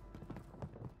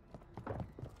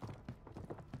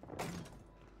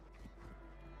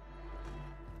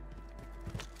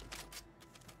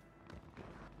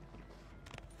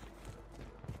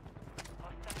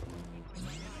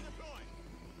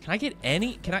 Can I get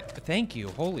any? Can I? Thank you.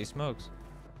 Holy smokes.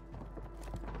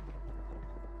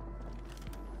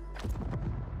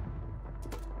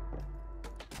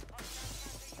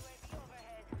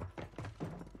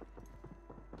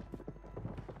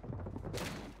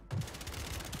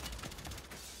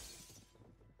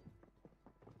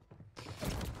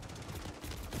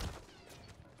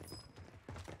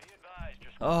 Be advised,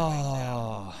 your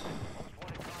Oh, most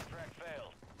wanted contract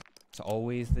failed. it's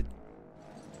always the...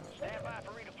 Stand by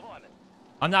for redeployment.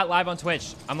 I'm not live on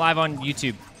Twitch. I'm live on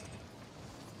YouTube.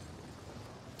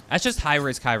 That's just high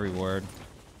risk, high reward.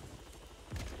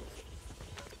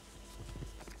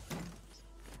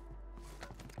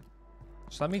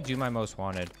 Just let me do my most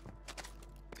wanted.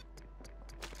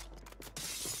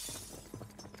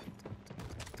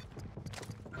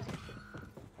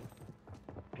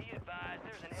 Be advised,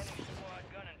 there's an enemy squad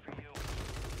gunning for you.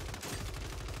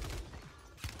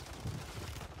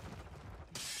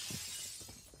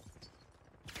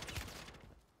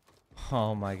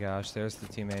 Oh my gosh, there's the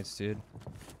teammates, dude.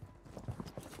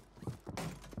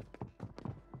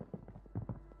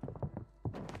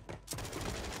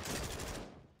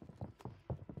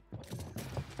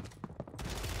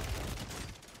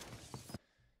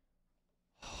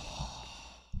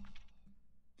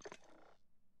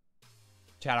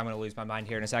 Chat, I'm going to lose my mind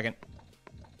here in a second.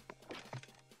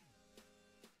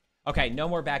 Okay, no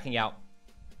more backing out.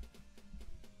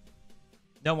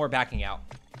 No more backing out.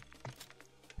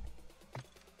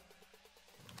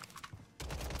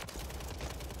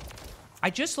 I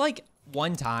just, like,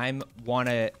 one time want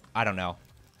to... I don't know.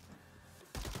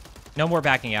 No more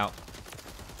backing out.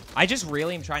 I just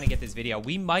really am trying to get this video.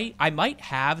 I might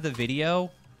have the video,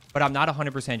 but I'm not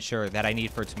 100% sure that I need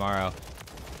for tomorrow.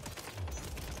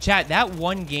 Chat, that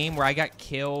one game where I got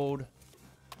killed...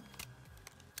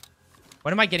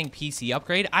 When am I getting PC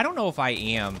upgrade? I don't know if I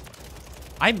am.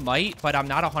 I might, but I'm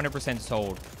not 100%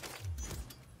 sold.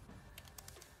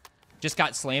 Just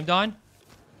got slammed on?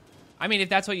 I mean, if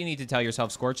that's what you need to tell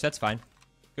yourself, Scorch, that's fine.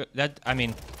 I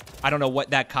mean, I don't know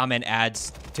what that comment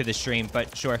adds to the stream,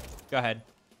 but sure. Go ahead.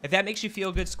 If that makes you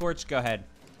feel good, Scorch, go ahead.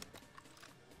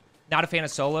 Not a fan of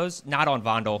solos? Not on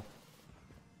Vondel.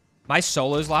 My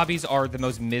solos lobbies are the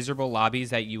most miserable lobbies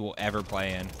that you will ever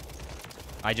play in.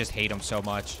 I just hate them so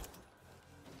much.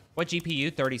 What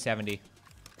GPU? 3070.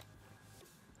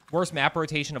 Worst map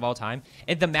rotation of all time.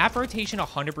 And the map rotation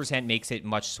 100% makes it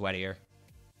much sweatier.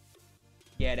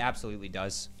 Yeah, it absolutely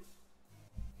does.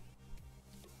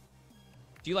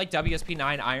 Do you like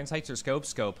WSP9, iron sights, or scope?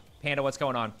 Scope. Panda, what's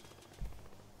going on?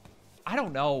 I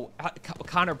don't know.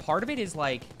 Connor, part of it is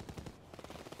like...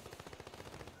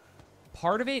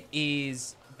 Part of it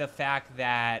is the fact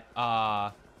that,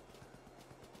 hold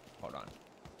on.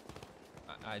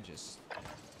 I just...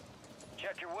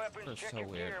 Check your weapons, That's check so your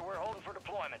weird. gear. We're holding for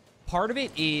deployment. Part of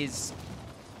it is,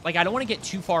 like, I don't want to get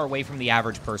too far away from the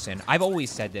average person. I've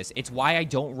always said this. It's why I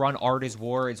don't run Art is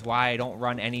War. It's why I don't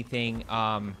run anything,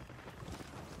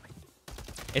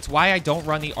 it's why I don't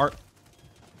run the art...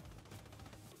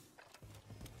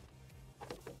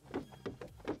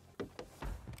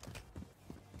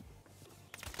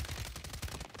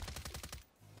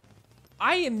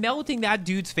 I am melting that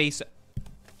dude's face.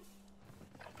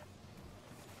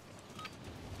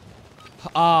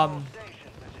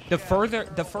 The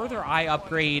further I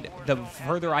upgrade, the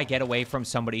further I get away from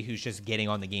somebody who's just getting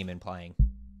on the game and playing.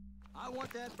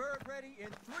 want that bird ready in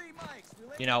 3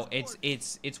 mics. You know,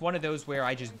 it's one of those where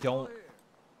I just don't.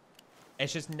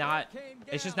 It's just not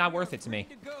worth it to me.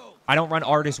 I don't run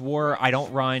Artist War. I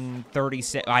don't run 30.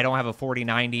 I don't have a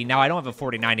 4090. Now I don't have a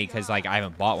 4090 because like I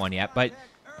haven't bought one yet. But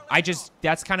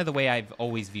that's kind of the way I've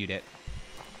always viewed it.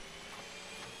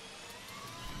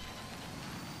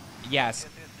 Yes.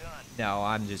 No,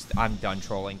 I'm done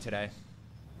trolling today.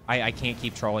 I can't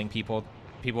keep trolling people.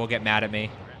 People will get mad at me.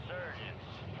 Resurgence.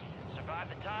 Survive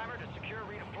the timer to secure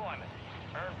redeployment.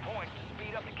 Earn points to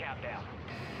speed up the countdown.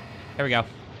 There we go.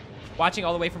 Watching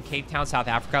all the way from Cape Town, South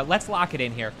Africa. Let's lock it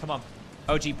in here. Come on.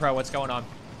 OG Pro, what's going on?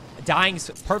 Dying's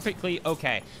perfectly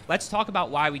okay. Let's talk about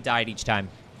why we died each time.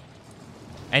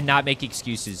 And not make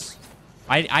excuses.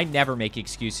 I never make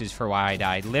excuses for why I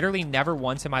died. Literally never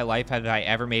once in my life have I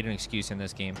ever made an excuse in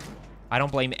this game. I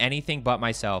don't blame anything but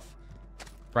myself.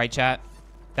 Right, chat?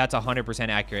 That's 100%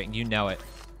 accurate. You know it.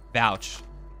 Vouch.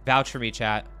 Vouch for me,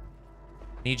 chat.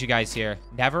 Need you guys here.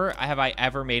 Never have I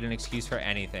ever made an excuse for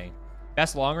anything.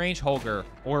 Best long range, Holger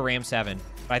or Ram 7.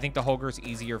 But I think the Holger is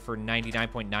easier for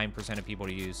 99.9% of people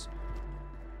to use.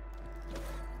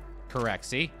 Correct.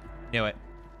 See? Knew it.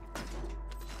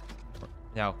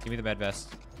 No, give me the med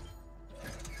vest.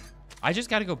 I just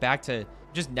got to go back to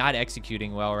just not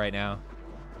executing well right now.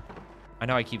 I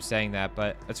know I keep saying that,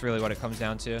 but that's really what it comes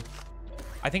down to.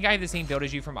 I think I have the same build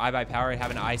as you from iBuyPower. I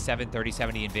have an i7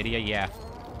 3070 NVIDIA. Yeah.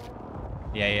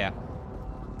 Yeah.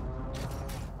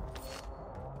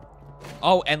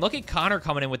 Oh, and look at Connor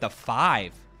coming in with a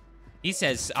 5. He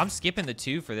says, I'm skipping the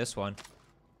 2 for this one.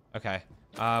 Okay.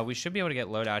 We should be able to get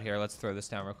loadout here. Let's throw this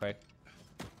down real quick.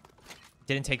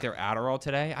 Didn't take their Adderall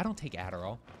today. I don't take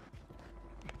Adderall.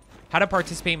 How to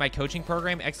participate in my coaching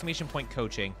program? Exclamation point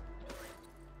coaching.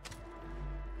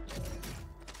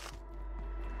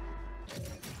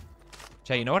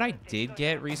 Jay, you know what I did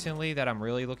get recently that I'm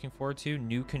really looking forward to?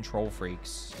 New control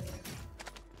freaks.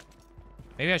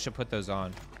 Maybe I should put those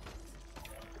on.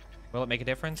 Will it make a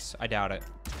difference? I doubt it.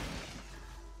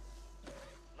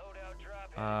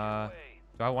 Do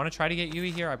I want to try to get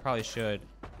UE here? I probably should.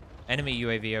 Enemy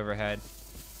UAV overhead.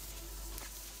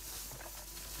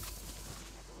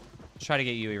 Let's try to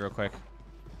get UE real quick.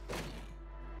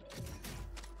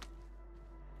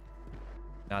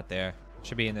 Not there.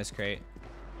 Should be in this crate.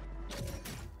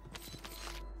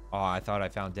 Oh, I thought I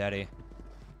found Daddy.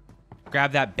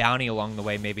 Grab that bounty along the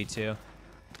way, maybe, too.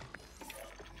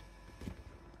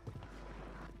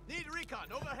 Need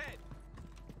recon overhead.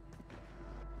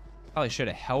 Probably should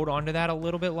have held on to that a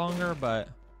little bit longer, but...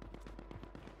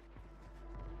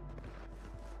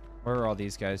 Where are all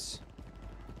these guys?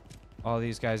 All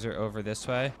these guys are over this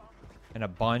way. And a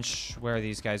bunch. Where are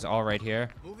these guys? All right here.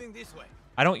 Moving this way.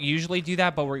 I don't usually do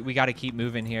that, but we got to keep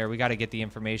moving here. We got to get the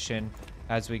information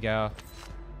as we go.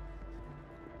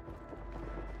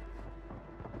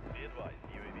 Be advised,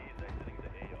 UAV is exiting the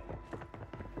AO.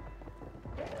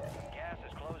 Gas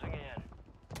is closing in.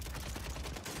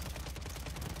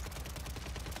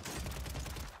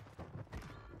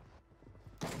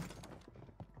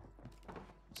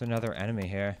 There's another enemy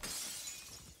here.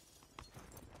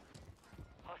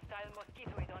 Hostile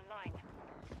mosquito is online.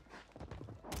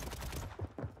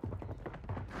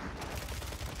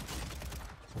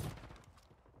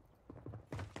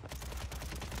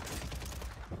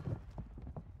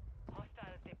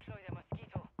 Hostiles deploy the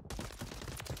mosquito.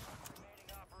 Remaining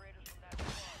operators from that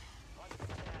squad. Hunt them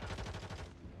down.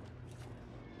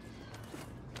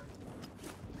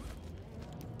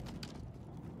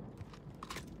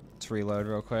 Let's reload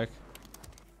real quick.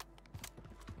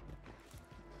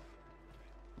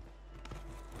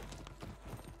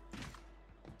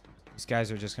 These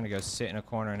guys are just going to go sit in a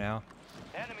corner now.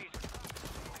 Enemies in the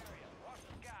area. Watch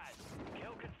the skies.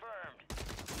 Kill confirmed.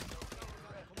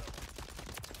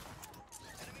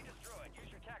 Enemy destroyed.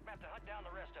 Use your tac map to hunt down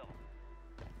the rest of them.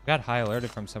 Got high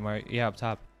alerted from somewhere. Yeah, up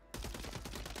top.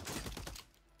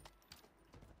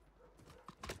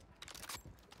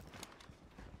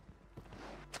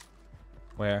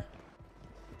 Where?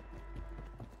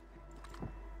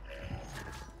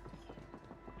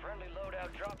 Friendly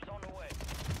loadout drops on the way.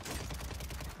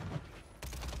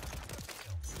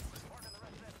 Marking the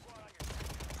rest of that squad on your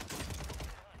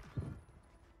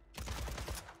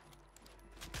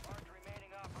marked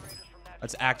remaining operators from that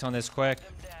Let's squad. act on this quick.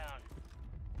 Them down.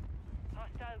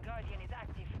 Hostile guardian is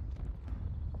active.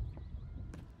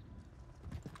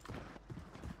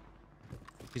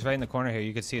 He's right in the corner here.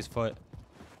 You can see his foot.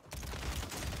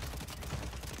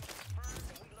 Confirmed,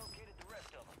 and we located the rest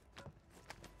of them.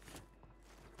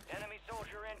 Enemy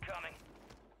soldier incoming.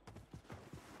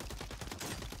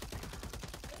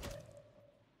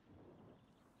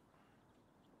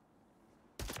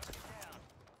 Down.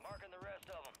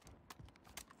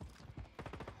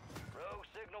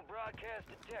 Broadcast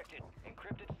detected.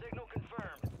 Encrypted signal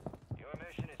confirmed. Your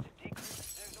mission is to decrypt the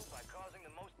signal by causing the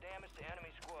most damage to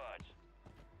enemy squads.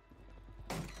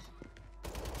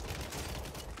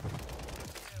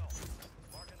 Kill.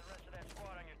 Marking the rest of that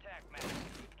squad on your tac map.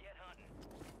 Get hunting.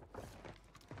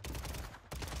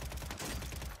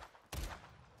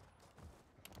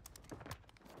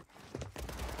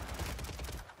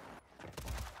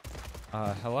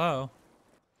 Hello?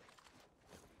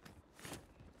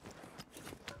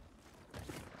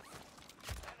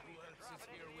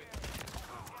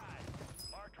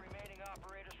 Marked remaining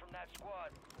operators from that squad.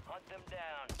 Hunt them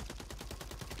down.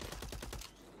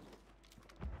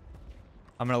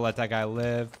 I'm gonna let that guy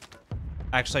live.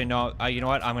 Actually, no. You know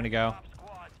what? I'm gonna go. Top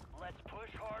squads, let's push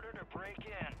harder to break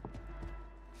in.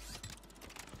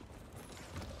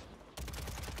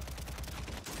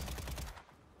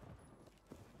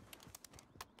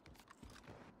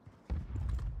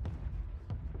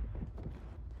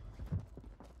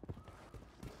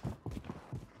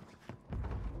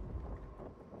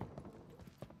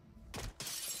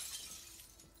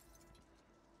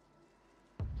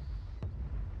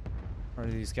 Where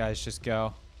do these guys just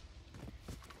go?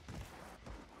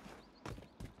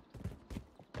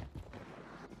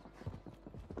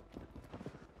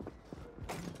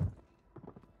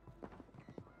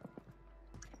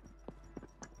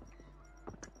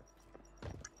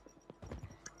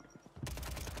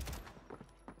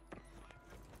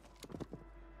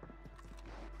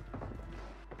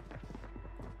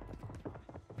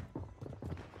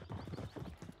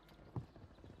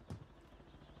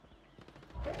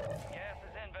 Gas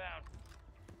is inbound.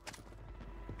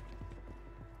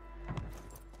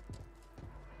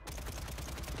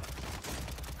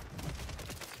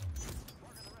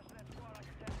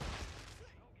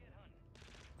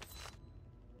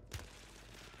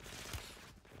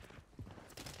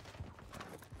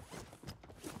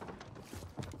 Marking the rest of that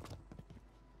squad on your tac. Go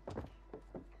get hunting.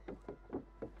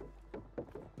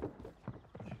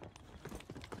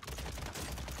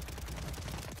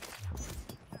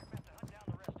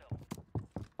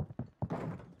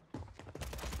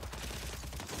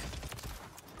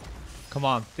 Come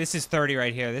on. This is 30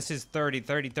 right here. This is 30,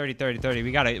 30, 30, 30, 30.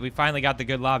 We got it. We finally got the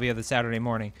good lobby of the Saturday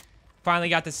morning. Finally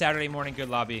got the Saturday morning good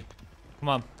lobby. Come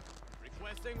on.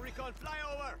 Requesting recon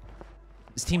flyover.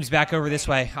 This team's back over this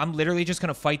way. I'm literally just going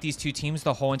to fight these two teams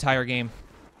the whole entire game.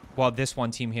 Well, this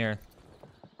one team here.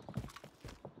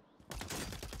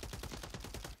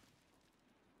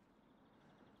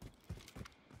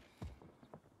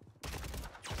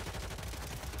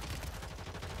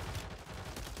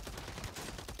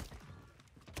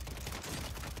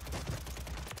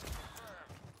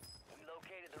 We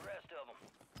located the rest of them.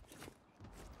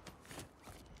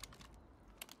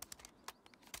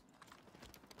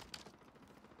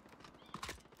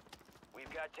 We've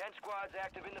got 10 squads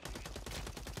active in the field.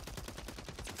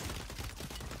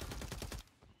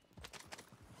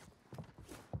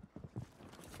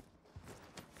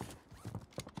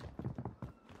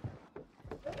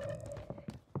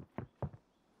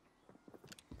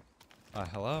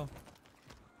 Hello?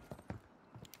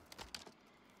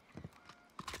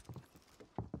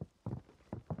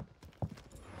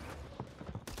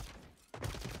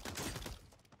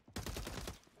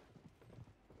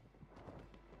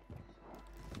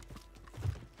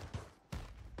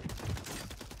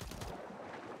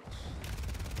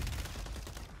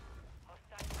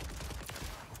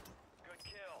 Good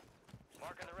kill.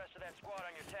 Marking the rest of that squad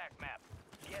on your tac map.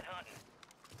 Get hunting.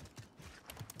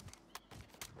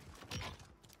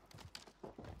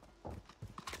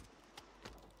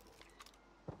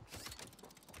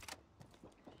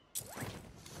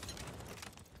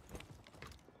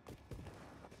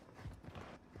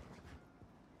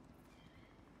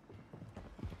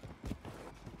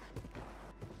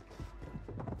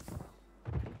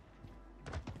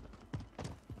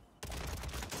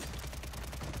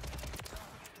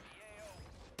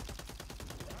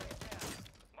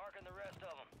 Marking the rest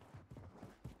of them.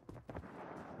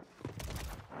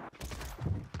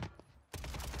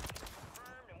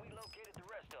 Confirmed, and we located the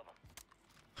rest of them.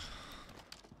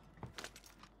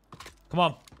 Come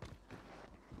on.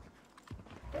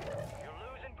 You're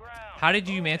losing ground. How did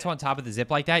you mantle on top of the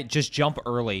zip like that? Just jump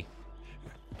early.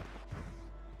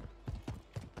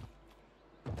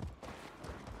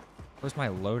 Where's my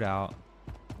loadout?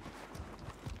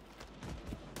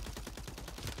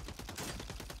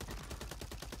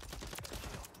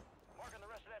 Marking the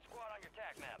rest of that squad on your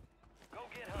tac map. Go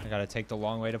get I hunting. gotta take the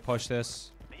long way to push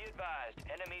this. Be advised,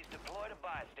 enemies deployed a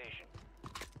buy station.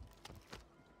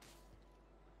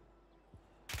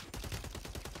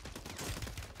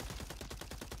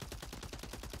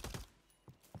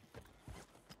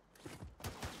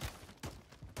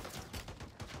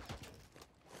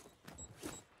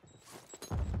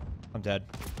 I'm dead.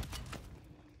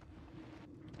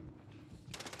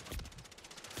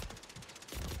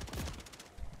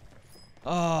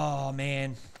 Oh,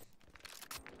 man.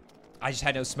 I just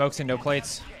had no smokes and no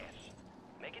plates.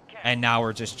 Make it count. And now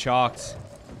we're just chalked.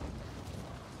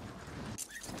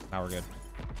 Now we're good.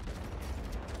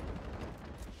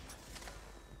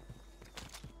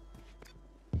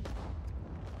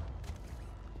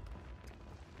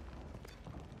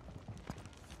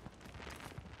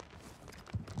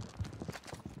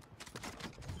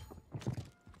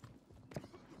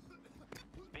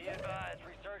 Be advised,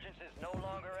 resurgence is no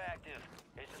longer active.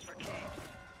 This is for keeps.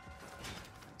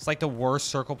 It's like the worst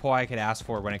circle pull I could ask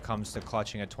for when it comes to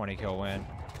clutching a 20 kill win.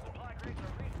 Supply crates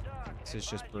are restocked. This is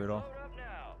just Advise you brutal. load up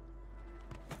now.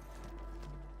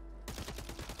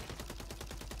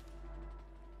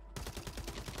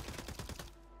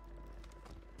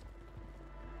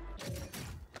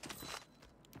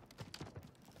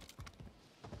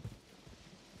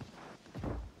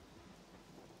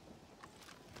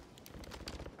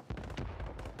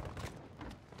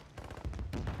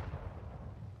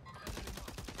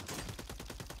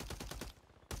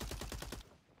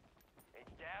 It's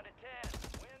down to 10.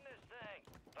 Win this thing.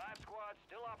 5 squads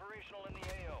still operational in the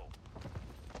AO.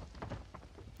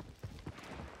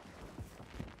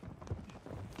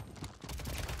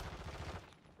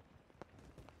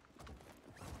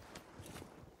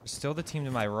 Still the team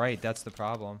to my right. That's the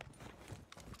problem.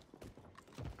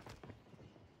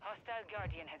 Hostile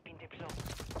Guardian has been deployed.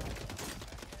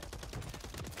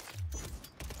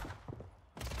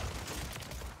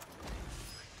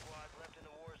 Squads left in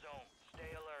the war zone.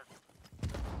 Stay alert.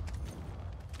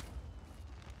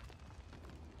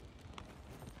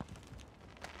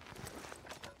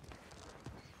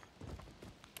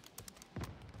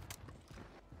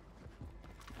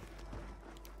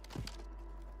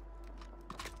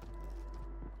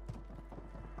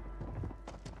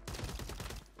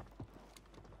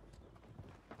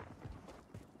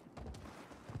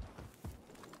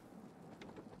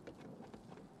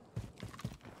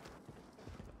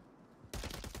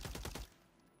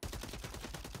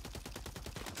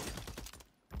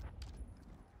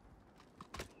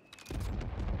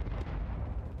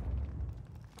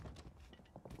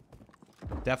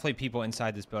 Definitely people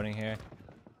inside this building here.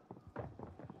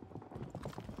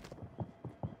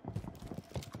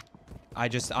 I'm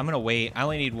gonna wait. I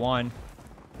only need one.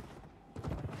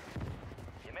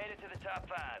 You made it to the top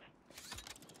 5.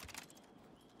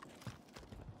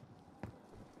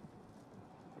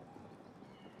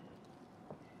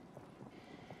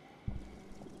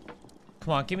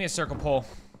 Come on, give me a circle pull.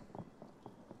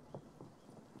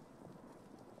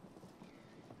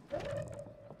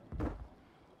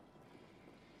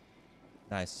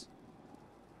 Nice.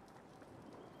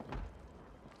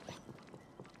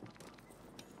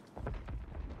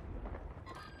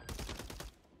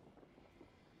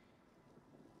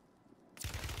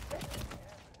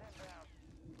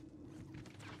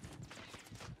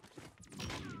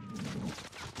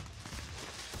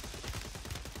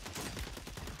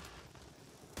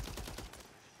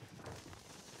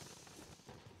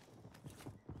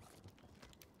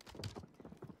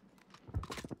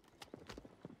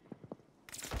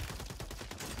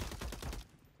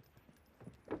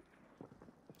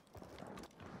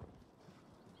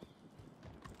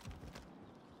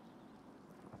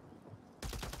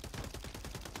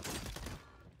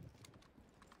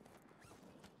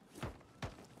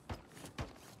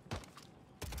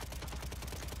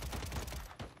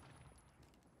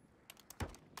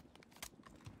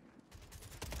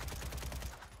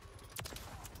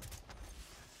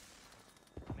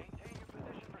 Maintain your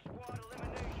position for squad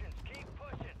eliminations. Keep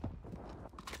pushing.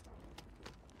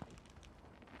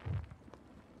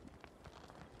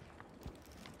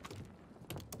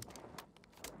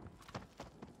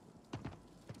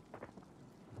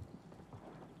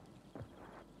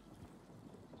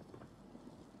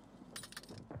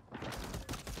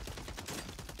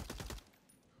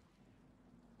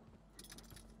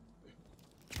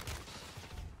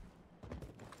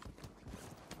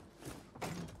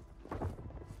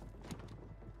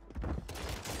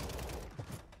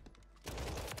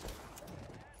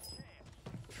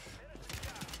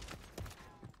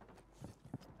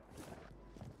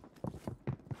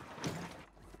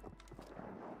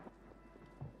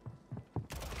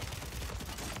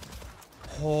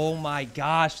 Oh my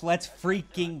gosh, let's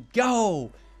freaking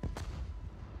go.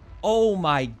 Oh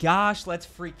my gosh, let's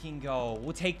freaking go.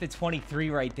 We'll take the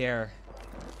 23 right there.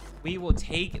 We will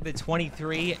take the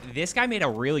 23. This guy made a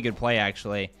really good play,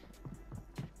 actually.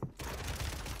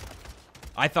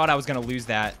 I thought I was going to lose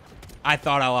that. I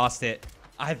thought I lost it.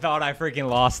 I thought I freaking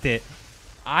lost it.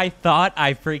 I thought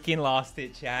I freaking lost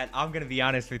it, chat. I'm going to be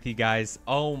honest with you guys.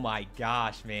 Oh my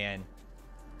gosh, man.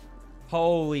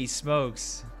 Holy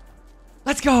smokes.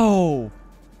 Let's go.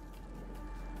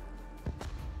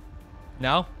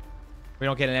 No? We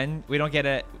don't get an end. We don't get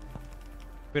a...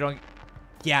 We don't...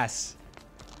 Yes.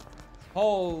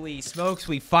 Holy smokes,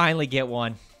 we finally get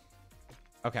one.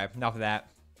 Okay, enough of that.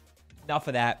 Enough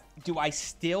of that. Do I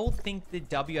still think the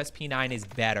WSP9 is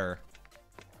better?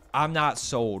 I'm not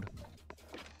sold.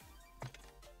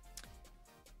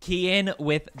 Kian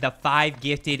with the 5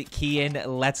 gifted. Kian,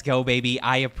 let's go, baby.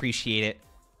 I appreciate it.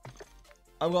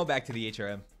 I'm going back to the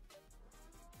HRM.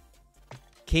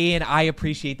 Kian, I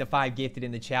appreciate the 5 gifted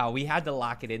in the chat. We had to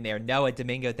lock it in there. Noah,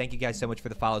 Domingo, thank you guys so much for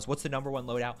the follows. What's the #1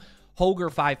 loadout?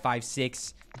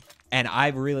 Holger556. And I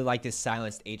really like this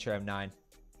silenced HRM9.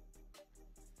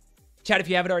 Chat, if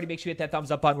you haven't already, make sure you hit that thumbs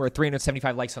up button. We're at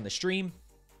 375 likes on the stream.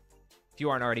 If you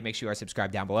aren't already, make sure you are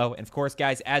subscribed down below. And of course,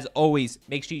 guys, as always,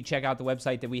 make sure you check out the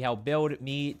website that we helped build.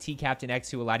 Me, T-Captain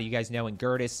X, who a lot of you guys know, and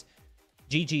Gertis.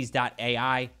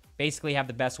 GGs.ai. Basically have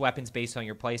the best weapons based on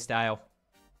your playstyle.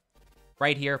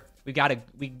 Right here,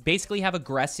 we basically have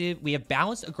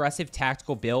balanced aggressive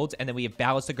tactical builds, and then we have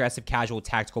balanced aggressive casual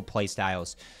tactical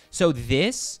playstyles. So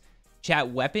this, chat,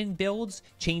 weapon builds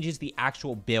changes the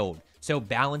actual build. So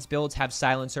balanced builds have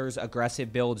silencers,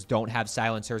 aggressive builds don't have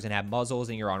silencers and have muzzles,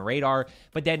 and you're on radar.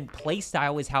 But then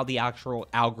playstyle is how the actual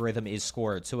algorithm is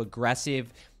scored. So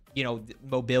aggressive, you know,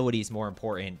 mobility is more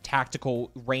important.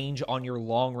 Tactical range on your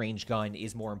long range gun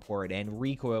is more important, and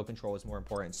recoil control is more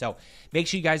important. So make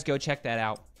sure you guys go check that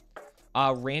out.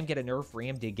 Ram get a nerf.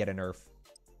 Ram did get a nerf.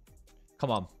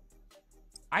 Come on.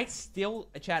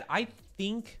 Chat, I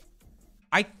think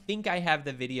I have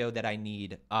the video that I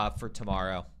need for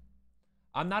tomorrow.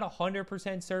 I'm not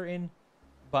 100% certain,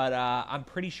 but I'm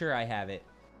pretty sure I have it.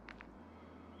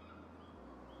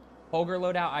 Holger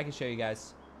loadout, I can show you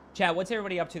guys. Chat, what's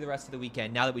everybody up to the rest of the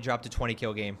weekend now that we dropped a 20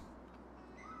 kill game?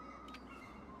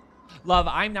 Love,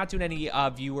 I'm not doing any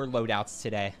viewer loadouts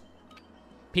today.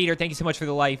 Peter, thank you so much for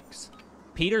the likes.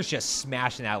 Peter's just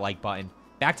smashing that like button.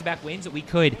 Back-to-back wins, we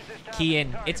could key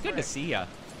in. It's good to see ya.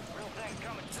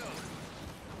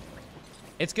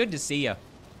 It's good to see ya.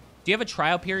 Do you have a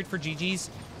trial period for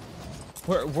GG's?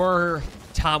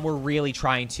 Tom, we're really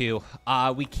trying to.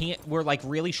 We're like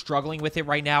really struggling with it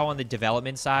right now on the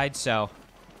development side, so,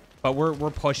 but we're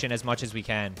pushing as much as we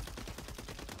can.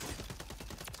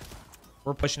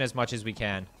 We're pushing as much as we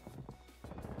can.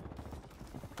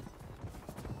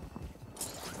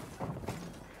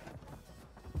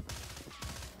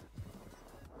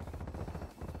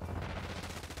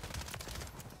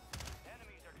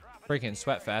 Freaking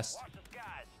Sweatfest.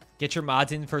 Get your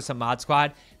mods in for some mod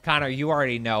squad. Connor, you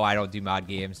already know I don't do mod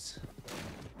games.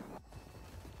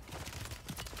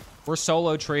 We're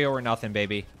solo, trio, or nothing,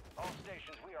 baby.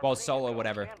 Well, solo,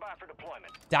 whatever.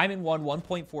 Diamond 1,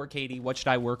 1.4 KD. What should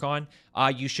I work on?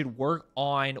 You should work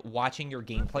on watching your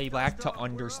gameplay back to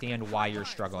understand why you're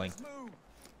struggling.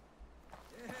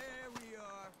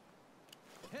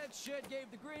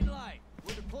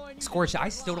 Scorch, I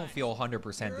still don't feel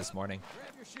 100% this morning.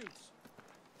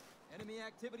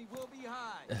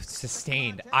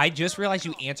 Sustained. I just realized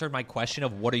you answered my question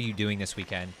of what are you doing this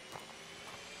weekend.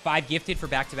 5 gifted for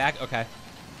back-to-back? Okay.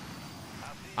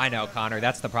 I know, Connor.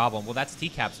 That's the problem. Well, that's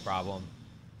TCAP's problem.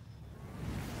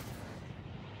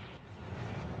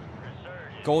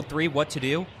 Gold 3, what to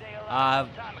do?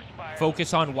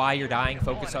 Focus on why you're dying.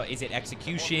 Focus on, is it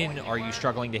execution? Are you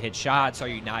struggling to hit shots? Are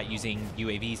you not using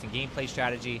UAVs and gameplay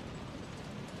strategy?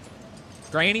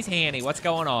 Granny's Handy, what's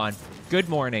going on? Good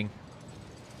morning.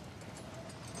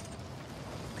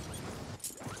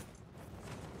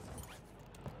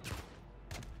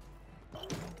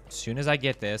 As soon as I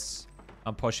get this,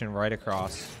 I'm pushing right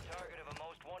across.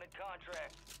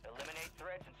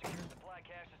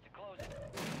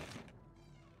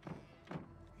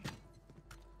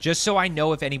 Just so I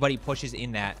know if anybody pushes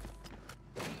in that.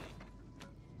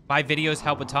 My videos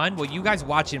help a ton. Well, you guys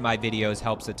watching my videos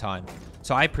helps a ton.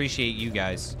 So I appreciate you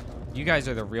guys. You guys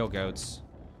are the real goats.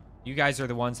 You guys are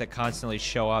the ones that constantly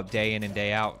show up day in and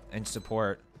day out and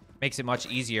support. Makes it much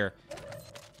easier.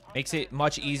 Makes it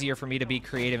much easier for me to be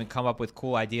creative and come up with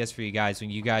cool ideas for you guys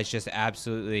when you guys just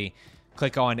absolutely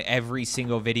click on every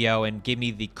single video and give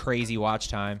me the crazy watch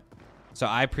time. So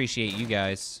I appreciate you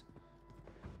guys.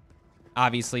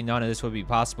 Obviously, none of this would be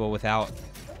possible without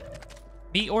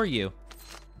me or you.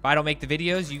 If I don't make the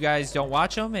videos, you guys don't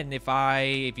watch them, and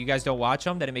if you guys don't watch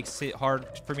them, then it makes it hard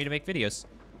for me to make videos.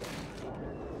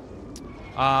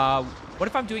 What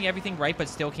if I'm doing everything right but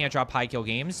still can't drop high kill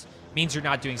games? Means you're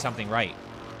not doing something right.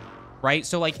 right?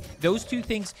 So like those two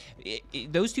things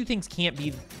can't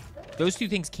be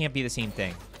the same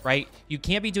thing, right? You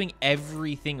can't be doing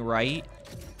everything right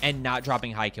and not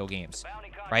dropping high kill games,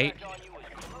 right?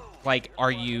 Like,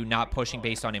 are you not pushing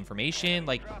based on information?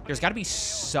 Like, there's got to be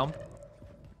some.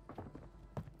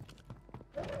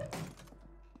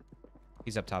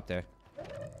 He's up top there.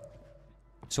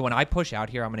 So when I push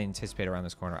out here, I'm going to anticipate around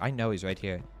this corner. I know he's right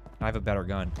here. I have a better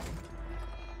gun.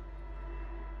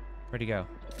 Where'd he go?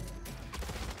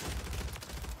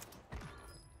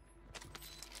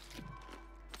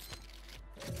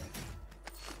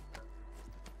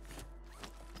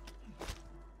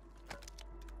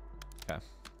 Okay.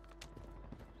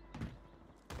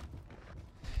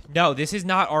 No, this is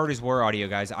not Art is War audio,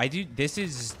 guys. I do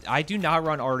not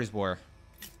run Art is War.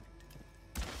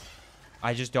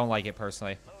 I just don't like it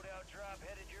personally.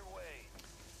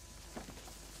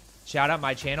 Shout out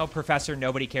my channel, Professor.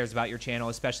 Nobody cares about your channel,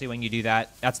 especially when you do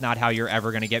that. That's not how you're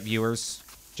ever going to get viewers,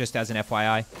 just as an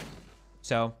FYI.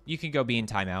 So you can go be in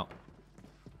timeout.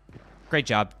 Great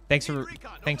job. Thanks.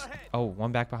 Oh,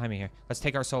 one back behind me here. Let's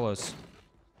take our solos.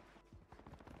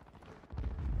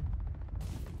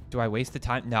 Do I waste the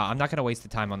time? No, I'm not going to waste the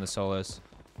time on the solos.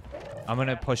 I'm going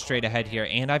to push straight ahead here.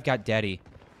 And I've got Deddy.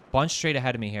 Bunch straight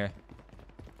ahead of me here.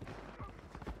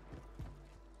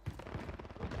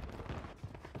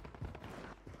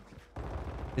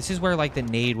 This is where, like, the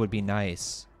nade would be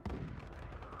nice.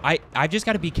 I've just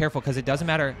got to be careful because it doesn't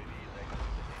matter.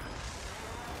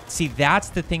 See, that's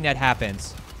the thing that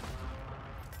happens.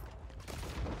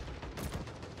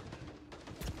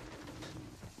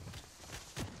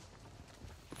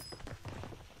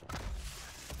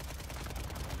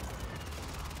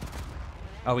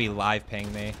 Oh, he live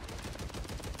pinged me.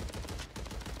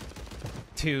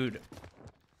 Dude.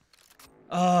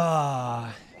 We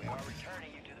are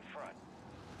returning you to the front.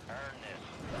 Earn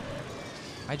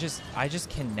this. I just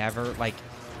can never, like,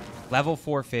 level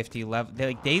 450 level.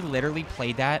 They literally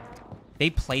played that. They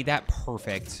played that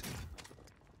perfect.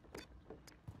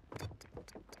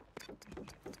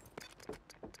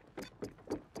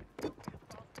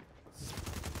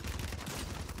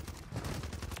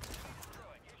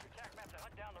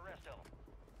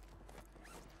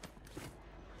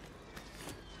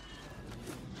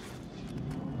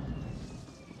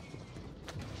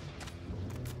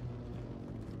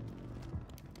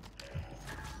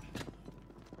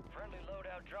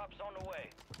 Drops on the way.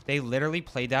 They literally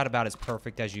played that about as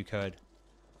perfect as you could.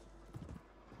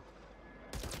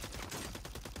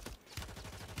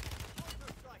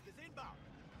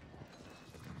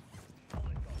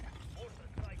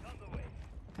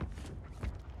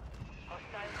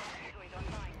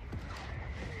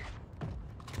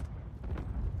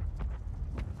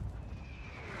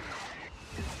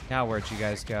 Now where'd you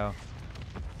guys go?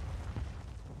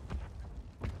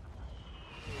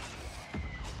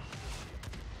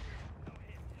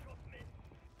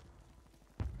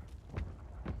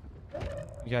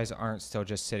 You guys aren't still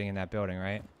just sitting in that building,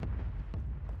 right?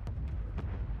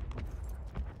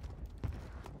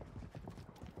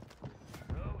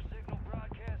 Rogue signal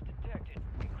broadcast detected.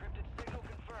 Encrypted signal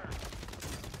confirmed.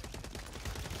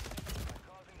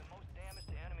 Causing the most damage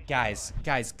to enemy.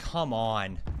 Guys, come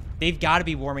on. They've got to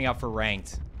be warming up for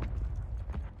ranked.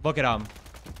 Look at them.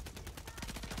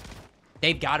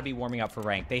 They've got to be warming up for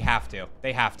ranked. They have to.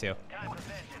 They have to.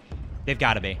 They've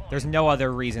got to be. There's no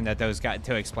other reason that those guys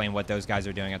to explain what those guys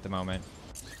are doing at the moment.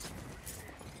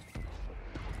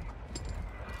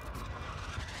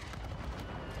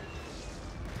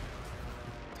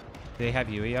 Do they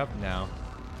have UE up? No.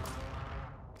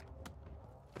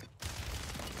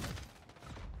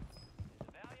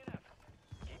 Valiant effort.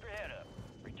 Keep your head up.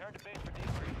 Return to base for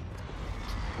debrief.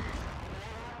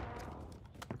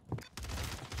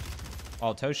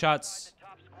 All toe shots.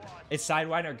 Is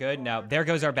Sidewinder good? No. There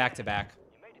goes our back-to-back. You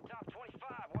made the top 25.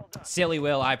 Well done. Silly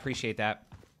Will, I appreciate that.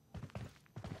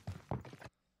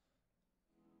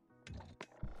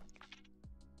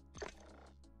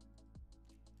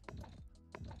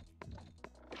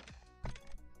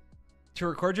 To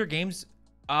record your games,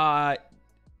 OBS.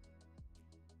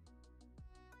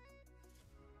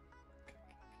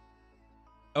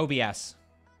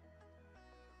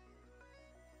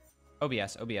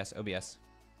 OBS.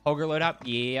 Holger loadout?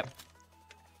 Yep.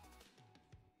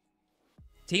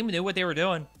 Team knew what they were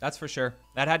doing. That's for sure.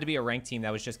 That had to be a ranked team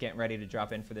that was just getting ready to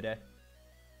drop in for the day.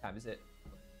 Time is it?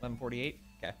 11:48?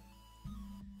 Okay.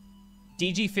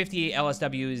 DG58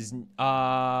 LSW is,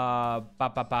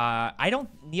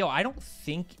 Neil, I don't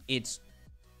think it's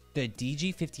the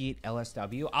DG58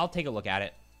 LSW. I'll take a look at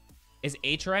it. Is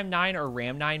HRM9 or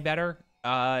RAM9 better?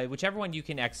 Whichever one you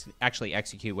can actually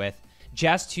execute with.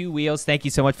 Just Two Wheels, thank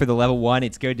you so much for the level 1.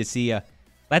 It's good to see you.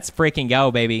 Let's freaking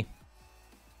go, baby.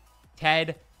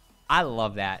 Ted, I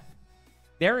love that.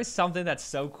 There is something that's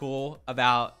so cool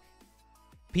about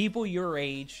people your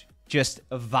age just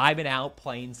vibing out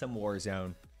playing some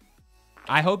Warzone.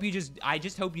 I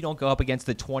just hope you don't go up against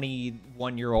the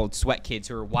 21-year-old sweat kids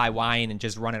who are YYing and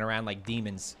just running around like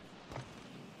demons.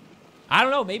 I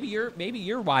don't know, maybe you're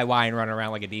YYing running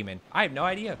around like a demon. I have no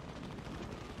idea.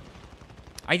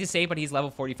 I just say, but he's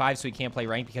level 45, so he can't play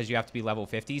ranked because you have to be level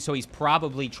 50. So he's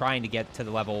probably trying to get to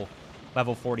the level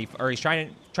 40, or he's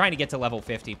trying to get to level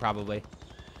 50 probably.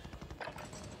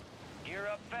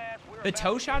 The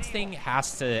toe shots thing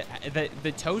has to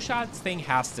the toe shots thing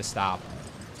has to stop.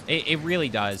 It really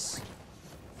does.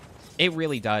 It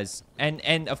really does.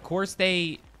 And of course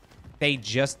they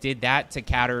just did that to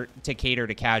cater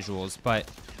to casuals, but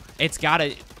it's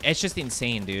just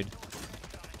insane, dude.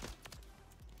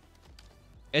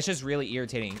 It's just really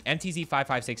irritating. MTZ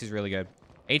 556 is really good.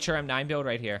 HRM 9 build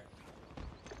right here.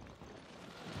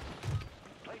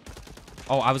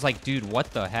 Oh, I was like, dude,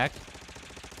 what the heck?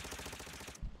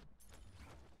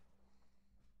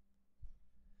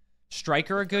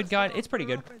 Striker a good gun? It's pretty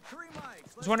good. I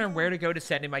was wondering where to go to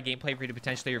send in my gameplay for you to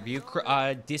potentially review.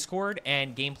 Discord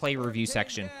and gameplay review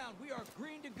section.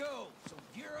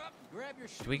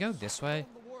 Do we go this way?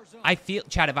 I feel,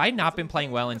 Chad, have I not been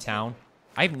playing well in town?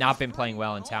 I have not been playing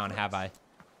well in town, have I?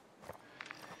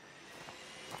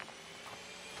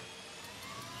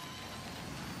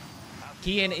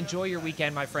 Kian, enjoy your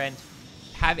weekend, my friend.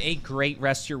 Have a great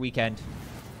rest of your weekend.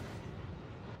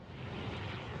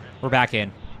 We're back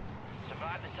in.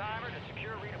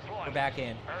 We're back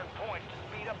in.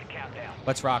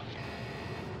 Let's rock.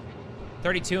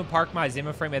 32 and park my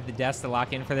Zimmer frame at the desk to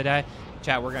lock in for the day.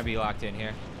 Chat, we're going to be locked in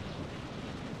here.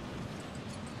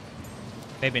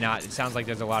 Maybe not. It sounds like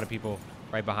there's a lot of people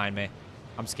right behind me.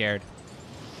 I'm scared.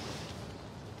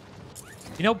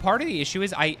 You know, part of the issue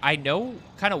is I know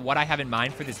kind of what I have in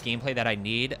mind for this gameplay that I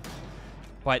need,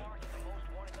 but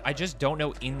I just don't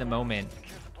know in the moment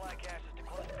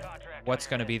what's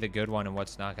going to be the good one and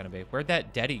what's not going to be. Where'd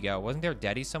that Deddy go? Wasn't there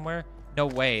Deddy somewhere? No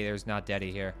way there's not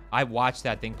Deddy here. I watched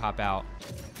that thing pop out.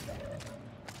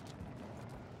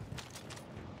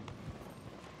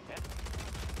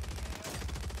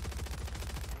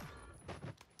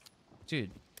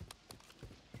 Dude.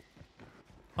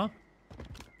 Huh?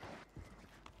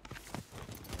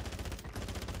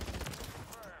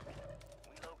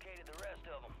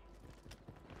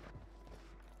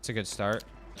 It's a good start.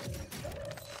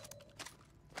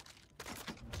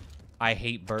 I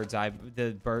hate bird's eye.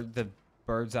 The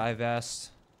bird's eye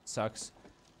vest sucks.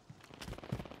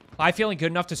 Am I feeling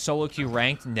good enough to solo queue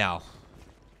ranked? No.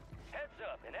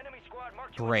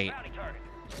 Great.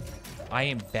 I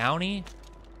am bounty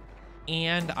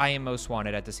and I am most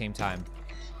wanted at the same time.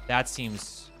 That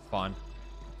seems fun.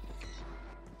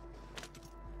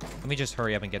 Let me just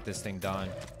hurry up and get this thing done.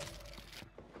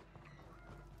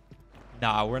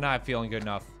 Nah, we're not feeling good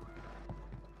enough.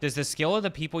 Does the skill of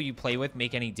the people you play with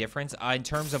make any difference? In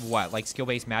terms of what? Like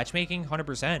skill-based matchmaking?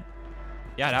 100%.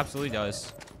 Yeah, it absolutely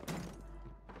does.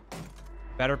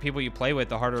 Better people you play with,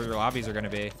 the harder your lobbies are going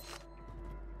to be.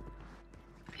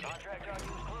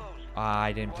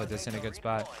 I didn't put this in a good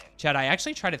spot. Chad, I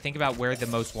actually try to think about where the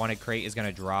most wanted crate is going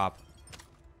to drop.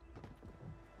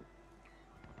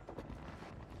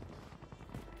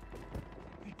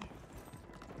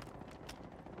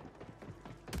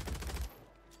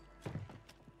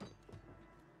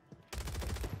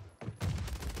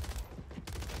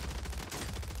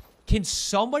 Can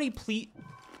somebody please...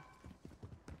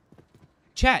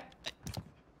 Chat.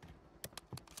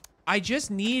 I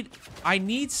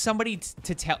need somebody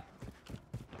to tell...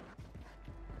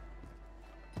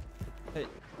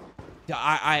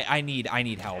 I need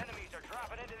help. Enemies are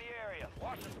dropping into the area.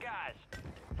 Watch the skies.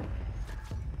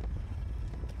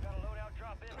 Got a loadout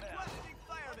drop inbound.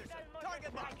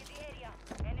 Target locked. The area.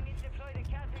 Enemies deployed a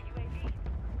counter UAV.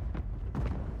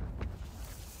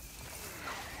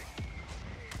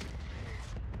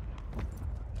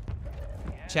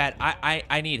 Chat,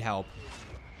 I need help.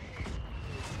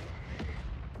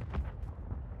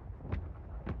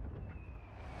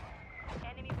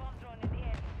 Enemy bomb drone in the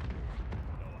air.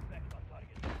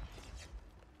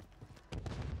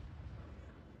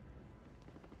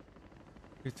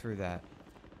 Who threw that?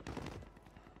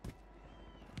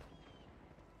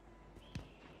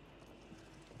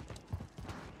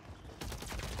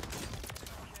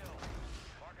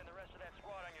 Marking the rest of that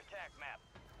squad on your tac map.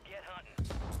 Get hunting.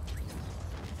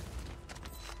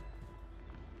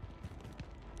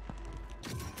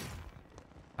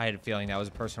 I had a feeling that was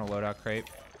a personal loadout crate.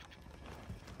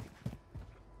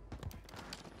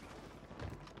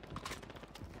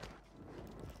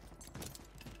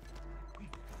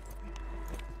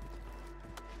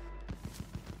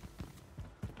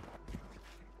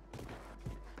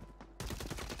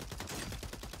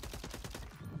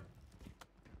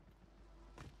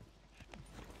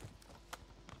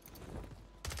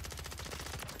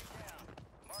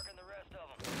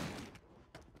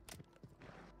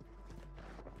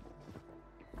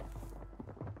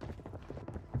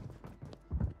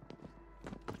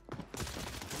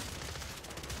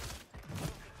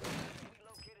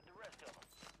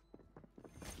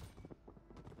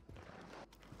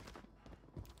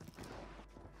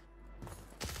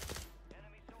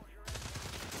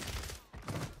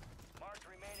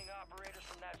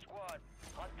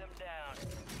 them down.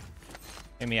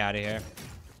 Get me out of here.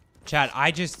 Chad,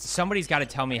 somebody's got to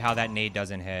tell me how that nade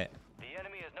doesn't hit. The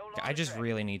enemy is no longer I just tracked.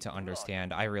 really need to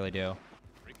understand. I really do.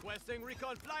 Requesting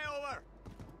recon flyover.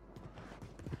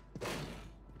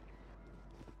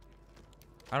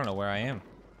 I don't know where I am.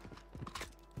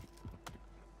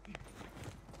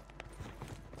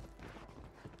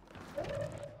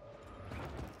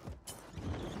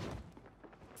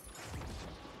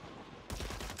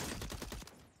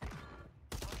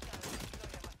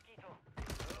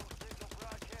 Signal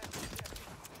broadcast detected.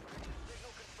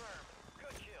 Signal confirmed.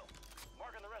 Good kill.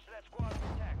 Marking the rest of that squad on the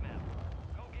attack map.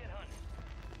 Go get hunting.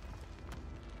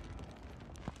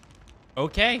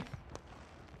 Okay.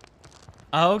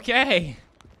 Okay.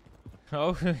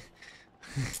 Oh.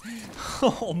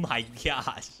 Oh my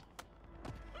gosh.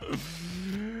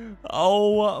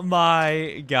 Oh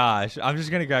my gosh. I'm just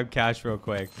gonna grab cash real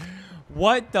quick.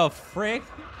 What the frick?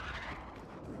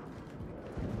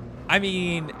 I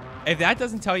mean, if that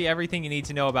doesn't tell you everything you need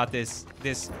to know about this,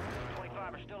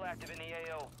 25 are still active in the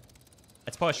AO.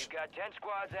 let's push. We've got 10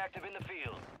 squads active in the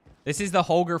field. This is the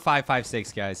Holger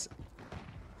 556, guys.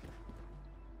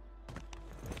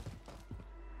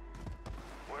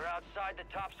 We're outside the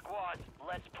top squads.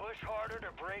 Let's push harder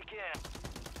to break in.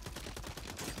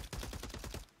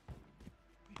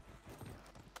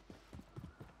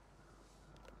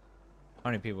 How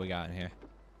many people we got in here?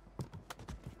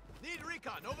 Need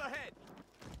recon overhead.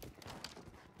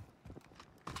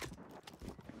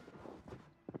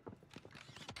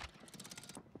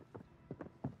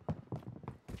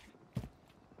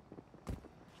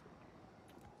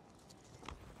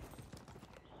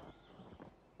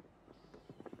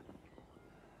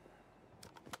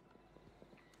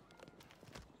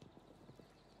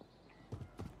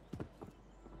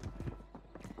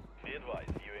 Be advised,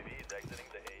 UAV is exiting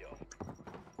the AO.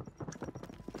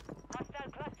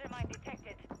 Hostile cluster mine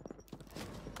detected.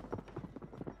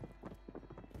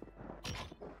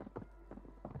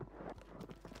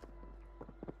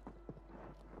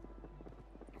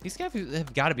 These guys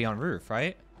have got to be on roof,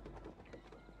 right?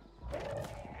 Got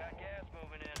gas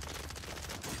moving in.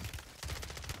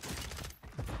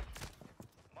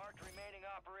 Marked remaining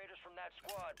operators from that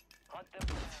squad. Hunt them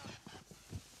down.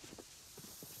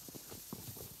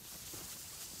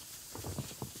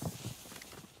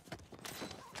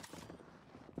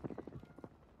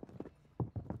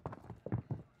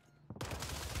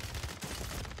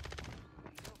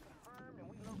 Confirmed, and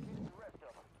we located the rest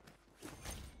of them.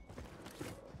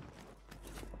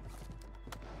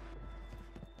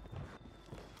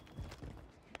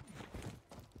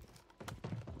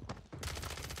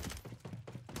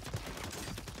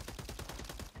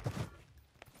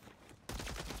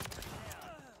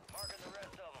 Marking the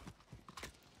rest of them.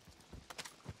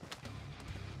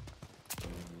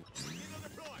 Signal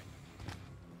deployed.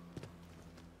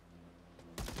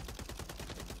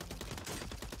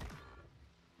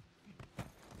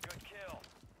 Good kill.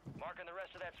 Marking the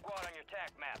rest of that squad on your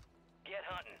tac map. Get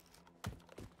hunting.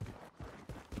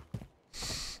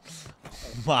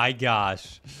 Oh my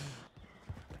gosh.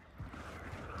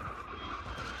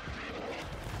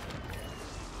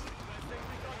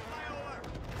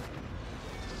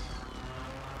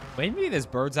 Maybe this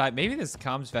bird's eye, maybe this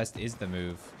comms vest is the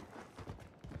move.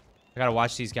 I gotta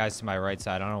watch these guys to my right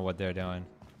side. I don't know what they're doing.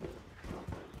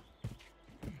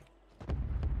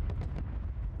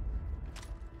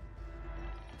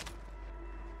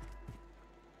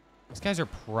 These guys are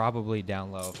probably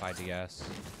down low, if I had to guess.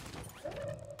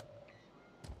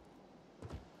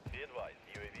 Be advised,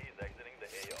 UAV is exiting the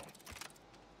AO.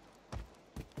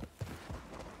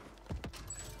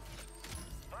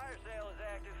 Fire sale is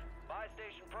active. Buy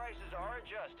station prices are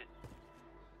adjusted.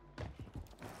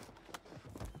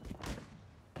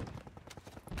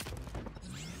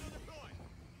 Signal deployed.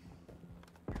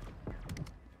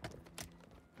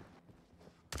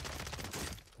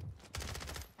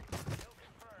 Kill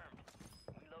confirmed.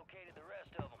 We located the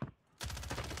rest of them.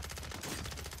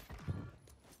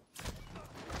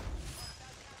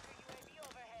 UAV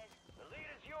overhead. The lead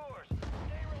is yours.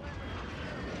 Stay relentless.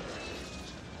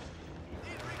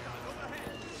 Need recon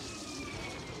overhead.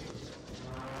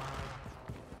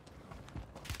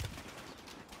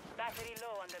 Battery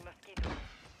low on the Mosquito.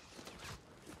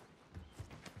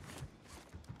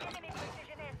 Enemy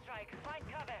precision airstrike. Find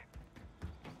cover.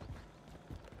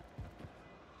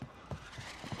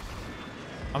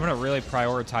 I'm gonna really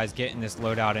prioritize getting this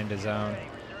loadout into zone. Hey,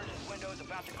 resurgence window is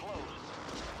about to close.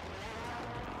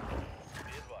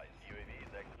 Be advised, UAV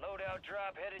is exiting. Loadout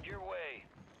drop headed your way.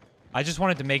 I just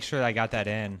wanted to make sure that I got that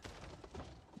in.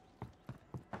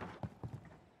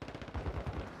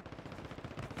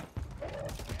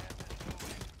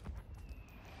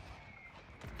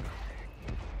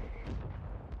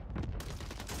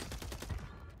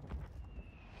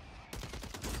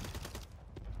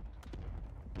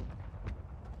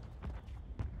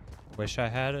 Wish I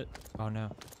had it. Oh no.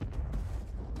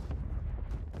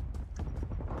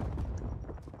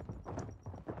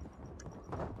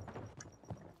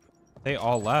 They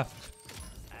all left.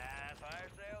 Fire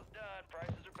sale's done.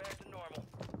 Prices are back to normal.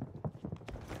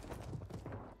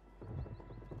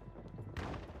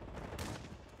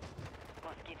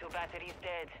 Mosquito battery's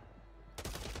dead.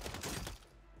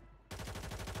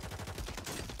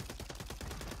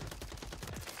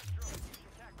 Use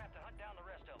your tac map to hunt down the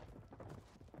rest of them.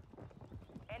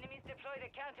 Enemies deployed a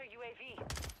counter UAV.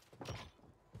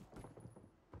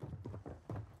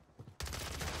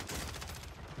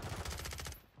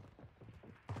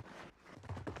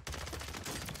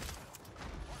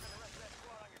 Marking the rest of that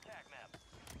squad on your tac map.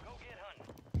 Go get hunting.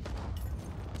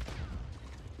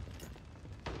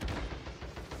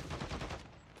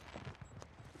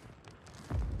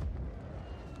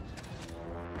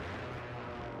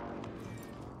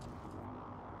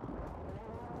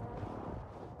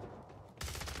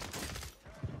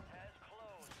 Has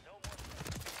closed. No more.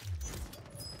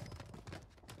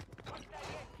 Hostile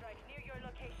airstrike near your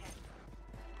location.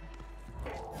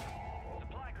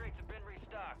 Supply crates have been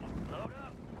restocked. Load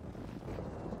up.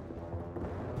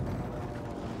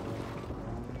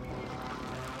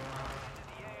 Into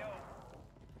the AO.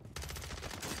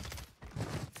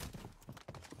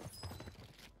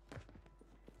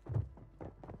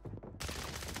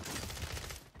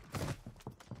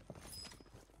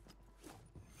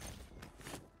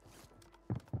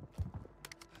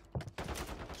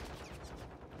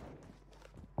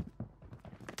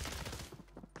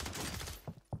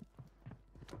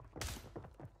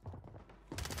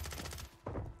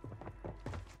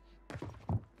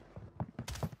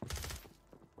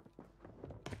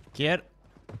 Get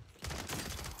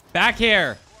back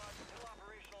here. Squad still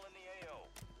operational in the AO.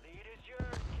 Lead is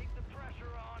yours. Keep the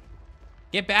pressure on.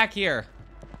 Get back here.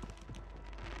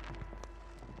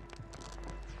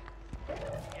 Gas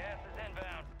is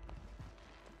inbound.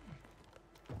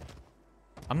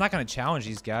 I'm not going to challenge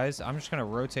these guys. I'm just going to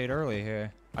rotate early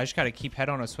here. I just got to keep head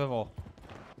on a swivel.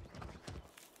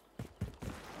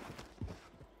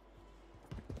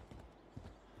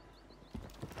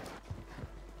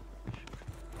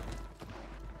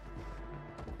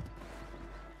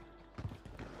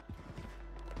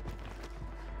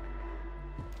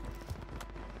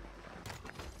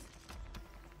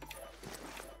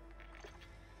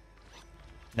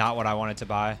 Not what I wanted to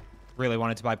buy. Really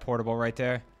wanted to buy portable right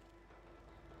there.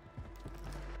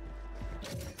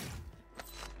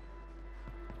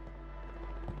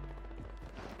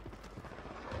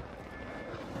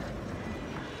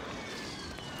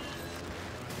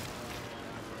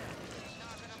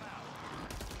 Knocking them out.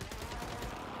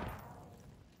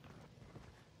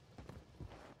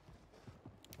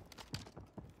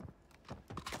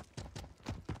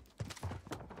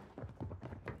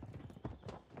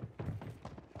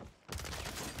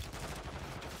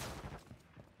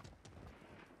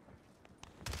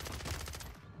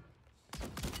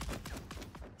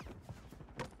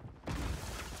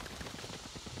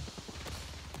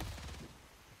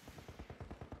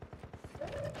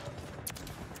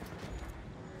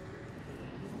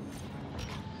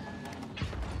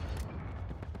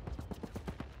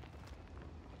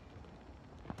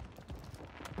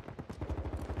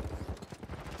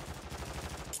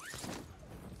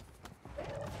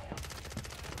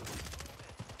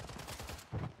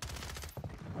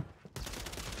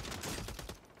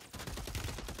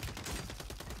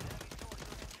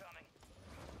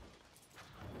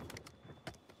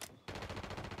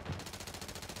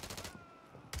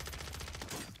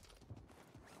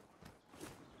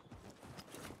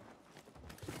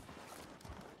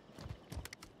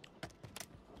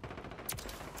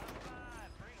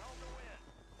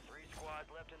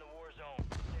 Left in the war zone.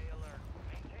 Stay alert.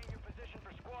 Maintain your position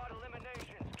for squad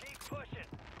eliminations. Keep pushing.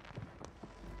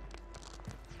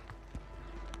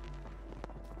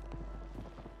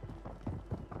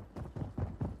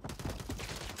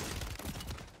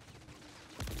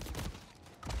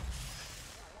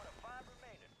 One of 5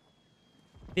 remaining.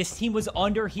 This team was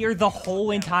under here the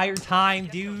whole entire time,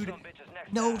 dude. Some bitches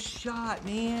next No time. shot,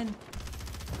 man.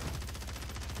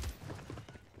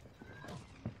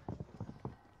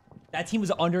 That team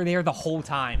was under there the whole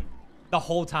time. The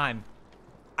whole time.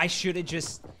 I should have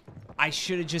just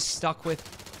stuck with.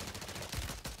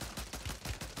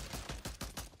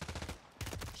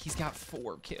 He's got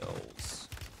 4 kills.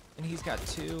 And he's got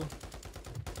 2.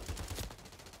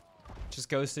 Just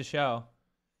goes to show.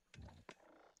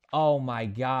 Oh my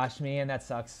gosh, man, that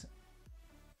sucks.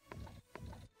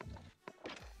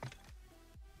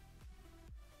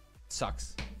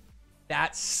 Sucks.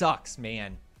 That sucks,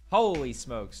 man. Holy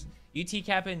smokes. UT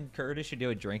Cap and Curtis should do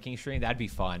a drinking stream. That'd be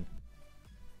fun.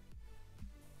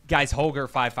 Guys, Holger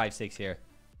 556 here.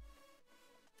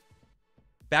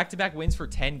 Back-to-back wins for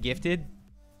 10 gifted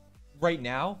right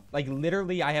now. Like,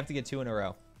 literally, I have to get 2 in a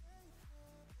row.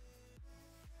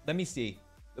 Let me see.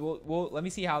 Let me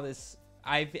see how this...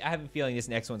 I have a feeling this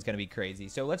next one's going to be crazy.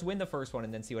 So let's win the first one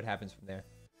and then see what happens from there.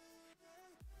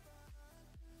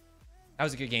 That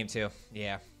was a good game, too.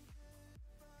 Yeah.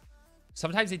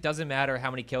 Sometimes it doesn't matter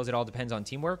how many kills. It all depends on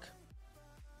teamwork.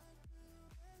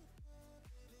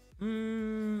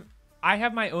 I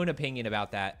have my own opinion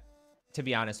about that, to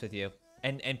be honest with you.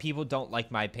 And people don't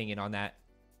like my opinion on that.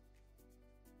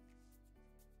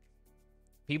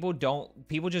 People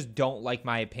just don't like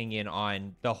my opinion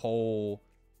on the whole...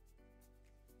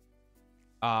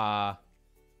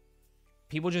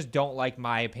 People just don't like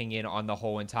my opinion on the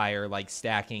whole entire, like,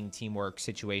 stacking teamwork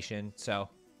situation, so...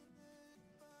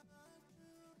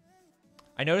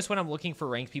 I notice when I'm looking for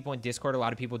ranked people in Discord, a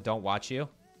lot of people don't watch you.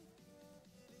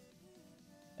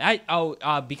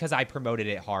 Because I promoted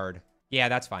it hard. Yeah,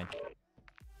 that's fine.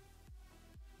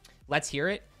 Let's hear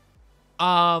it.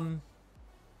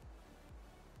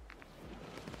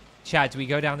 Chat, do we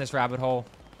go down this rabbit hole?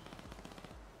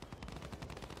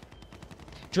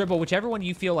 Dribble, whichever one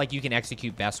you feel like you can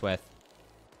execute best with.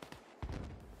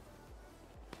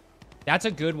 That's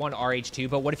a good one, RH2,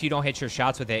 but what if you don't hit your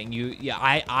shots with it and you... Yeah,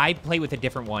 I play with a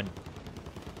different one.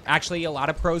 Actually, a lot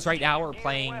of pros right now are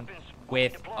playing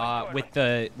with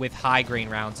high grain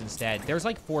rounds instead. There's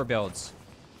like 4 builds.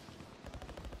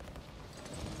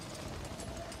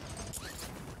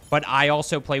 But I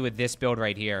also play with this build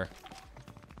right here.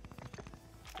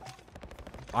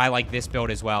 I like this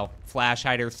build as well. Flash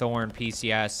Hider, Thorn,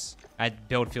 PCS. That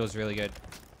build feels really good.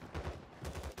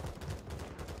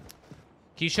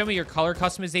 Can you show me your color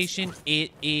customization?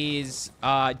 It is,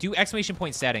 do exclamation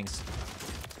point settings.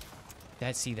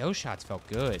 See, those shots felt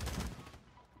good.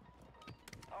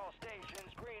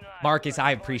 Marcus,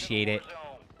 I appreciate it.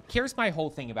 Here's my whole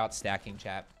thing about stacking,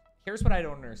 chat. Here's what I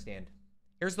don't understand.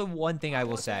 Here's the one thing I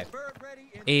will say.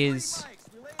 Is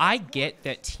I get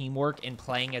that teamwork and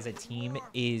playing as a team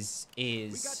is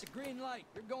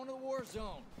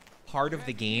part of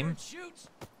the game.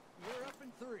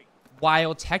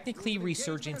 While technically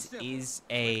Resurgence is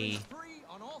a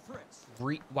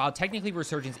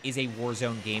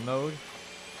Warzone game mode,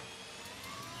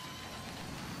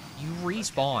 you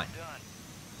respawn.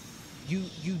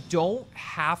 You don't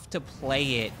have to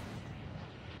play it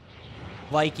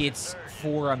like it's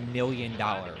for $1 million,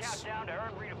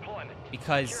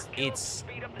 because it's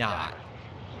not.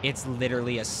 It's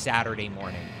literally a Saturday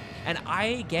morning. And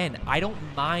I don't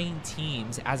mind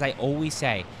teams, as I always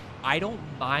say, I don't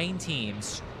mind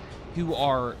teams who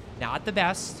are not the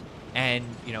best and,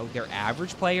 you know, they're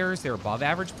average players, they're above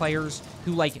average players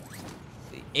who, like,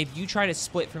 if you try to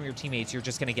split from your teammates, you're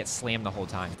just going to get slammed the whole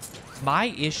time. My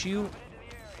issue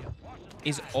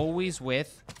is always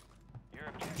with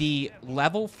the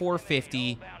level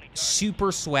 450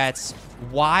 super sweats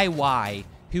YY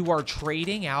who are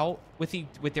trading out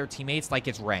with their teammates like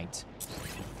it's ranked.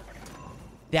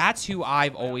 That's who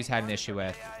I've always had an issue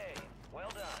with.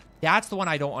 That's the one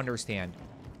I don't understand.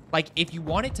 Like, if you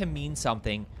want it to mean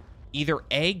something, either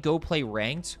A, go play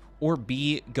ranked, or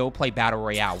B, go play Battle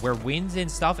Royale, where wins and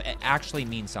stuff actually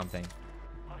mean something.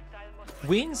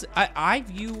 Wins, I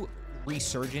view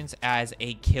Resurgence as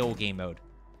a kill game mode.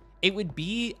 It would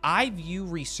be, I view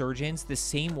Resurgence the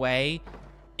same way,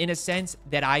 in a sense,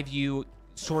 that I view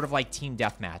sort of like Team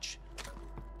Deathmatch.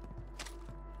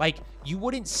 Like, you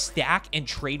wouldn't stack and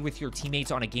trade with your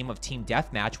teammates on a game of Team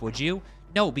Deathmatch, would you?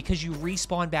 No, because you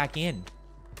respawn back in.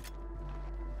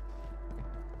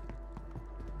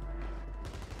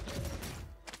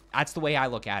 That's the way I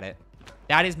look at it.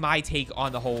 That is my take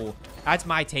on the whole... That's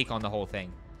my take on the whole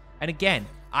thing. And again,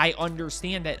 I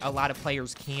understand that a lot of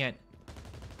players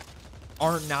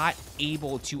are not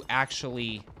able to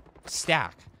actually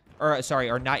stack. Or, sorry,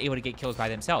 are not able to get kills by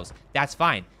themselves. That's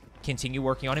fine. Continue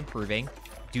working on improving.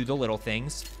 Do the little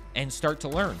things. And start to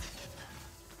learn.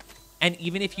 And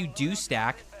even if you do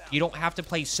stack, you don't have to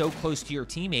play so close to your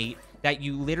teammate that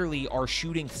you literally are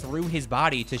shooting through his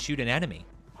body to shoot an enemy.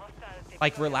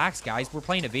 Like, relax, guys. We're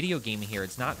playing a video game here.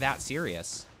 It's not that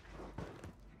serious.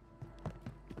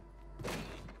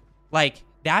 Like,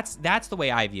 that's the way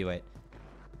I view it.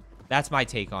 That's my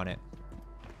take on it.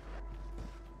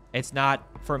 It's not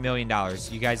for $1 million.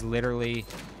 You guys literally,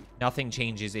 nothing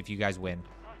changes if you guys win.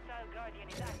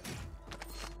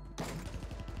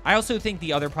 I also think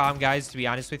the other problem, guys, to be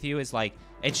honest with you, is like,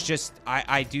 it's just,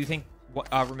 I do think,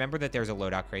 remember that there's a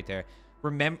loadout crate there.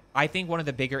 I think one of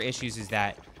the bigger issues is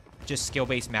that just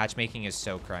skill-based matchmaking is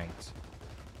so cranked.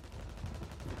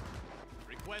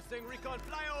 Requesting recon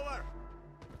flyover.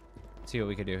 See what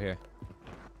we could do here.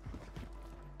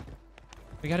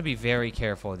 We got to be very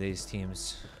careful of these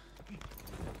teams.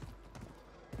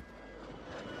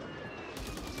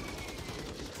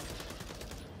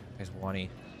 There's one-y.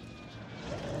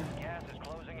 Gas is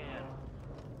closing in.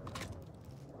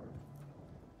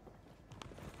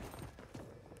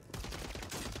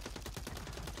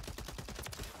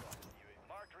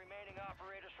 Marked remaining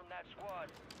operators from that squad.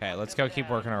 Okay, let's go keep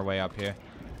working our way up here.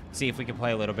 See if we can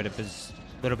play a little bit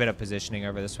of positioning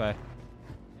over this way.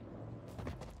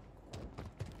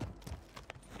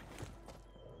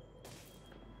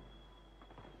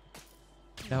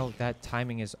 No, that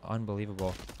timing is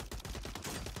unbelievable.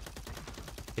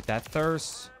 Get that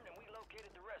thirst. And we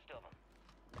located the rest of them.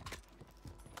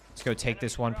 Let's go take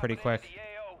this one pretty quick. The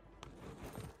AO.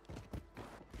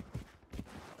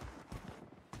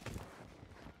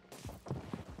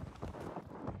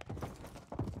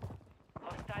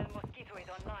 Hostile mosquito is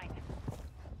online.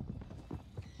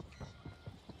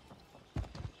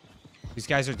 These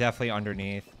guys are definitely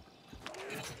underneath,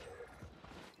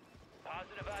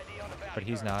 Positive ID on the bounty but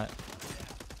he's target. not.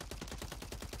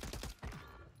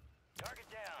 Target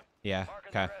down. Yeah,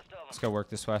 Marking the okay. rest of them. Let's go work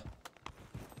this way.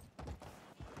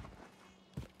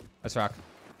 Let's rock.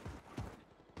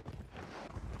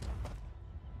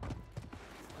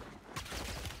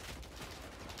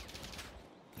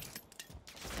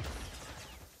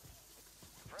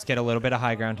 Let's get a little bit of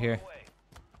high ground here.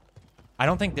 I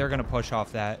don't think they're going to push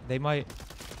off that. They might. Marking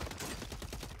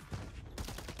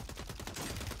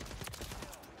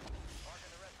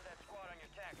the rest of that squad on your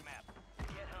tac map.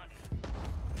 Get hunting.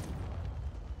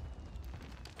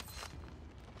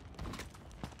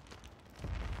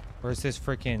 Where's this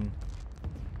freaking...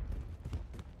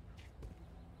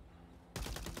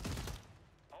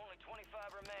 Only 25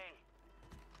 remain.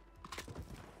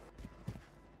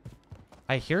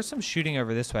 I hear some shooting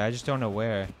over this way. I just don't know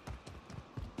where.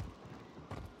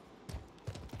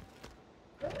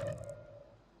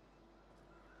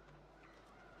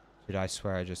 Dude, I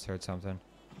swear I just heard something.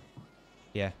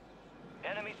 Yeah.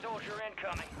 Enemy soldier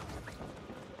incoming.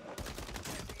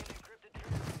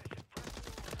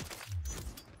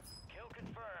 Kill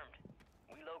confirmed.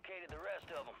 We located the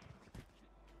rest of them.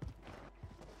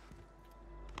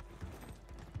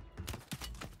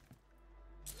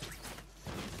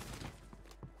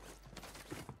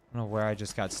 I don't know where I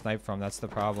just got sniped from. That's the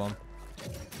problem.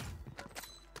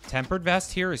 Tempered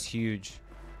vest here is huge.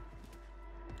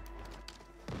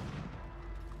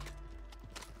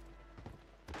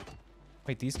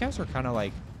 Wait, these guys are kind of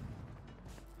like...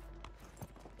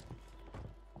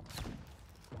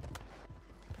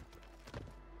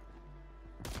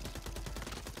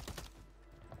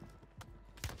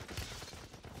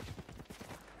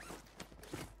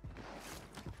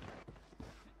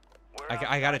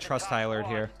 I gotta trust Tyler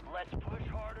here. Let's push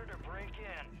harder to break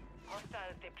in.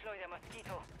 Hostiles deploy the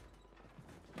mosquito.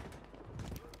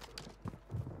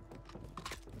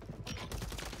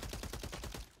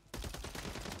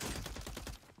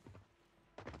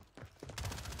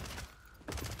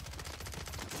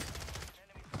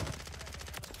 Enemy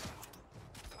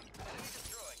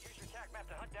destroyed. Use your tac map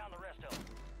to hunt down the rest of them.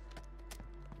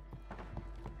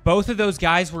 Both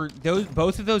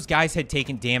of those guys had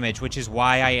taken damage, which is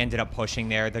why I ended up pushing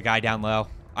there, the guy down low.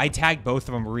 I tagged both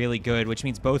of them really good, which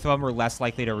means both of them were less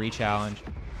likely to re-challenge.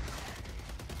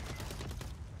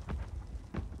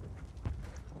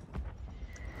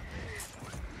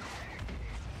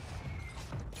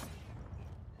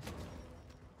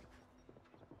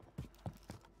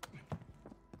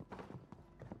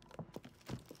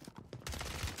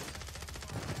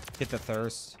 Get the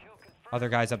thirst. Other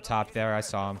guys up top there, I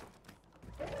saw him.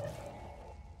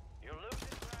 You're losing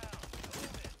ground.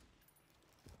 Move it.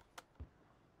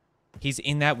 He's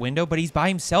in that window, but he's by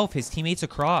himself. His teammate's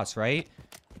across, right?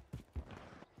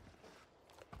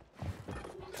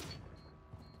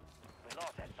 We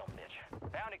lost that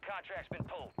sumbitch. Bounty contract's been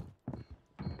pulled.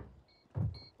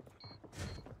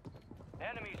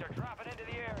 Enemies are dropping into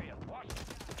the area. Watch the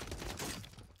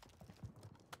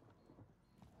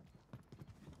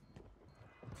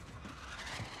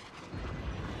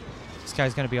This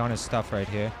guy's gonna be on his stuff right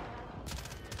here.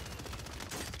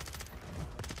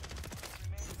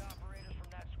 remaining operators from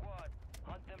that squad.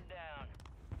 Hunt them down.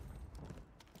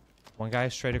 One guy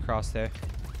straight across there.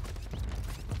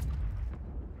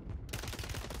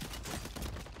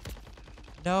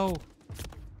 No.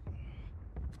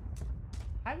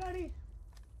 Hi, buddy.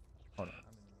 Hold on.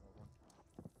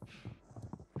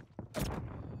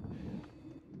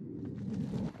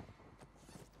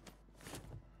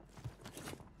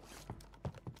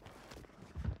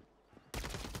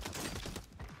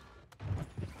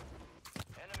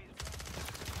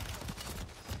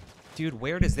 Dude,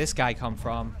 where does this guy come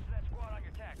from?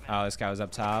 Oh, this guy was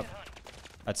up top.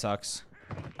 That sucks.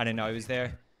 I didn't know he was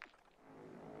there.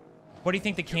 What do you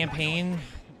think the campaign...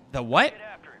 The what?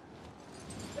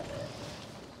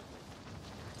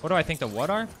 What do I think the what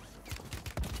are?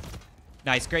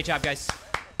 Nice. Great job, guys.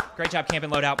 Great job camping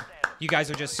loadout. You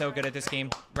guys are just so good at this game.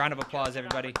 Round of applause,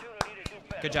 everybody.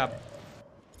 Good job.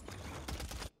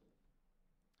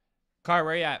 Car,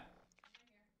 where you at?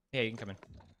 Yeah, you can come in.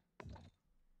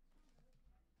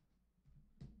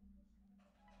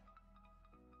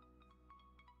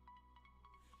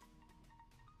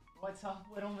 What's up,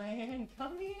 little man?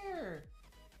 Come here.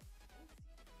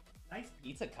 Nice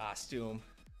pizza costume.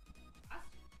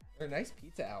 Or nice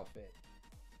pizza outfit.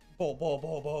 Bo, bo,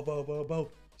 bo, bo, bo, bo, bo.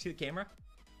 See the camera?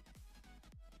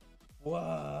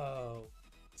 Whoa.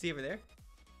 See over there?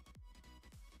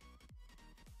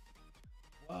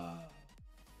 Whoa.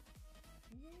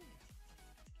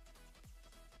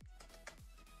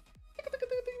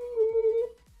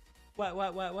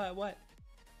 What?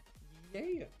 Yeah.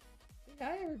 Say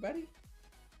hi, everybody.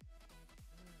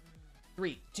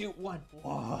 3, 2, 1.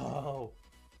 Whoa.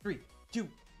 3, 2,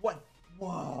 1.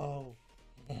 Whoa.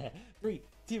 3,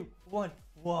 2, 1.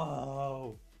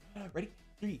 Whoa. Ready?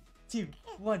 3, 2,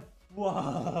 1.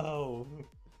 Whoa. Is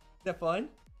that fun?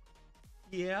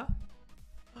 Yeah.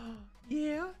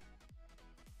 Yeah.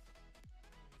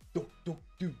 Do.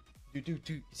 You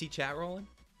see chat rolling?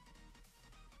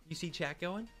 You see chat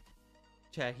going?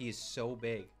 Chat, he is so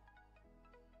big.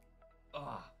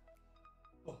 Ah.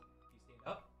 Oh. You stand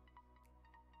up.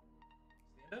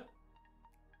 Stand up.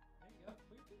 There you go. Put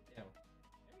your feet down.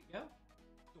 There you go.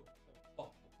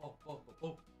 Oh.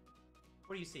 What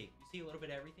do you see? You see a little bit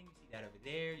of everything? You see that over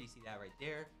there. You see that right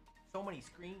there. So many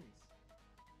screens.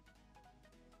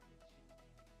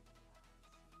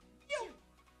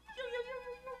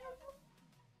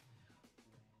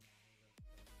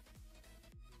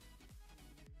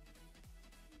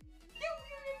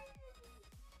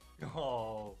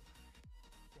 Oh,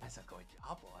 that's a good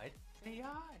job, bud. Say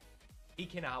hi. He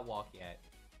cannot walk yet.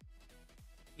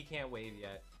 He can't wave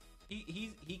yet.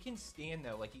 He can stand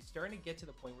though. Like he's starting to get to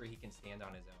the point where he can stand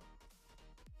on his own.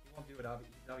 He won't do it. He's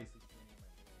obviously standing in my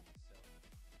way.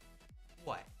 So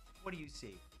what? What do you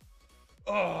see?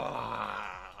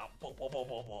 Oh, bo.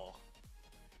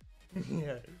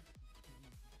 Yeah.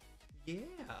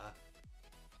 Yeah.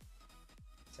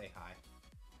 Say hi.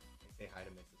 Say hi to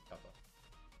Mrs. Cuppa.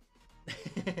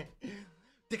 Okay.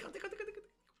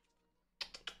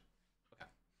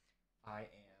 I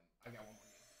got one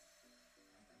more game.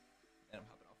 Then I'm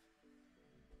hopping off.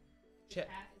 Chet.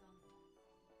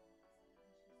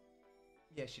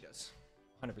 Yeah, she does.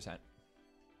 100%.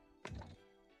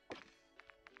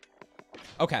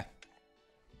 Okay.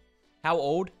 How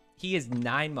old? He is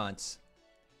 9 months.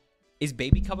 Is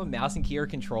Baby Cup a mouse and keyboard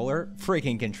controller?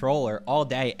 Freaking controller. All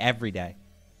day, every day.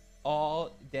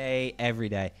 All day, every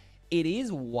day. It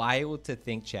is wild to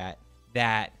think, chat,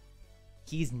 that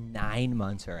he's 9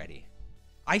 months already.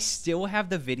 I still have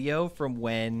the video from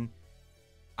when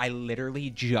I literally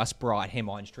just brought him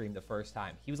on stream the first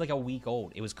time. He was like a week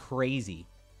old. It was crazy.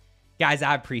 Guys,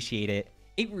 I appreciate it.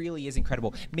 It really is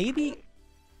incredible. Maybe,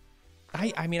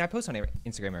 I mean, I post on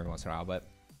Instagram every once in a while, but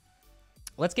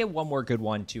let's get one more good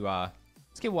one to,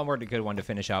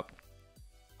 finish up.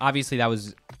 Obviously,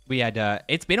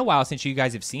 it's been a while since you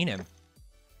guys have seen him.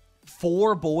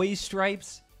 4 boys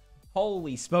stripes.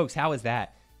 Holy smokes, how is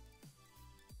that?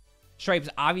 Stripes,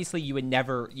 obviously you would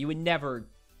never, you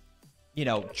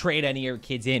know, trade any of your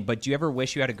kids in, but do you ever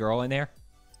wish you had a girl in there?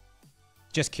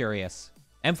 Just curious.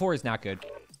 M4 is not good.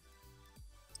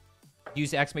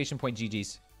 Use exclamation point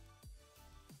GG's.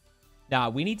 Nah,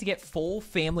 we need to get full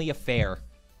family affair.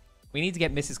 We need to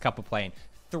get Mrs. Cuppa playing.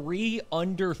 3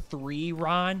 under 3,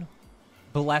 Ron.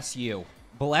 Bless you.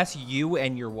 Bless you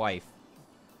and your wife.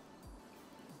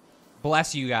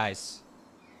 Bless you guys.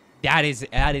 That is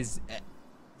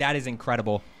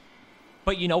incredible.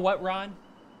 But you know what, Ron?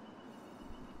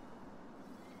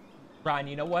 Ron,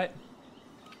 you know what?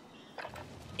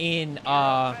 In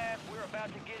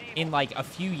like a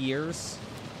few years,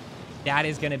 that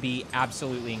is going to be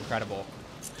absolutely incredible.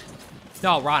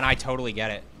 No, Ron, I totally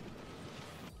get it.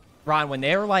 Ron, when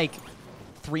they're like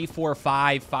 3, 4,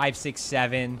 5, 5, 6,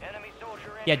 7.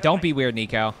 Yeah, don't be weird,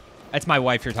 Nico. That's my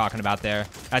wife you're talking about there.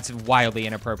 That's wildly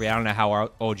inappropriate. I don't know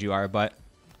how old you are, but...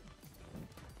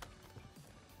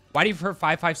 Why do you prefer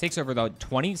 5.56 over the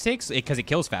 26? Because it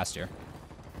kills faster.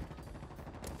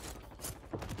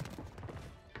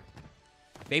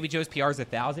 Baby Joe's PR is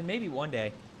 1,000. Maybe one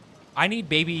day. I need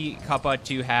Baby Cuppa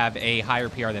to have a higher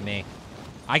PR than me.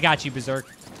 I got you, Berserk.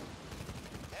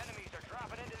 Enemies are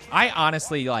dropping into the I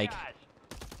honestly, like,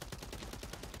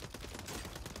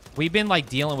 we've been, like,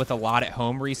 dealing with a lot at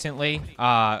home recently.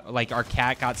 Like, our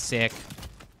cat got sick.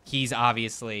 He's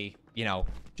obviously, you know,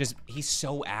 just, he's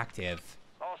so active.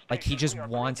 Like, he just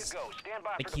wants,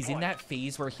 like, he's in that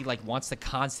phase where he, like, wants to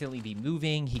constantly be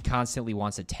moving. He constantly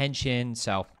wants attention,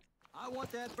 so. I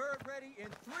want that bird ready in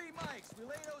 3 mics.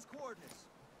 Relay those coordinates.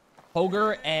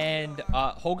 Holger and,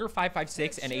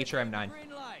 Holger556 and HRM9.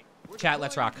 Chat,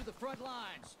 let's rock.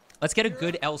 Let's get a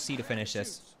good LC to finish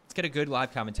this. Let's get a good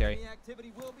live commentary.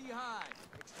 Activity will be high.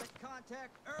 Expect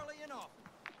contact early and often.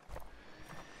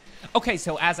 Okay,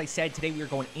 so as I said, today we are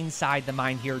going inside the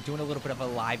mine here, doing a little bit of a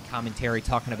live commentary,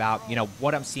 talking about, you know,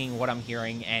 what I'm seeing, what I'm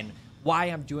hearing, and why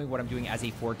I'm doing what I'm doing as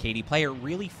a 4KD player,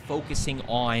 really focusing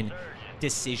on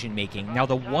decision making. Now,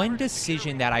 the one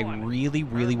decision that I really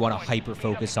want to hyper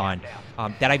focus on,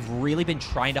 that I've really been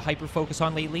trying to hyper focus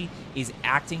on lately, is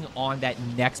acting on that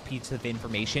next piece of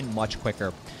information much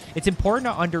quicker. It's important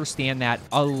to understand that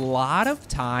a lot of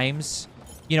times,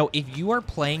 you know, if you are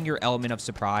playing your element of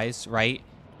surprise, right?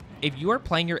 If you are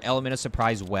playing your element of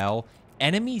surprise well,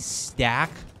 enemies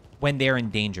stack when they're in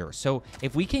danger. So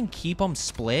if we can keep them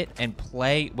split and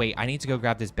play... Wait, I need to go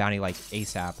grab this bounty, like,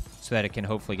 ASAP so that it can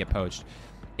hopefully get poached.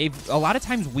 If a lot of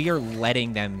times we are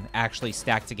letting them actually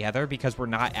stack together because we're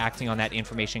not acting on that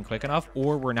information quick enough,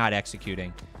 or we're not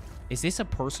executing. Is this a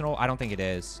personal? I don't think it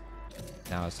is.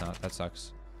 No, it's not. That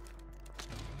sucks.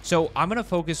 So I'm going to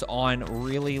focus on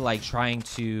really, like, trying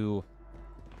to...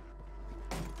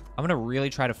 I'm going to really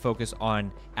try to focus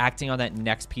on acting on that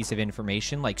next piece of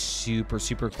information, like,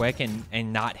 super quick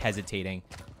and not hesitating.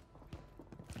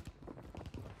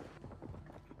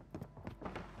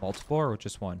 Multiple or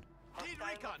just one?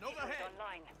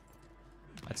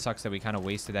 That sucks that we kind of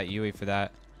wasted that UE for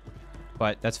that.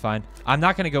 But that's fine. I'm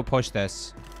not going to go push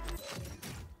this.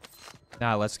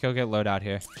 Nah, let's go get loadout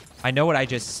here. I know what I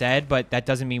just said, but that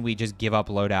doesn't mean we just give up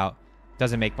loadout.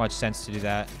 Doesn't make much sense to do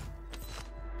that.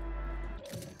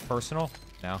 Personal?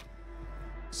 No.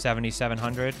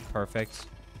 7,700. Perfect.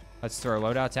 Let's throw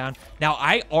loadout down. Now,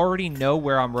 I already know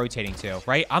where I'm rotating to,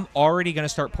 right? I'm already going to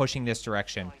start pushing this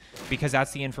direction because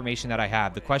that's the information that I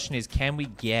have. The question is, can we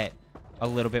get a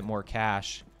little bit more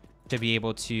cash to be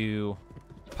able to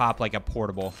pop, like, a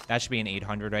portable? That should be an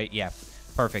 800, right? Yeah.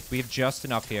 Perfect. We have just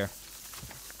enough here.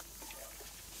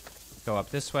 Go up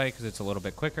this way because it's a little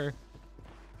bit quicker.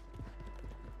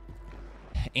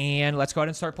 And let's go ahead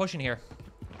and start pushing here.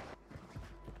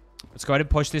 Let's go ahead and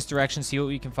push this direction, see what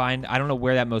we can find. I don't know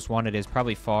where that most wanted is.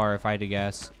 Probably far, if I had to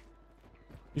guess.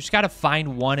 We just got to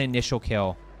find one initial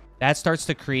kill. That starts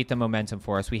to create the momentum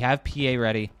for us. We have PA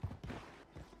ready.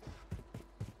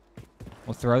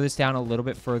 We'll throw this down a little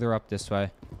bit further up this way.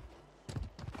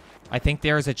 I think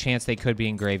there is a chance they could be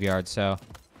in graveyard, so...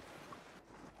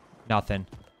 Nothing.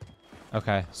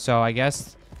 Okay, so I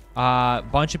guess...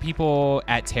 bunch of people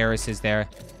at terraces there.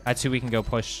 That's who we can go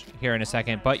push here in a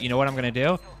second. But you know what I'm going to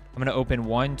do? I'm going to open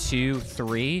 1, 2,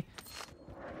 3.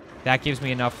 That gives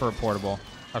me enough for a portable.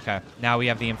 Okay, now we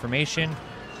have the information.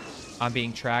 I'm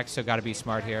being tracked, so got to be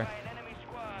smart here.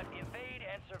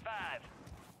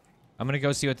 I'm going to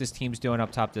go see what this team's doing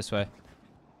up top this way.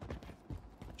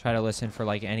 Try to listen for,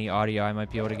 like, any audio I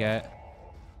might be able to get.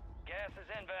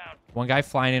 One guy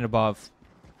flying in above.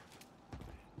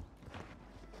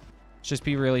 Let's just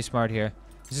be really smart here.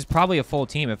 This is probably a full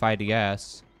team if I had to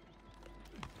guess.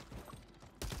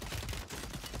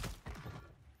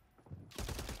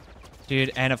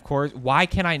 Dude, and of course, why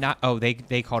can I not? Oh, they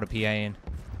called a PA in.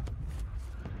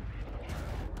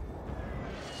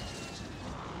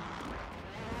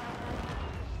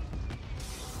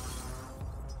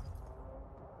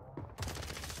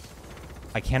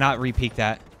 I cannot repeat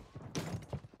that.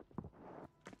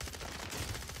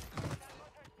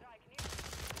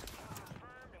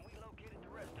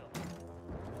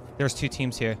 There's 2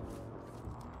 teams here.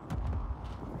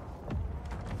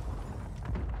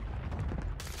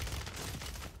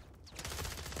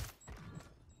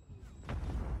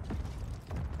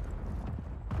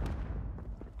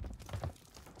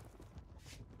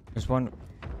 There's one.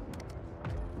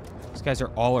 These guys are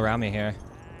all around me here.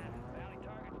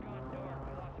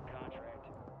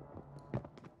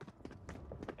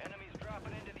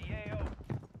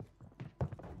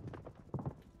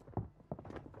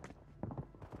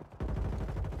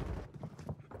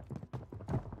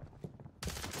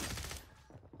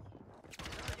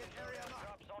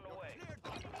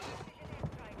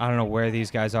 I don't know where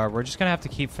these guys are. We're just going to have to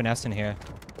keep finessing here.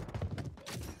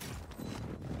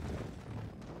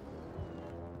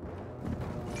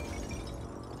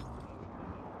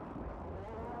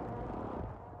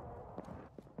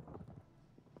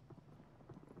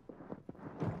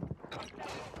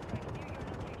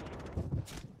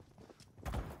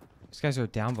 These guys are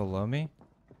down below me?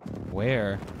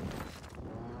 Where?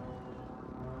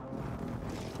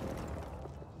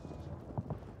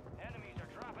 Enemies are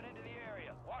dropping into the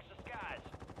area. Watch the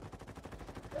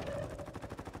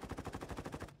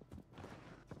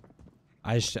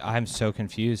skies. I'm so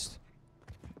confused.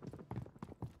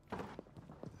 Rogue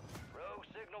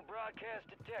signal broadcast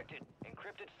detected.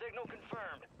 Encrypted signal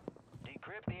confirmed.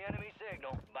 Decrypt the enemy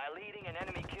signal by leading an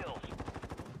enemy kills.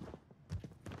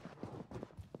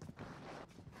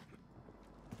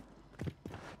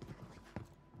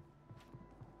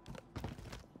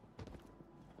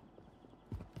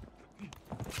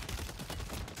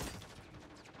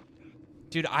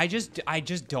 Dude, I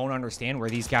just don't understand where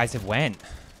these guys have went.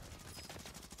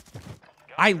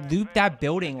 I looped that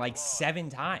building like 7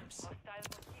 times.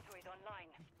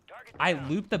 I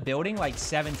looped the building like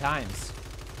 7 times.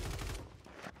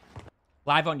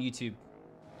 Live on YouTube.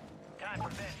 Time for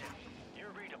vengeance.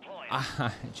 You're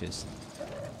redeploying. Just...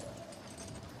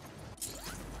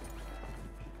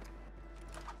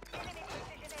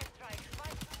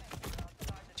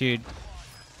 Dude.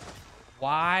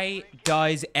 Why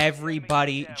does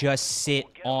everybody just sit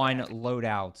on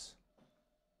loadouts?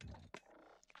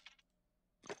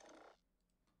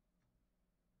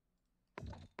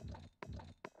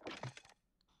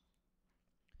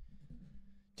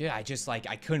 Dude, I just like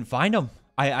I couldn't find them.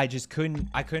 I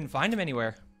couldn't find them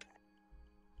anywhere.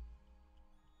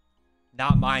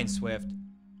 Not mine, Swift.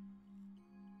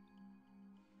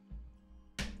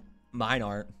 Mine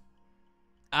aren't.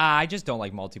 I just don't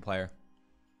like multiplayer.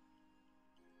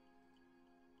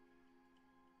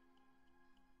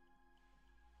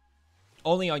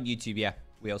 Only on YouTube, yeah.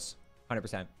 Wheels.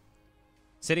 100%.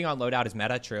 Sitting on loadout is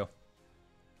meta, true.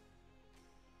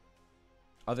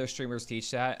 Other streamers teach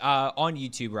that. On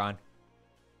YouTube, Ron.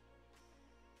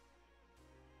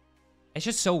 It's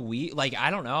just so weak. Like, I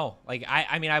don't know. Like,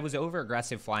 I mean, I was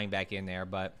over-aggressive flying back in there,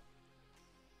 but...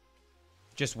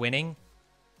 Just winning?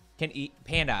 Can eat...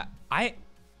 Panda,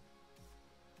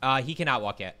 he cannot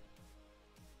walk yet.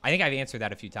 I think I've answered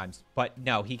that a few times. But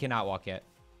no, he cannot walk yet.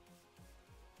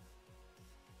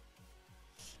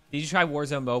 Did you try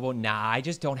Warzone Mobile? Nah, I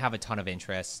just don't have a ton of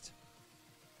interest.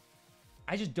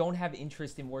 I just don't have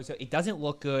interest in Warzone. It doesn't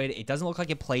look good. It doesn't look like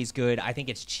it plays good. I think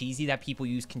it's cheesy that people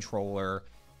use controller.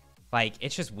 Like,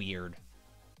 it's just weird.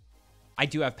 I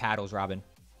do have paddles, Robin.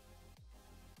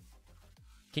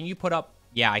 Can you put up...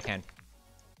 Yeah, I can.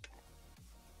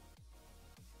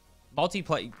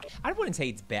 Multiplayer... I wouldn't say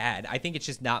it's bad. I think it's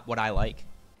just not what I like.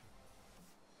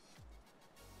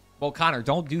 Well, Connor,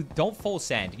 don't full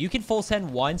send. You can full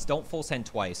send once, don't full send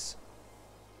twice.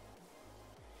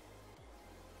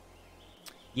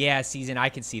 Yeah, Season, I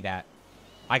can see that.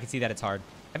 I can see that it's hard.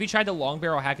 Have you tried the long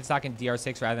barrel hack and stock in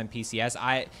DR6 rather than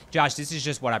PCS? Josh, this is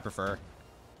just what I prefer.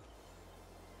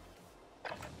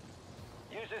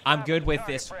 I'm good with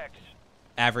this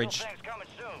average.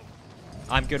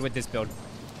 I'm good with this build.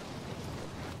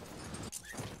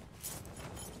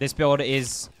 This build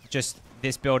is just...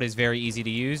 This build is very easy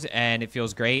to use, and it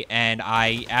feels great. And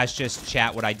I asked just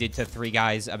chat what I did to 3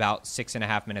 guys about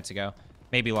 6.5 minutes ago.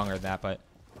 Maybe longer than that, but...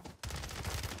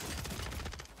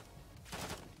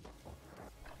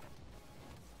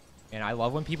 And I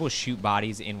love when people shoot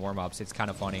bodies in warm-ups. It's kind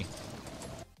of funny.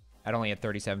 I'd only had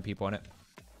 37 people in it.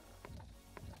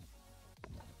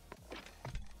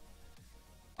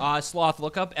 Sloth,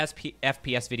 look up FPS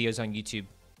videos on YouTube.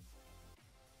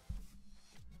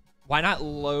 Why not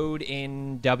load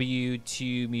in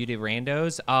W2 muted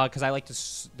randos? Because I like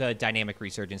the dynamic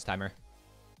resurgence timer.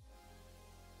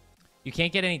 You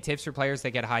can't get any tips for players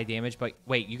that get high damage, but...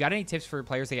 Wait, you got any tips for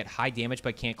players that get high damage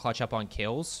but can't clutch up on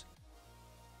kills?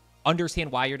 Understand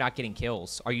why you're not getting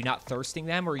kills. Are you not thirsting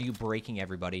them, or are you breaking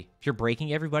everybody? If you're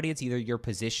breaking everybody, it's either your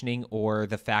positioning or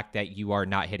the fact that you are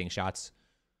not hitting shots.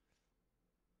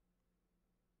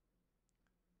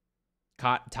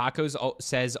 Tacos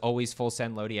says always full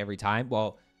send Lodi every time.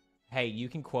 Well, hey, you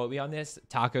can quote me on this.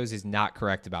 Tacos is not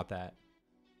correct about that.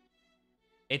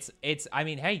 I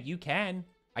mean, hey, you can.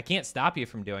 I can't stop you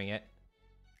from doing it,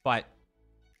 but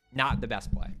not the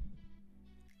best play.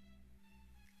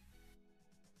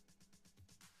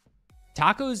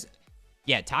 Tacos,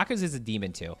 yeah, Tacos is a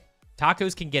demon too.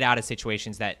 Tacos can get out of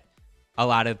situations that a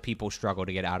lot of people struggle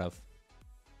to get out of.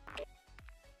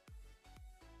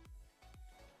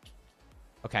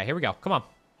 Okay, here we go. Come on.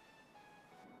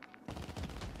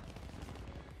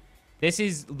 This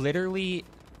is literally,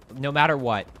 no matter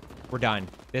what, we're done.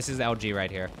 This is LG right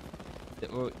here.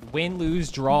 Win, lose,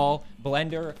 draw,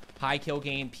 blender, high kill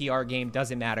game, PR game,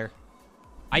 doesn't matter.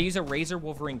 I use a Razor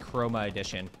Wolverine Chroma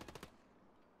edition.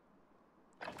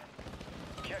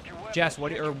 Jess,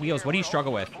 or Wheels, what do you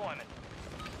struggle with?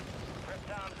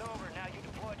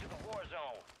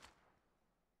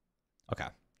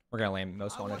 We're gonna land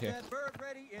most wanted here. That bird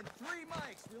ready in 3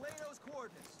 mics. Relay those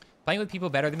coordinates. Playing with people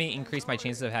better than me increase my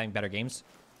chances of having better games.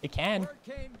 It can. Bird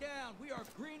came down. We are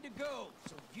green to go.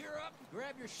 So gear up and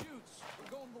grab your chutes.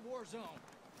 We're going to the war zone.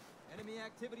 Enemy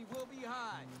activity will be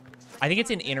high. I think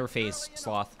it's an interface,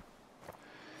 Sloth.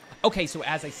 Okay, so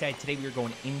as I said, today we are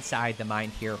going inside the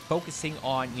mine here, focusing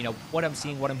on, you know, what I'm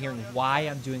seeing, what I'm hearing, why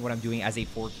I'm doing what I'm doing as a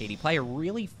 4KD player,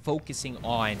 really focusing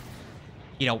on,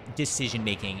 you know, decision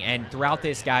making. And throughout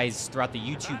this, guys, throughout the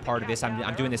YouTube part of this,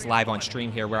 I'm doing this live on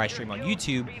stream here where I stream on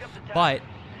YouTube, but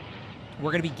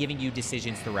we're going to be giving you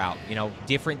decisions throughout, you know,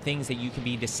 different things that you can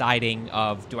be deciding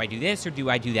of, do I do this or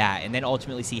do I do that? And then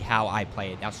ultimately see how I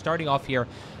play it. Now, starting off here,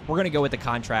 we're going to go with the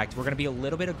contract. We're going to be a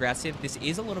little bit aggressive. This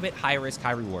is a little bit high risk,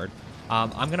 high reward.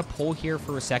 I'm going to pull here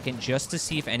for a second just to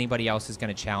see if anybody else is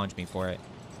going to challenge me for it.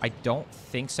 I don't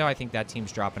think so. I think that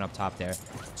team's dropping up top there.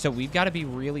 So we've got to be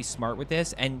really smart with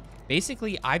this. And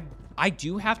basically, I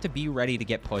do have to be ready to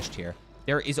get pushed here.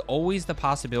 There is always the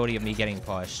possibility of me getting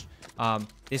pushed.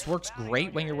 This works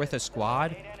great when you're with a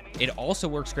squad. It also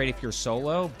works great if you're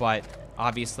solo, but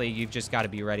obviously you've just got to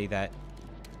be ready that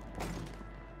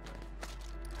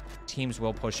teams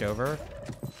will push over.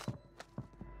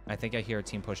 I think I hear a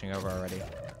team pushing over already,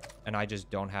 and I just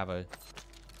don't have a...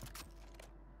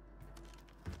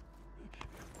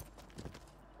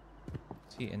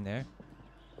 Is he in there?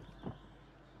 He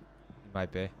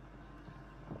might be.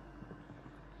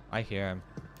 I hear him.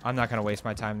 I'm not going to waste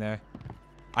my time there.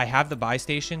 I have the buy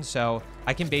station, so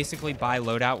I can basically buy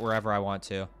loadout wherever I want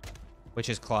to, which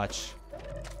is clutch.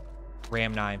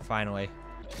 Ram 9, finally.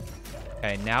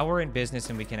 Okay, now we're in business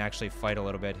and we can actually fight a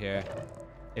little bit here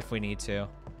if we need to.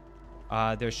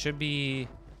 There should be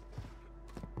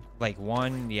like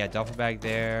one, yeah, duffel bag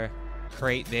there,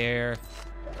 crate there,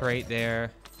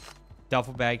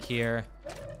 duffel bag here.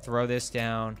 Throw this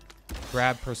down,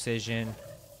 grab precision.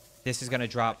 This is going to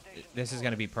drop. This is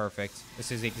going to be perfect.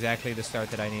 This is exactly the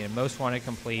start that I needed. Most wanted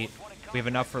complete. We have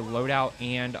enough for loadout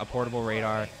and a portable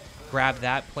radar. Grab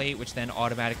that plate, which then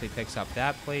automatically picks up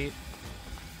that plate.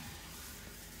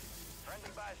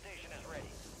 Friendly buy station is ready.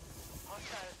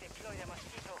 Hostiles deploy the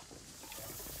mosquito.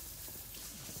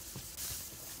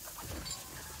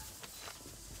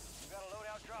 You got a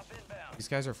loadout drop inbound. These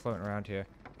guys are floating around here.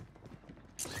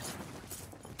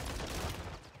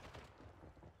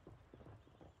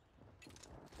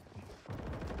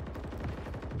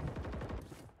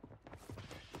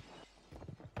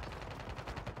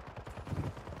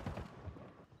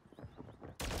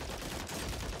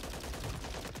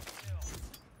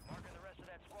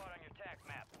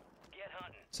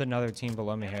 It's another team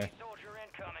below me here. Soldier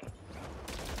incoming.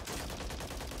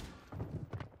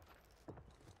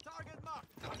 Target marked.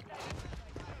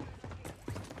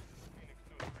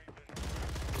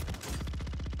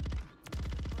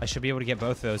 I should be able to get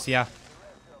both of those. Yeah.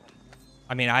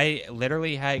 I mean, I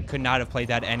literally could not have played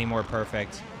that any more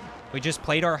perfect. We just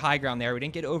played our high ground there. We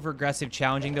didn't get over aggressive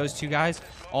challenging those two guys.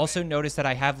 Also notice that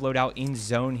I have loadout in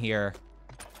zone here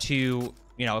to,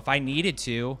 you know, if I needed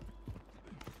to,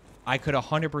 I could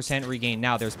 100% regain.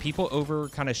 Now, there's people over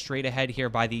kind of straight ahead here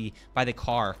by the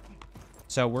car.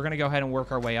 So we're going to go ahead and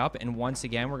work our way up. And once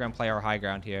again, we're going to play our high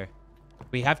ground here.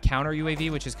 We have counter UAV,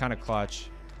 which is kind of clutch.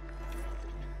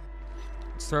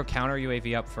 Let's throw counter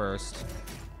UAV up first.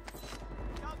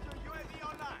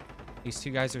 These two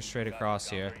guys are straight across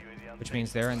here, which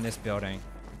means they're in this building.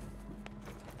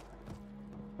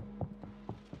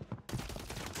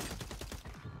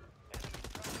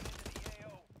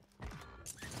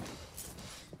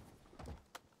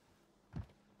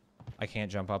 I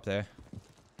can't jump up there.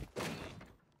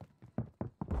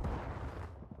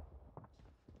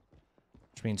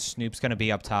 Which means Snoop's going to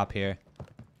be up top here.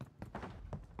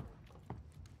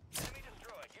 Enemy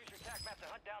destroyed. Use your tac map to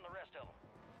hunt down the rest of them.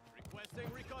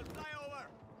 Requesting recon flyover.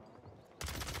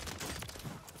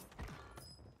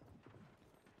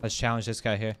 Let's challenge this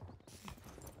guy here.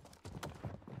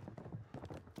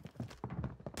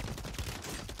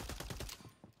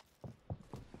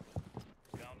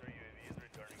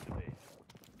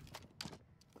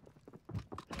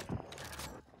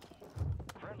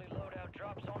 Friendly loadout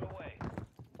drops on the way.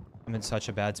 I'm in such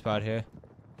a bad spot here.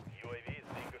 UAV is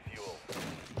being fuel.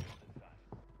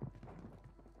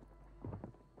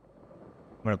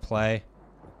 I'm going to play.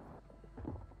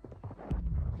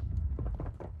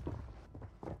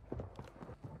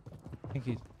 I think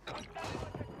he...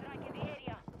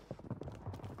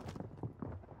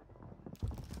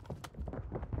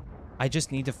 I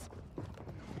just need to...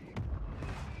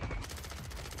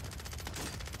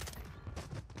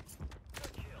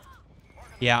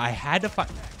 Yeah, I had to find...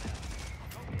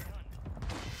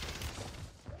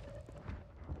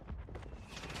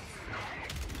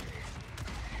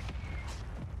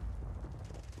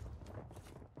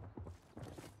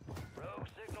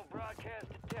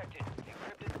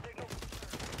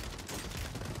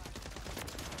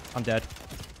 I'm dead.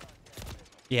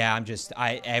 Yeah, I'm just,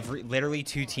 literally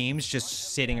 2 teams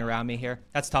just sitting around me here.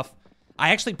 That's tough. I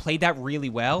actually played that really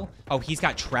well. Oh, he's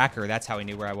got tracker. That's how he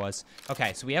knew where I was.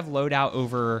 Okay, so we have loadout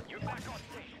over,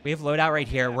 we have loadout right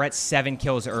here. We're at 7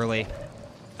 kills early.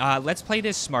 Let's play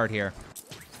this smart here.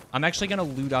 I'm actually going to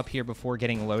loot up here before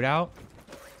getting loadout.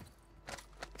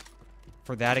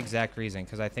 For that exact reason,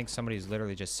 because I think somebody's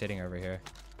literally just sitting over here.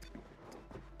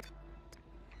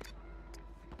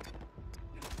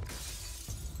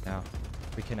 Now,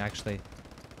 we can actually...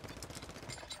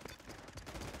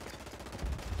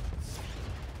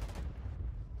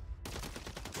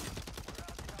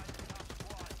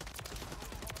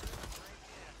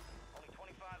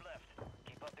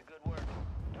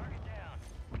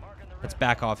 Let's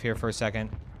back off here for a second.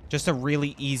 Just a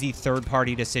really easy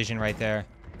third-party decision right there.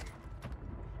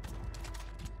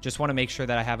 Just want to make sure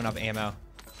that I have enough ammo.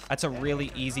 That's a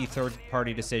really easy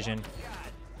third-party decision.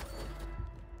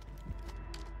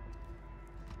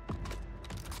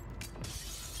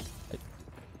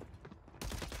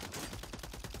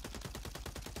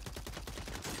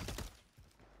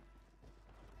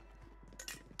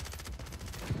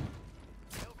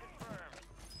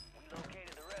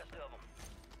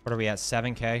 What are we at?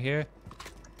 7K here?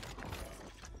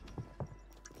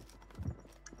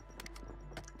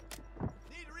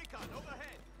 Need recon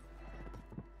overhead.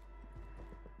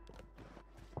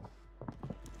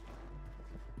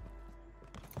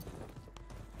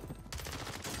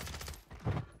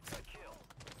 Good kill.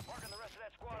 Marking the rest of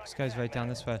that squad on This your guy's right down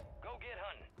this way. Go get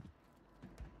hunting.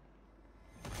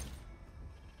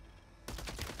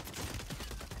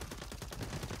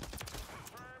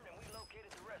 Confirmed, and we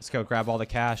located the rest. Let's go grab all the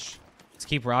cash. Let's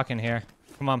keep rocking here.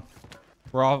 Come on.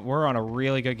 We're on a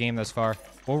really good game thus far.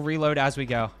 We'll reload as we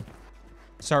go.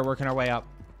 Start working our way up.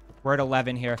 We're at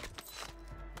 11 here.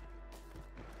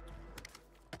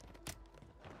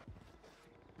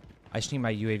 I just need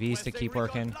my UAVs to keep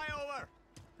working.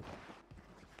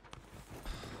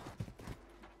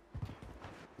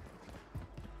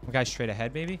 One guy straight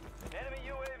ahead, maybe? Enemy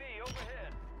UAV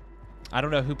overhead. I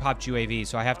don't know who popped UAV,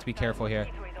 so I have to be careful here.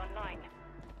 Gateways online.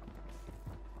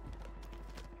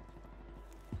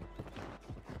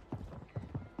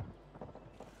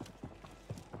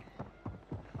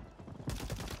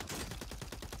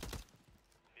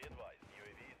 Be advised,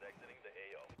 UAV is exiting the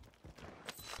AO.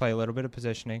 Play a little bit of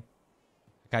positioning.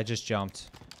 Guy just jumped.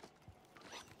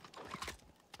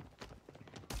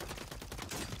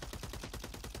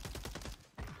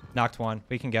 Knocked one.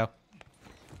 We can go.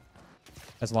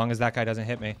 As long as that guy doesn't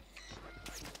hit me.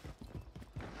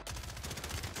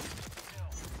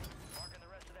 Marking the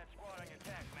rest of that squad on your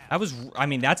tac map. That was, I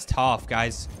mean, that's tough,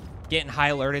 guys. Getting high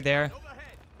alerted there.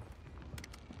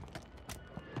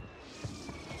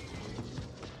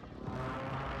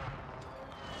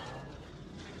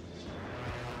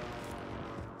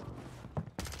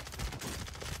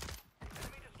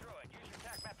 Enemy destroyed. Use your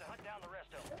tac map to hunt down the rest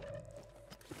of them.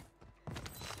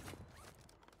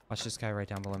 Watch this guy right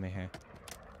down below me here.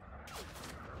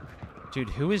 Dude,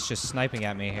 who is just sniping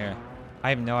at me here? I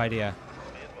have no idea.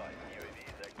 Be advised, UAV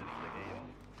is exiting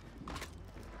the AO.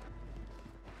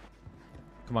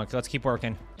 Come on, let's keep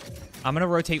working. I'm going to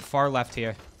rotate far left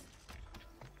here.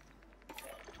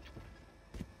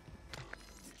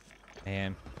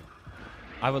 Man.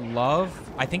 I would love...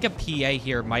 I think a PA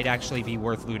here might actually be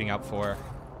worth looting up for.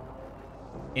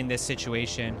 In this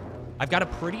situation. I've got a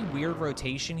pretty weird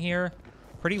rotation here.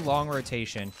 Pretty long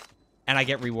rotation. And I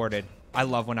get rewarded. I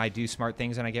love when I do smart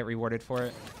things and I get rewarded for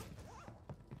it.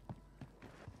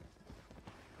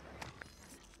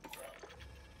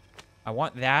 I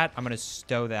want that. I'm going to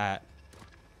stow that.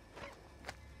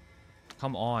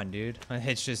 Come on, dude.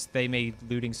 It's just they made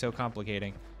looting so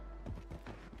complicating.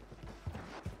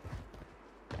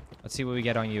 Let's see what we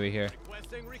get on Yui here.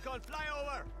 Requesting recon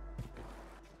flyover.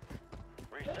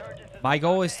 Resurgence is My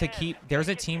goal is to ahead. keep... There's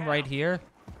a Take it team down. right here.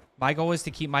 My goal is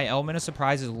to keep my element of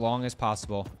surprise as long as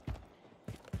possible.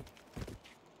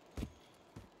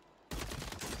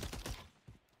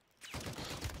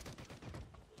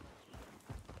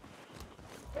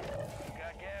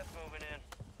 Got gas moving in.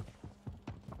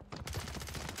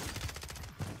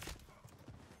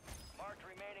 Marked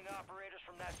remaining operators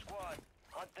from that squad.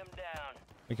 Hunt them down.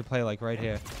 We could play like right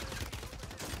here.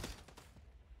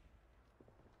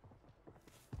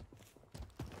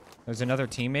 There's another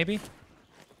team maybe?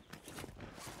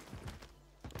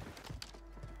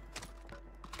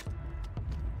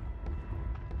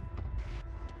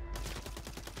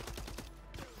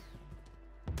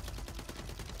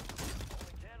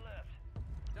 Only 10 left.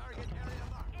 Target area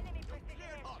marked. Enemy precision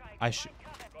airstrike. I should...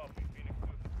 Copy, Phoenix 2.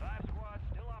 5 squads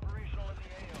still operational in the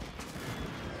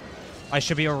AO. I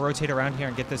should be able to rotate around here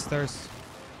and get this thirst.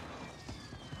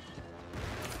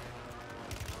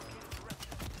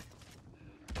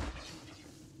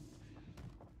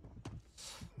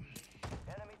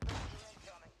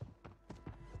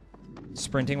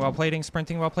 Sprinting while plating,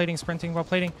 sprinting while plating, sprinting while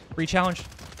plating. Re-challenge.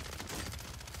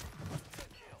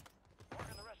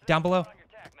 Down below.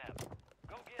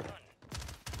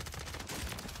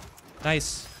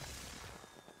 Nice.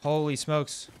 Holy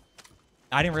smokes.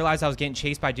 I didn't realize I was getting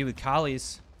chased by a dude with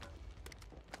collies.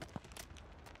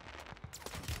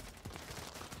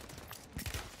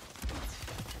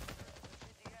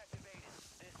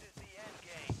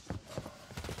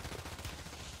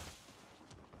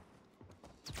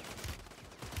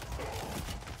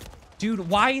 Dude,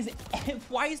 why is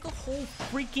the whole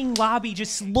freaking lobby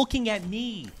just looking at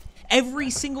me? Every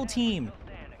single team.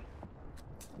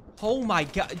 Oh my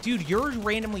god. Dude, you're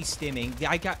randomly stimming.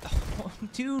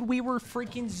 Dude, we were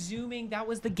freaking zooming. That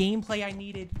was the gameplay I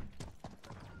needed.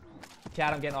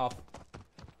 Chat, I'm getting off.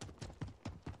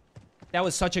 That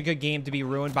was such a good game to be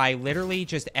ruined by literally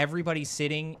just everybody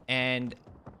sitting and...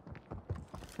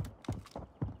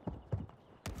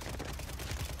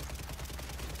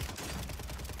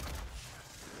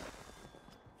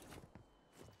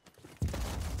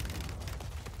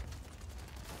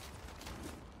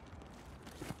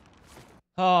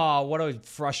 Oh, what a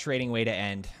frustrating way to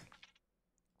end.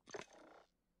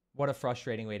 What a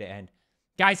frustrating way to end.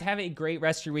 Guys, have a great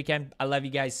rest of your weekend. I love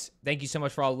you guys. Thank you so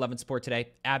much for all the love and support today.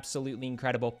 Absolutely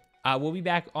incredible. We'll be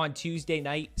back on Tuesday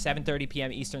night, 7:30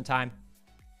 p.m. Eastern time.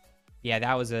 Yeah,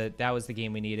 that was the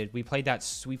game we needed. We played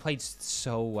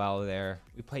so well there.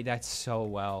 We played that so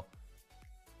well.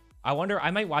 I wonder, I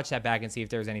might watch that back and see if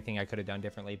there was anything I could have done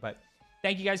differently. But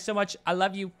thank you guys so much. I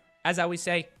love you. As I always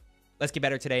say, let's get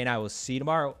better today, and I will see you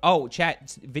tomorrow. Oh,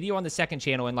 chat, video on the second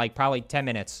channel in like probably 10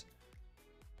 minutes.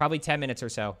 Probably 10 minutes or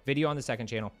so. Video on the second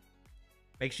channel.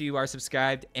 Make sure you are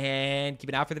subscribed and keep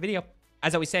an eye out for the video.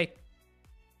 As I always say,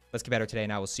 let's get better today,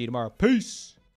 and I will see you tomorrow. Peace.